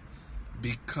discouraged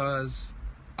because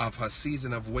of her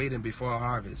season of waiting before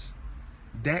harvest.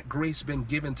 That grace been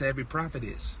given to every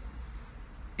prophetess.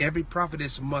 Every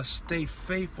prophetess must stay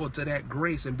faithful to that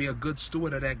grace and be a good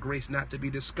steward of that grace, not to be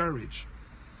discouraged.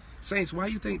 Saints, why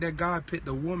you think that God put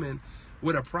the woman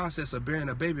with a process of bearing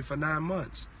a baby for 9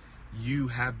 months? You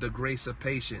have the grace of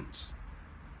patience.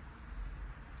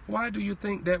 Why do you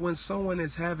think that when someone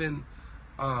is having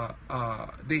the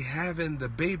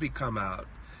baby come out,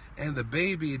 and the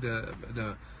baby,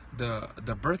 the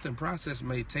birthing process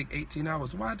may take 18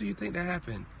 hours? Why do you think that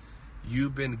happened?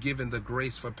 You've been given the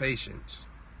grace for patience.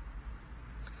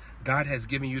 God has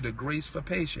given you the grace for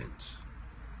patience.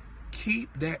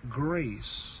 Keep that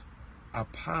grace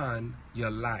upon your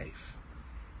life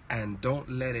and don't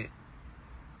let it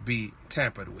be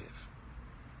tampered with.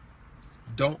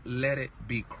 Don't let it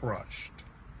be crushed.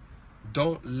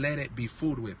 Don't let it be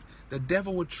fooled with. The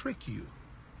devil will trick you.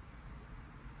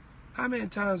 How many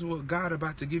times was God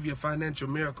about to give you a financial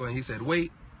miracle and he said,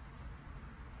 wait,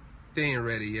 they ain't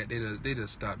ready yet. They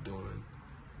just stopped doing.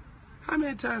 How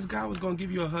many times God was going to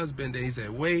give you a husband and he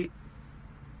said, wait,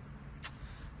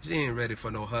 she ain't ready for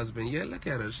no husband yet. Look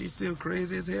at her. She's still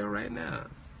crazy as hell right now.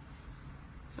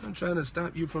 I'm trying to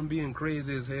stop you from being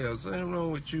crazy as hell. Something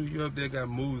wrong with you. You up there got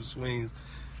mood swings.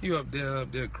 You up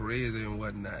there crazy and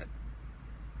whatnot.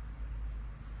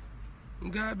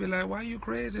 And God be like, why you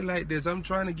crazy like this? I'm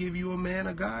trying to give you a man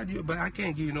of God. But I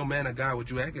can't give you no man of God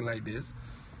with you acting like this.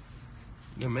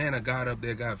 The man of God up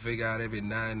there got to figure out every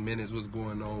 9 minutes what's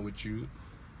going on with you.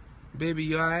 Baby,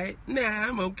 you alright? Nah,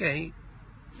 I'm okay.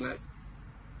 Like,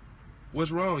 what's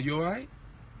wrong? You alright?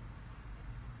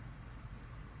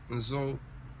 And so,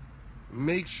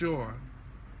 make sure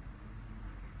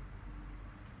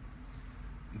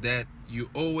that you're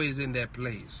always in that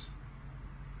place.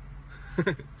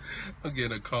 I'm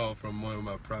getting a call from one of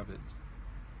my prophets.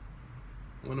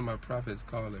 One of my prophets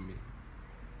calling me.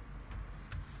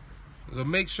 So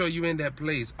make sure you're in that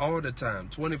place all the time,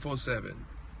 24/7.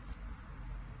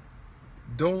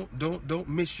 Don't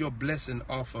miss your blessing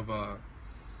off of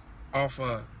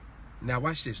now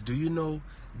watch this. Do you know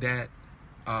that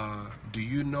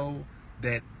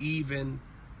even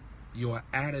your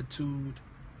attitude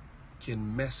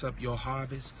can mess up your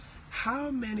harvest? How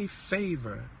many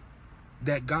favor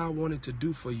that God wanted to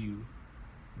do for you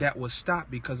that was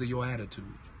stopped because of your attitude?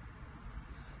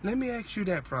 Let me ask you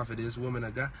that, prophetess, woman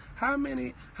of God. How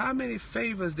many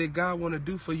favors did God want to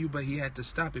do for you, but he had to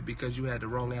stop it because you had the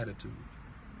wrong attitude?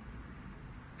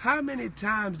 How many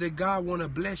times did God want to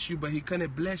bless you, but he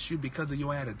couldn't bless you because of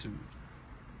your attitude?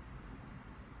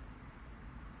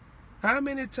 How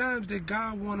many times did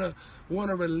God want to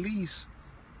release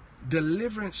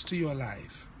deliverance to your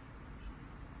life?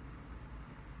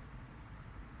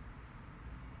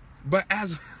 But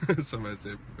as somebody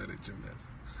said, prophetic gymnastics.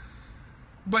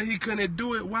 But he couldn't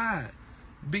do it. Why?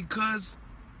 Because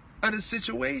of the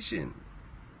situation.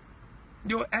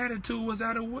 Your attitude was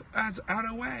out of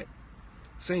whack.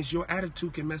 Saints, your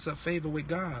attitude can mess up favor with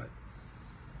God.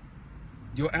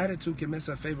 Your attitude can mess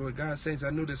up favor with God. Saints, I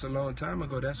knew this a long time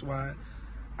ago. That's why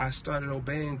I started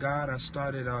obeying God. I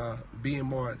started being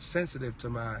more sensitive to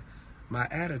my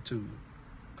attitude.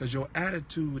 Because your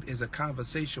attitude is a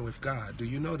conversation with God. Do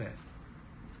you know that?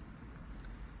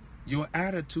 Your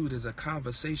attitude is a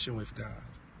conversation with God.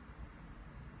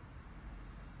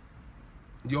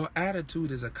 Your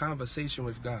attitude is a conversation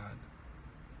with God.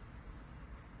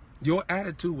 Your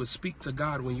attitude will speak to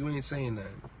God when you ain't saying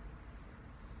nothing.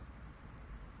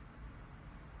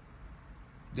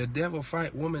 The devil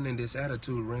fight women in this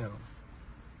attitude realm.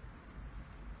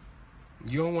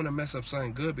 You don't want to mess up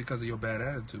something good because of your bad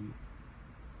attitude.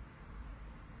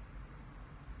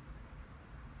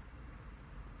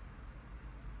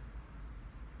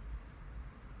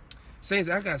 Saints,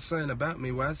 I got something about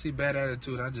me where I see bad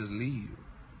attitude, I just leave.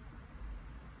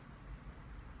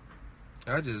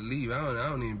 I just leave. I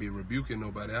don't even be rebuking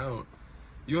nobody.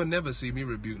 You'll never see me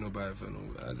rebuke nobody for no.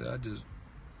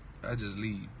 I just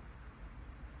leave.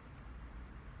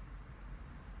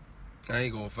 I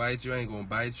ain't gonna fight you. I ain't gonna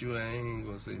bite you. I ain't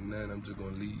gonna say nothing. I'm just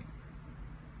gonna leave.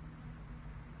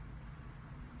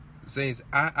 Saints,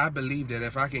 I believe that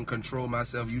if I can control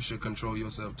myself, you should control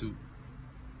yourself too.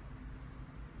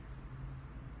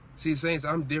 See, saints,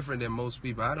 I'm different than most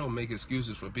people. I don't make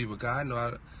excuses for people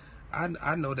because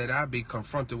I know that I'll be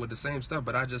confronted with the same stuff,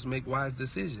 but I just make wise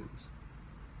decisions.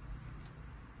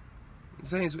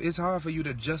 Saints, it's hard for you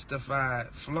to justify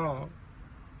flaw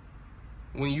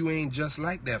when you ain't just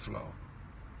like that flaw.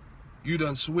 You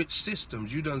done switch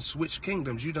systems, you done switch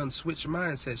kingdoms, you done switch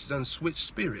mindsets, you done switch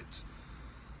spirits.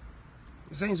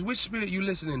 Saints, which spirit you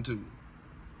listening to?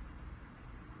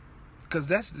 Because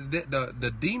that's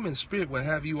the demon spirit will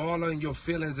have you all on your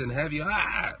feelings and have you,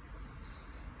 I'm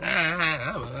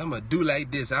going to do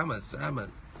like this.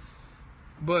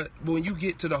 But when you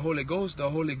get to the Holy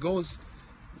Ghost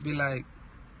be like,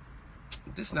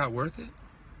 this not worth it.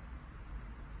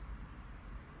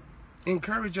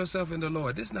 Encourage yourself in the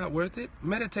Lord. This not worth it.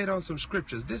 Meditate on some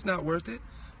scriptures. This not worth it.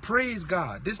 Praise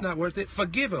God. This not worth it.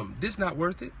 Forgive him. This not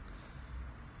worth it.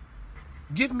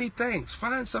 Give me thanks.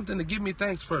 Find something to give me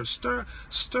thanks for. Stir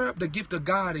up the gift of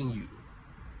God in you.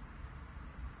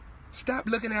 Stop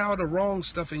looking at all the wrong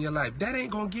stuff in your life. That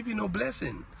ain't going to give you no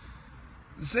blessing.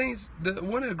 Saints,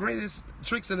 one of the greatest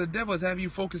tricks of the devil is have you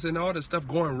focusing on all the stuff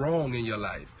going wrong in your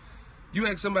life. You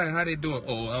ask somebody how they doing.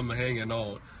 Oh, I'm hanging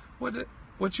on. What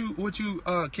you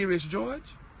Curious George?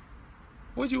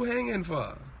 What you hanging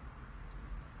for?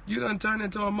 You done turned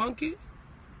into a monkey?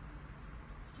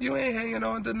 You ain't hanging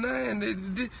on to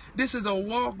nothing. This is a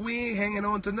walk. We ain't hanging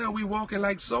on to nothing. We walking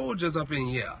like soldiers up in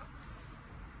here.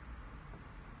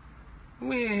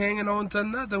 We ain't hanging on to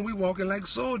nothing. We walking like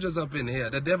soldiers up in here.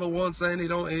 The devil wants something he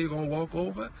gonna walk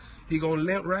over. He gonna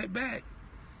limp right back.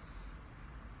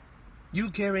 You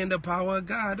carrying the power of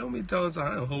God. Don't be telling us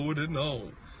I'm holding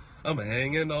on. I'm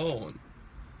hanging on.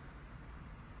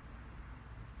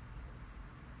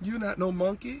 You not no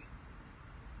monkey.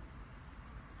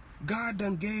 God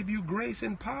done gave you grace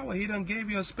and power. He done gave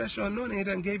you a special anointing. He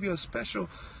done gave you a special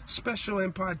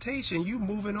impartation. You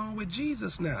moving on with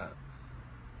Jesus now.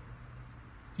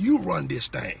 You run this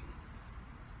thing.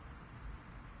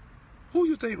 Who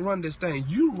you think run this thing?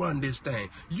 You run this thing.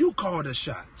 You call the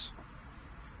shots.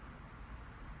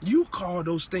 You call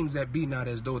those things that be not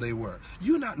as though they were.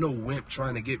 You not no wimp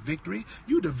trying to get victory.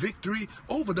 You the victory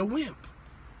over the wimp.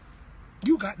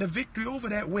 You got the victory over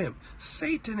that wimp.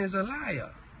 Satan is a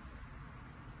liar.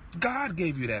 God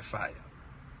gave you that fire.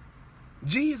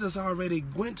 Jesus already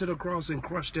went to the cross and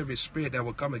crushed every spirit that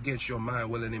will come against your mind,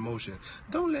 will, and emotion.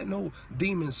 Don't let no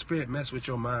demon spirit mess with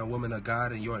your mind, woman of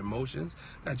God, and your emotions.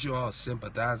 Got you all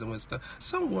sympathizing with stuff.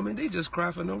 Some women, they just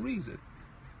cry for no reason.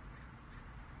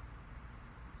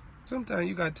 Sometimes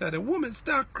you got to tell that woman,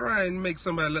 stop crying and make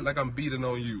somebody look like I'm beating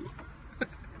on you.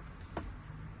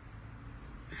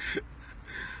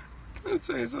 I'm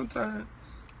saying sometimes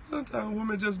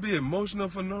women just be emotional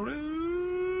for no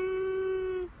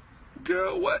reason.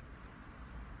 Girl, what?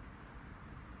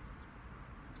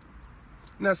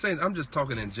 Now, saints, I'm just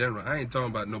talking in general. I ain't talking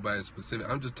about nobody specific.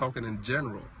 I'm just talking in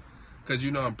general. Because, you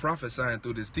know, I'm prophesying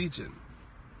through this teaching.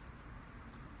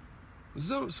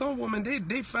 Some women,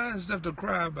 they find stuff to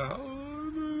cry about. Oh,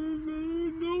 I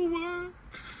don't know why.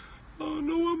 I don't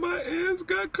know why my ends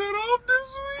got cut off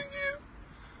this weekend.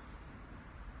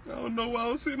 I don't know why I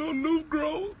don't see no new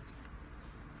growth.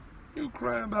 You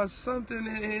crying about something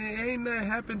and ain't nothing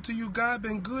happened to you. God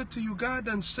been good to you. God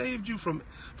done saved you from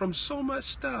so much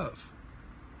stuff.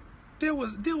 There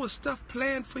was stuff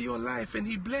planned for your life and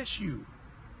he blessed you.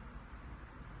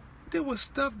 There was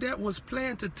stuff that was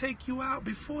planned to take you out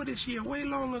before this year, way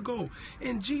long ago.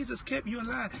 And Jesus kept you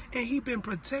alive. And he been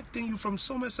protecting you from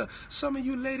so much stuff. Some of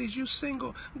you ladies, you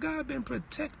single, God been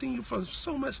protecting you from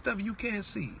so much stuff you can't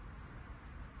see.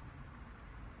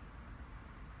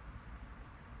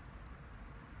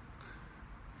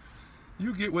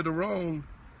 You get with the wrong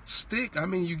stick. I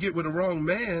mean, you get with the wrong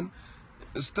man.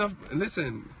 Stuff,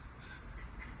 listen,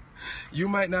 You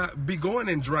might not be going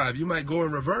in drive. You might go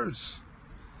in reverse.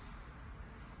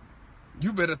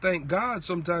 You better thank God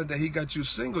sometimes that he got you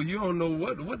single. You don't know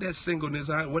what that singleness,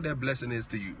 what that blessing is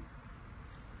to you.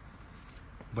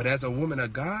 But as a woman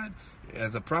of God,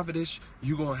 as a prophetess,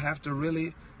 you're going to have to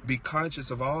really be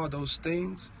conscious of all those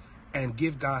things and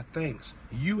give God thanks.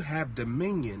 You have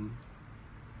dominion.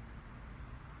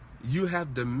 You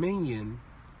have dominion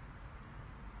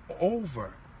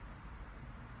over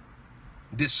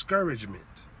discouragement.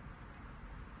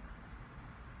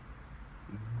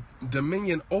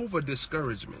 Dominion over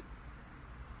discouragement.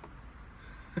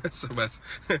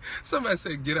 Somebody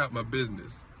said, get out my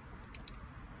business.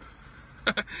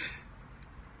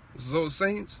 So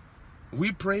saints,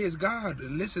 we praise God.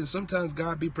 Listen, sometimes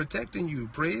God be protecting you.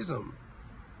 Praise him.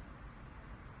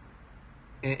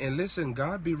 And listen,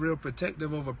 God be real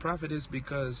protective over prophetess,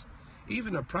 because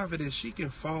even a prophetess, she can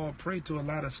fall prey to a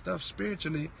lot of stuff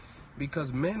spiritually,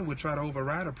 because men would try to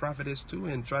override a prophetess too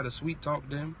and try to sweet talk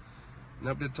them. And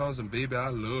up there telling them, baby, I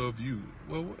love you.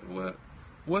 Well,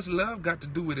 what's love got to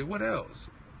do with it? What else?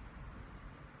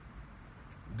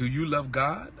 Do you love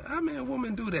God? How many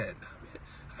women do that?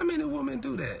 How many women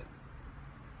do that?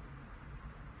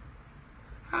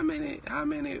 How many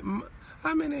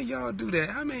of y'all do that?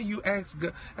 How many of you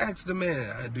ask the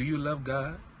man, do you love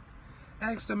God?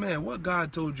 Ask the man, what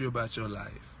God told you about your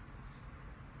life?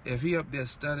 If he up there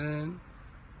stuttering,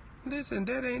 listen,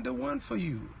 that ain't the one for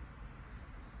you.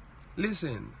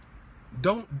 Listen,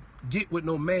 don't get with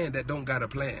no man that don't got a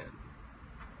plan.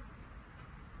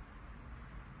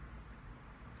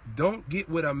 Don't get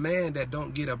with a man that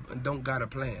don't got a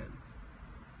plan.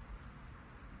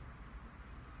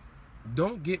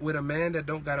 Don't get with a man that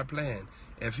don't got a plan.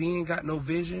 If he ain't got no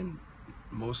vision,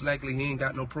 most likely he ain't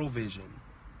got no provision.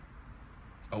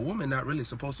 A woman not really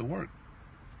supposed to work.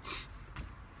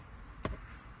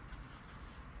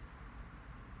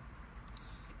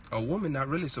 A woman not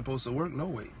really supposed to work no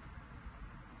way.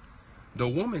 The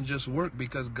woman just work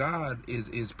because God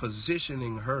is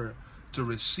positioning her to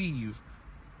receive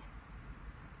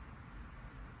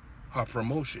her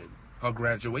promotion, her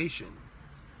graduation,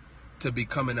 to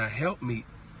becoming a helpmeet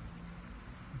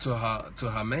to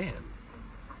her man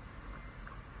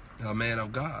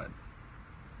of God.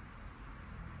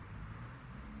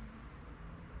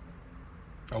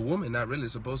 A woman not really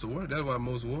supposed to work. That's why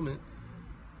most women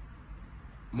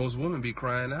be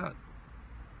crying out.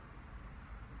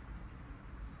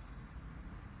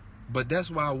 But that's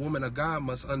why a woman of God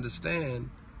must understand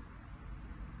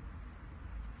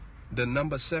the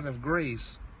number 7th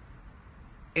grace.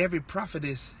 Every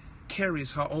prophetess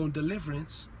carries her own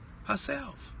deliverance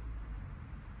herself.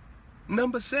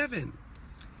 Number 7.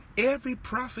 Every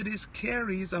prophetess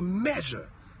carries a measure.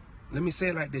 Let me say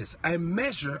it like this. A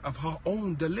measure of her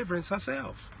own deliverance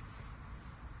herself.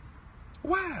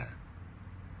 Why?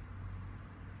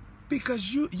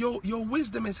 Because your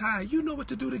wisdom is high. You know what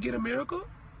to do to get a miracle.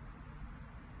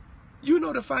 You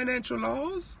know the financial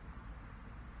laws.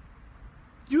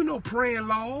 You know praying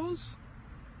laws.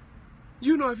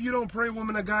 You know if you don't pray,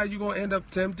 woman of God, you're going to end up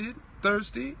tempted,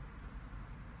 thirsty,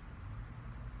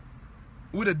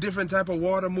 with a different type of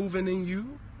water moving in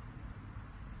you.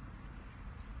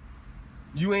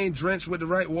 You ain't drenched with the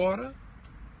right water.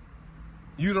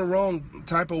 You the wrong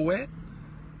type of wet.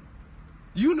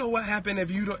 You know what happened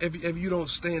if you don't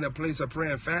stay in a place of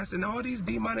prayer and fast, and all these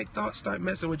demonic thoughts start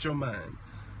messing with your mind.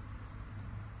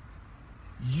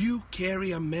 You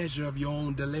carry a measure of your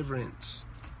own deliverance.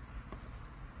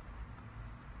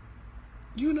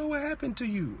 You know what happened to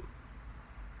you.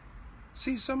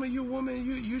 See, some of you women,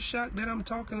 you shocked that I'm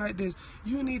talking like this.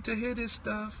 You need to hear this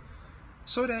stuff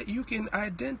so that you can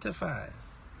identify.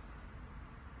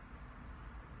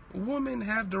 Women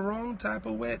have the wrong type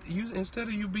of wet. Instead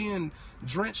of you being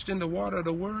drenched in the water of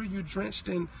the word, you drenched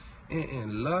in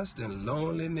lust and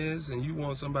loneliness, and you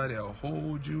want somebody to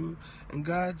hold you. And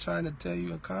God trying to tell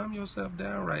you, calm yourself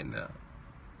down right now.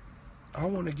 I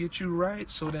want to get you right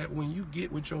so that when you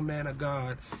get with your man of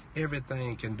God,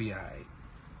 everything can be all right.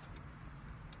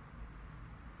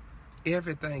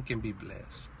 Everything can be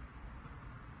blessed.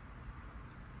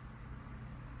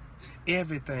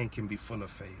 Everything can be full of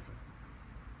favor.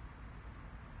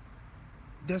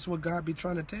 That's what God be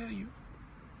trying to tell you.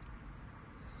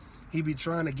 He be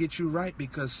trying to get you right,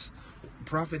 because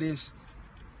prophetess,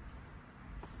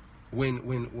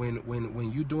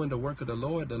 when you doing the work of the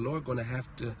Lord gonna have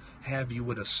to have you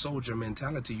with a soldier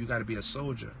mentality. You got to be a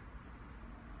soldier.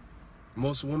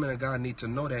 Most women of God need to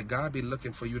know that God be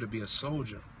looking for you to be a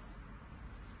soldier.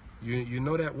 You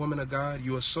know that, woman of God,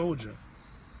 you're a soldier,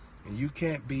 and you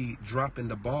can't be dropping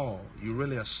the ball. You're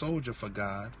really a soldier for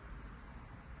God,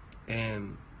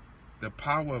 and The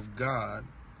power of God.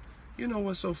 You know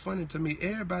what's so funny to me?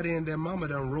 Everybody and their mama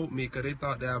done wrote me because they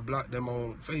thought that I blocked them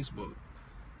on Facebook.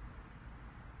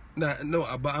 Now, no,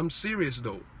 but I'm serious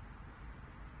though.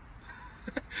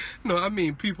 No, I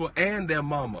mean people and their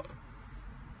mama.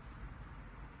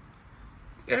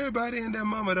 Everybody and their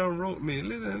mama done wrote me.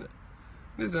 Listen,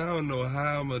 I don't know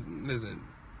how I'm listen.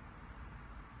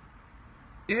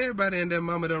 Everybody and their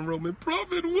mama done wrote me,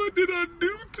 Prophet, what did I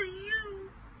do to you?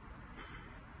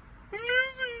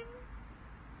 Listen.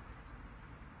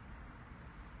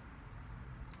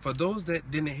 For those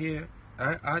that didn't hear,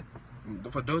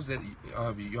 for those that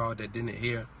y'all that didn't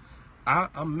hear,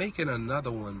 I'm making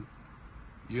another one.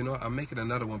 You know, I'm making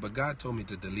another one, but God told me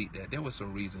to delete that. There was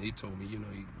some reason. He told me, you know,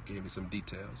 he gave me some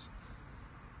details.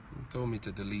 He told me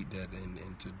to delete that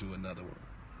and to do another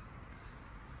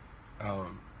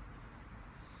one.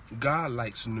 God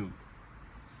likes new.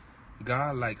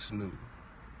 God likes new.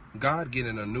 God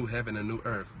getting a new heaven, a new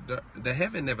earth. The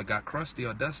heaven never got crusty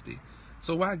or dusty.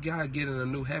 So why God getting a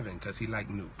new heaven? Because he like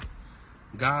new.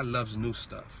 God loves new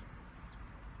stuff.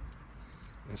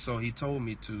 And so he told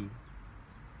me to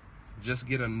just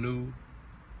get a new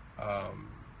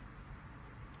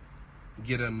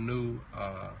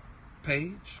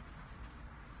page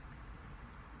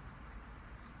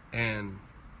and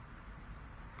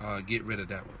get rid of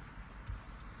that one.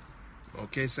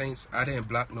 Okay, saints, I didn't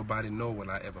block nobody, nor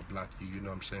will I ever block you. You know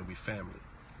what I'm saying? We family.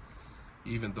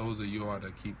 Even those of you all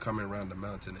that keep coming around the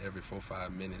mountain every 4 or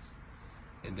 5 minutes,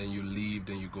 and then you leave,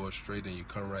 then you go straight, and you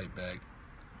come right back.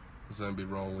 There's something be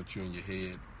wrong with you in your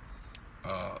head.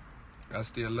 I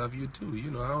still love you too.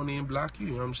 You know, I don't even block you.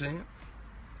 You know what I'm saying?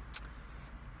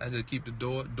 I just keep the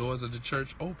doors of the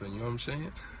church open. You know what I'm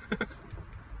saying?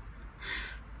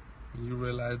 You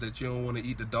realize that you don't want to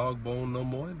eat the dog bone no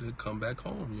more, then come back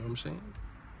home. You know what I'm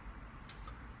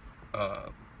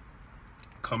saying?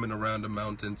 Coming around the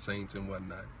mountain, saints and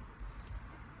whatnot.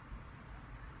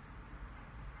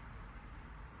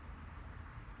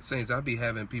 Saints, I be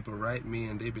having people write me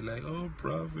and they be like, oh,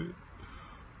 Prophet,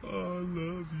 oh, I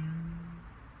love you.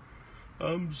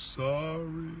 I'm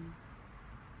sorry.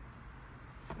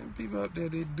 And people up there,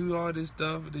 they do all this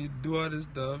stuff,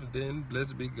 then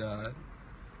blessed be God.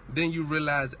 Then you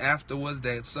realize afterwards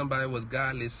that somebody was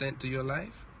godly sent to your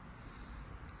life.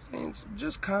 Saints,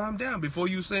 just calm down. Before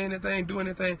you say anything, do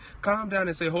anything, calm down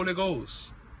and say, Holy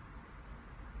Ghost,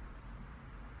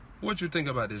 what you think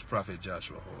about this prophet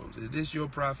Joshua Holmes? Is this your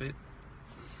prophet?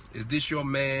 Is this your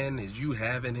man? Is you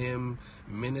having him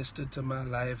minister to my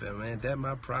life? And man, that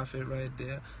my prophet right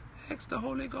there? Ask the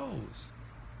Holy Ghost.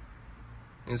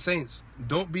 And saints,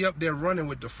 don't be up there running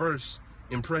with the first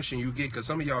impression you get, because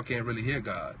some of y'all can't really hear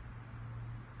God.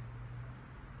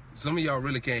 Some of y'all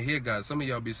really can't hear God. Some of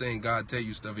y'all be saying God tell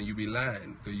you stuff and you be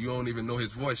lying because you don't even know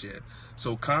his voice yet.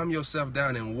 So calm yourself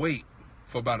down and wait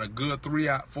for about a good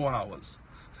 4 hours.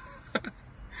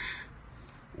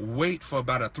 Wait for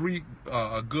about a good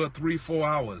 3-4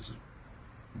 hours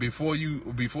before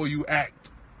you act,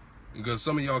 because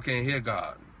some of y'all can't hear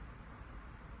God.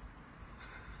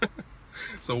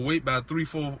 So wait by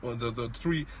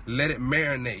 3-4, let it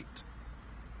marinate.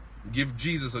 Give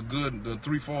Jesus a good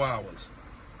 3-4 hours.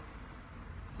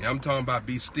 Yeah, I'm talking about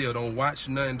be still. Don't watch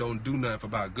nothing. Don't do nothing for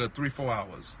about a good 3-4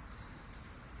 hours.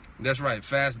 That's right.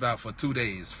 Fast about for 2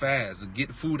 days. Fast.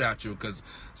 Get food out you, because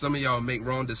some of y'all make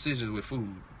wrong decisions with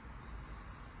food.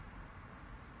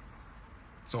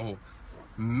 So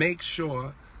make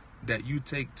sure that you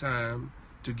take time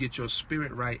to get your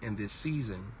spirit right in this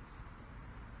season.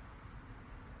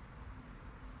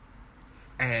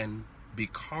 And be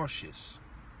cautious.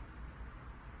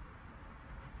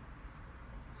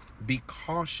 Be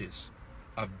cautious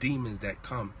of demons that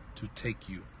come to take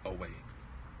you away.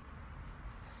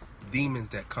 Demons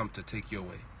that come to take you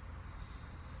away.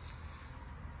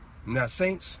 Now,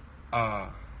 saints,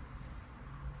 God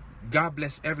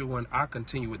bless everyone. I'll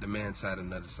continue with the man side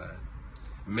and another side.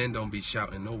 Men don't be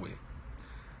shouting nowhere.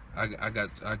 I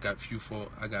got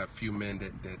few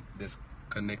men that's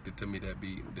connected to me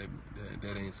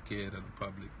that ain't scared of the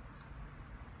public.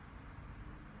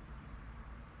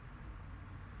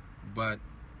 But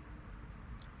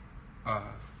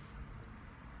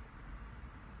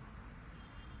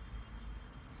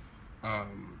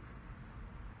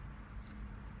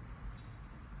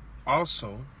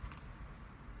also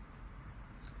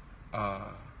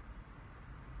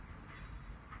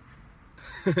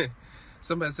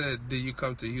somebody said, did you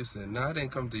come to Houston? No, I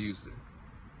didn't come to Houston.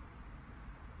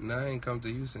 No, I ain't come to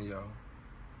Houston, y'all.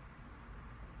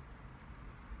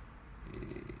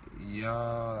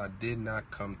 Y'all, I did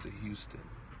not come to Houston.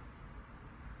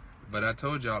 But I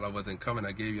told y'all I wasn't coming.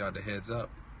 I gave y'all the heads up.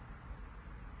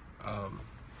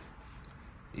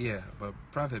 Yeah, but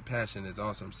Prophet Passion is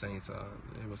awesome, saints.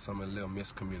 There was some little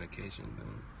miscommunication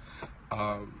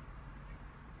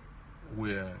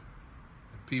where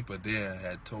people there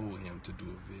had told him to do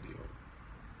a video.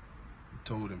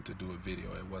 Told him to do a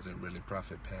video. It wasn't really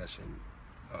Prophet Passion.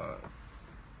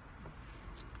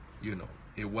 You know,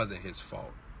 it wasn't his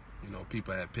fault. You know,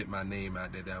 people had put my name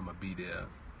out there that I'm gonna be there.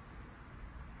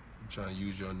 I'm trying to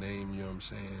use your name, you know what I'm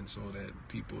saying, so that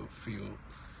people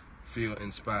feel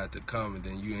inspired to come, and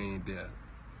then you ain't there.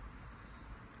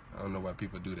 I don't know why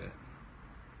people do that.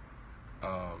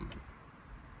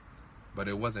 But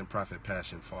it wasn't Prophet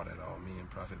Passion fault at all. Me and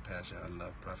Prophet Passion, I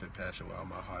love Prophet Passion with all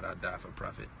my heart. I die for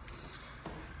Prophet.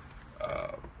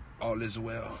 All is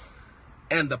well,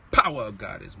 and the power of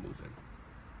God is moving.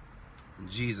 And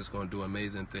Jesus gonna do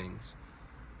amazing things.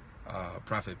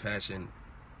 Prophet Passion,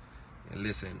 and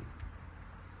listen,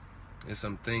 there's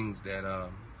some things that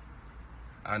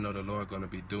I know the Lord gonna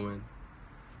be doing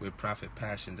with Prophet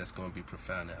Passion that's gonna be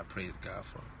profound, and I praise God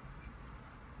for it.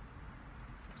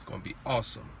 It's gonna be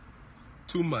awesome.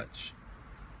 Too much.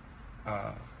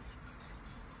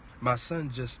 My son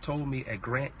just told me a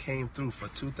grant came through for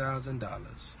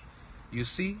 $2,000. You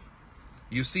see?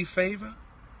 You see favor?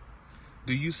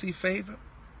 Do you see favor?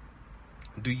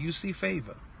 Do you see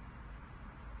favor?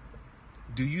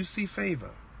 Do you see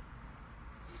favor?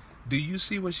 Do you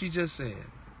see what she just said?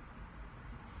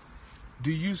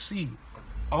 Do you see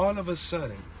all of a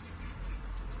sudden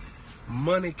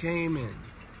money came in?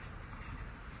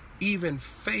 Even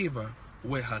favor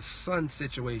with her son's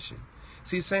situation.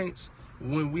 See, saints,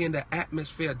 when we in the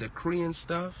atmosphere decreeing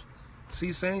stuff,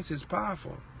 see, saints, it's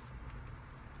powerful.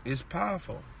 It's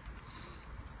powerful.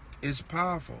 It's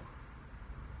powerful.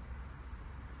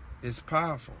 It's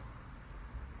powerful.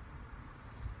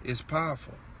 It's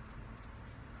powerful.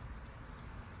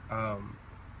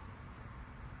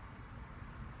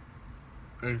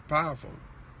 It's powerful.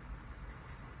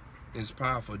 It's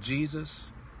powerful.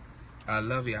 Jesus, I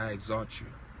love you. I exalt you.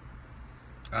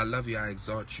 I love you. I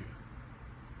exalt you.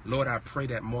 Lord, I pray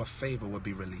that more favor will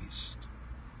be released.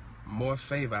 More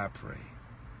favor, I pray.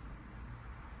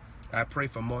 I pray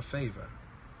for more favor.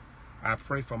 I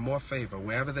pray for more favor.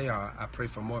 Wherever they are, I pray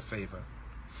for more favor.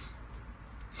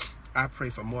 I pray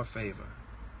for more favor.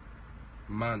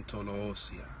 Mantolo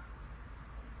osia.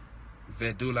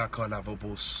 Vedula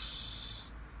kolavobus.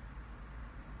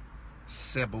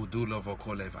 Sebudula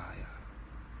vokolevaya.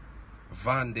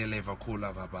 Vandele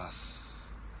vokulavabas.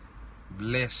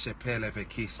 Blesse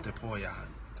pelevekiste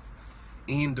poyand.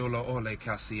 Indolo ole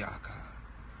kasiaka.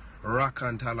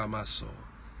 Rakantalamaso.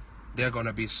 There are going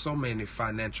to be so many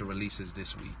financial releases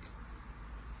this week.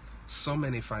 So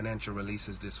many financial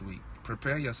releases this week.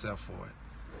 Prepare yourself for it.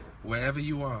 Wherever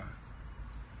you are,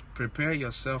 prepare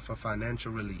yourself for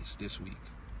financial release this week.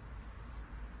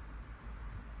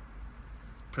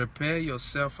 Prepare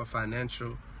yourself for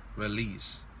financial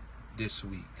release this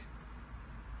week.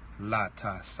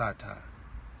 Lata Sata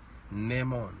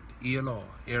Nemond Ilo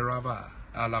Erava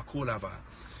Alakulava.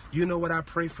 You know what I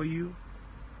pray for you?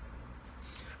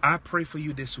 I pray for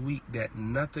you this week that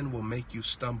nothing will make you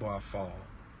stumble or fall.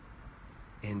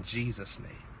 In Jesus' name.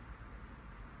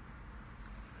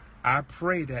 I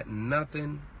pray that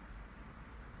nothing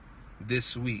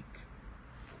this week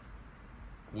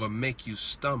will make you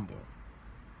stumble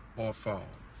or fall.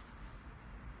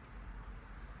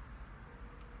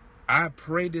 I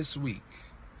pray this week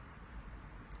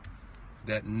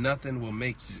that nothing will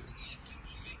make you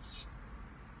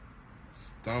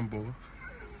stumble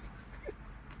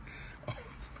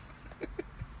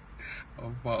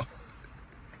or fall.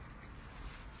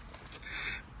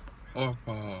 Or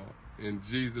fall. In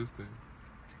Jesus' name.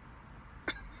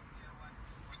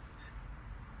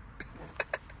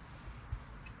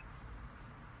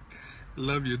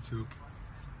 Love you too.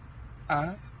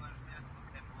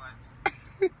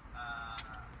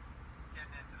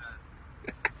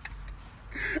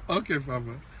 Okay,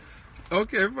 Papa.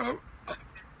 Okay, Papa.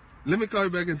 Let me call you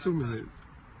back in 2 minutes.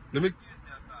 Let me.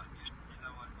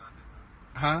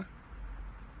 Huh?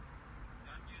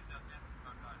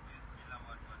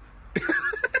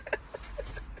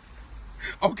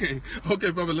 Okay,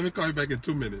 Papa. Let me call you back in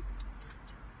 2 minutes.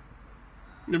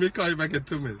 Let me call you back in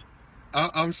 2 minutes.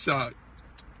 I'm shocked.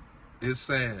 It's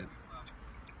sad.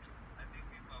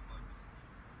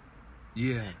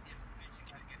 Yeah.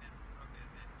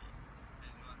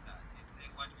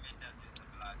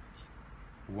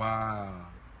 Wow.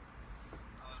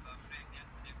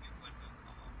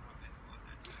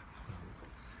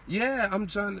 Yeah, I'm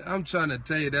trying to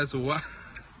tell you that's why.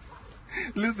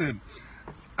 Listen,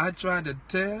 I tried to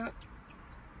tell.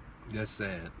 That's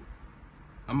sad.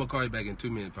 I'm going to call you back in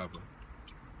 2 minutes, Papa.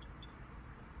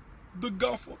 The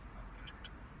golfer.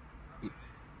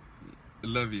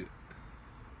 Love you.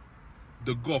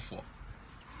 The golfer.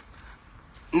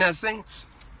 Now, saints,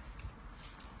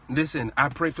 listen, I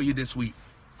pray for you this week.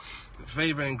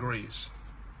 Favor and grace.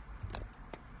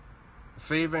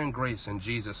 Favor and grace in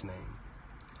Jesus' name.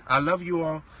 I love you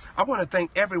all. I want to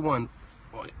thank everyone,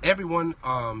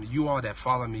 you all that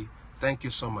follow me. Thank you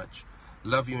so much.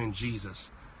 Love you in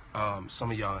Jesus.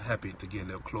 Some of y'all happy to get a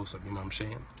little closer, you know what I'm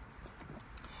saying?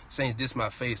 Saying this my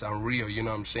face, I'm real, you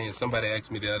know what I'm saying? Somebody asked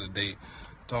me the other day,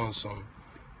 told some,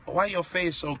 why your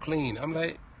face so clean? I'm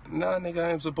like, nah,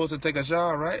 nigga, I'm supposed to take a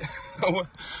shower, right?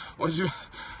 what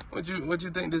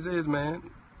you think this is, man?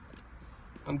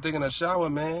 I'm taking a shower,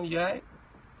 man. Yeah,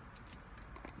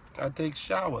 I take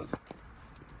showers.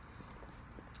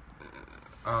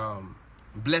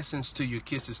 Blessings to you,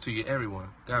 kisses to you, everyone.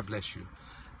 God bless you.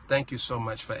 Thank you so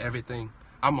much for everything.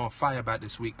 I'm on fire about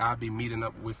this week. I'll be meeting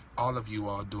up with all of you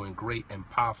all doing great and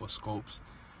powerful scopes.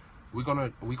 We're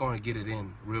gonna get it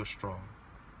in real strong.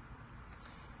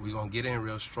 We're gonna get in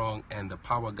real strong, and the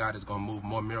power of God is gonna move.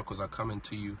 More miracles are coming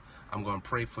to you. I'm gonna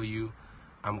pray for you.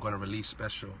 I'm gonna release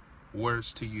special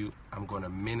words to you. I'm gonna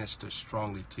minister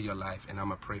strongly to your life, and I'm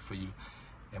gonna pray for you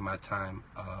in my time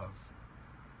of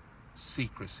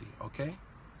secrecy, okay?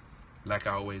 Like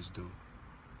I always do.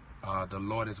 The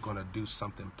Lord is gonna do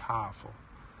something powerful.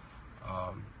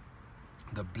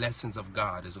 The blessings of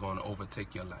God is gonna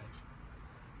overtake your life,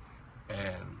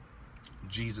 and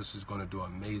Jesus is gonna do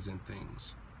amazing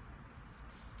things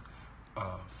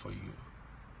for you.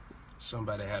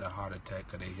 Somebody had a heart attack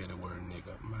because they hear the word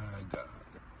nigga. My God.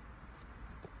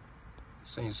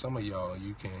 Saying some of y'all,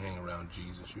 you can't hang around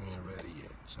Jesus. You ain't ready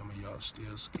yet. Some of y'all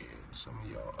still scared. Some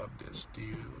of y'all up there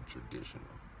still traditional.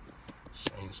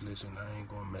 Saints, listen, I ain't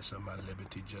going to mess up my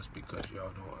liberty just because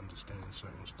y'all don't understand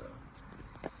certain stuff.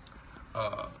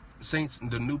 Saints,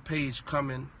 the new page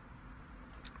coming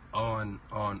on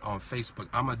Facebook.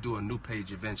 I'm going to do a new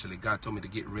page eventually. God told me to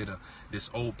get rid of this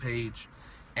old page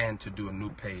and to do a new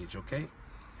page, okay?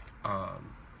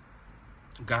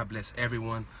 God bless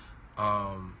everyone.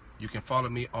 You can follow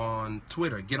me on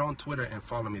Twitter. Get on Twitter and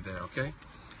follow me there, okay?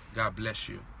 God bless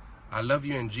you. I love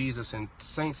you in Jesus, and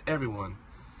saints, everyone.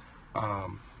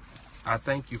 I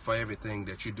thank you for everything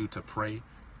that you do to pray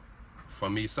for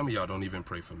me. Some of y'all don't even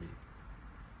pray for me.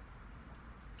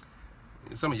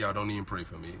 Some of y'all don't even pray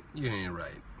for me. You ain't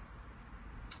right.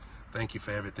 Thank you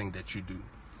for everything that you do.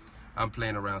 I'm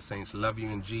playing around, saints. Love you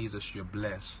in Jesus. You're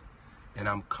blessed. And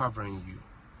I'm covering you.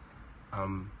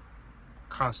 I'm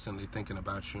constantly thinking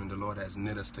about you, and the Lord has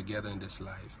knit us together in this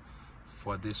life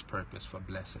for this purpose, for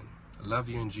blessing. I love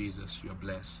you in Jesus. You're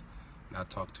blessed. And I'll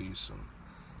talk to you soon.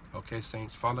 Okay,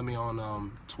 saints, follow me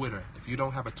on Twitter. If you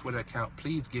don't have a Twitter account,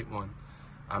 please get one.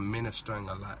 I'm ministering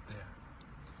a lot there.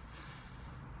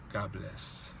 God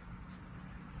bless.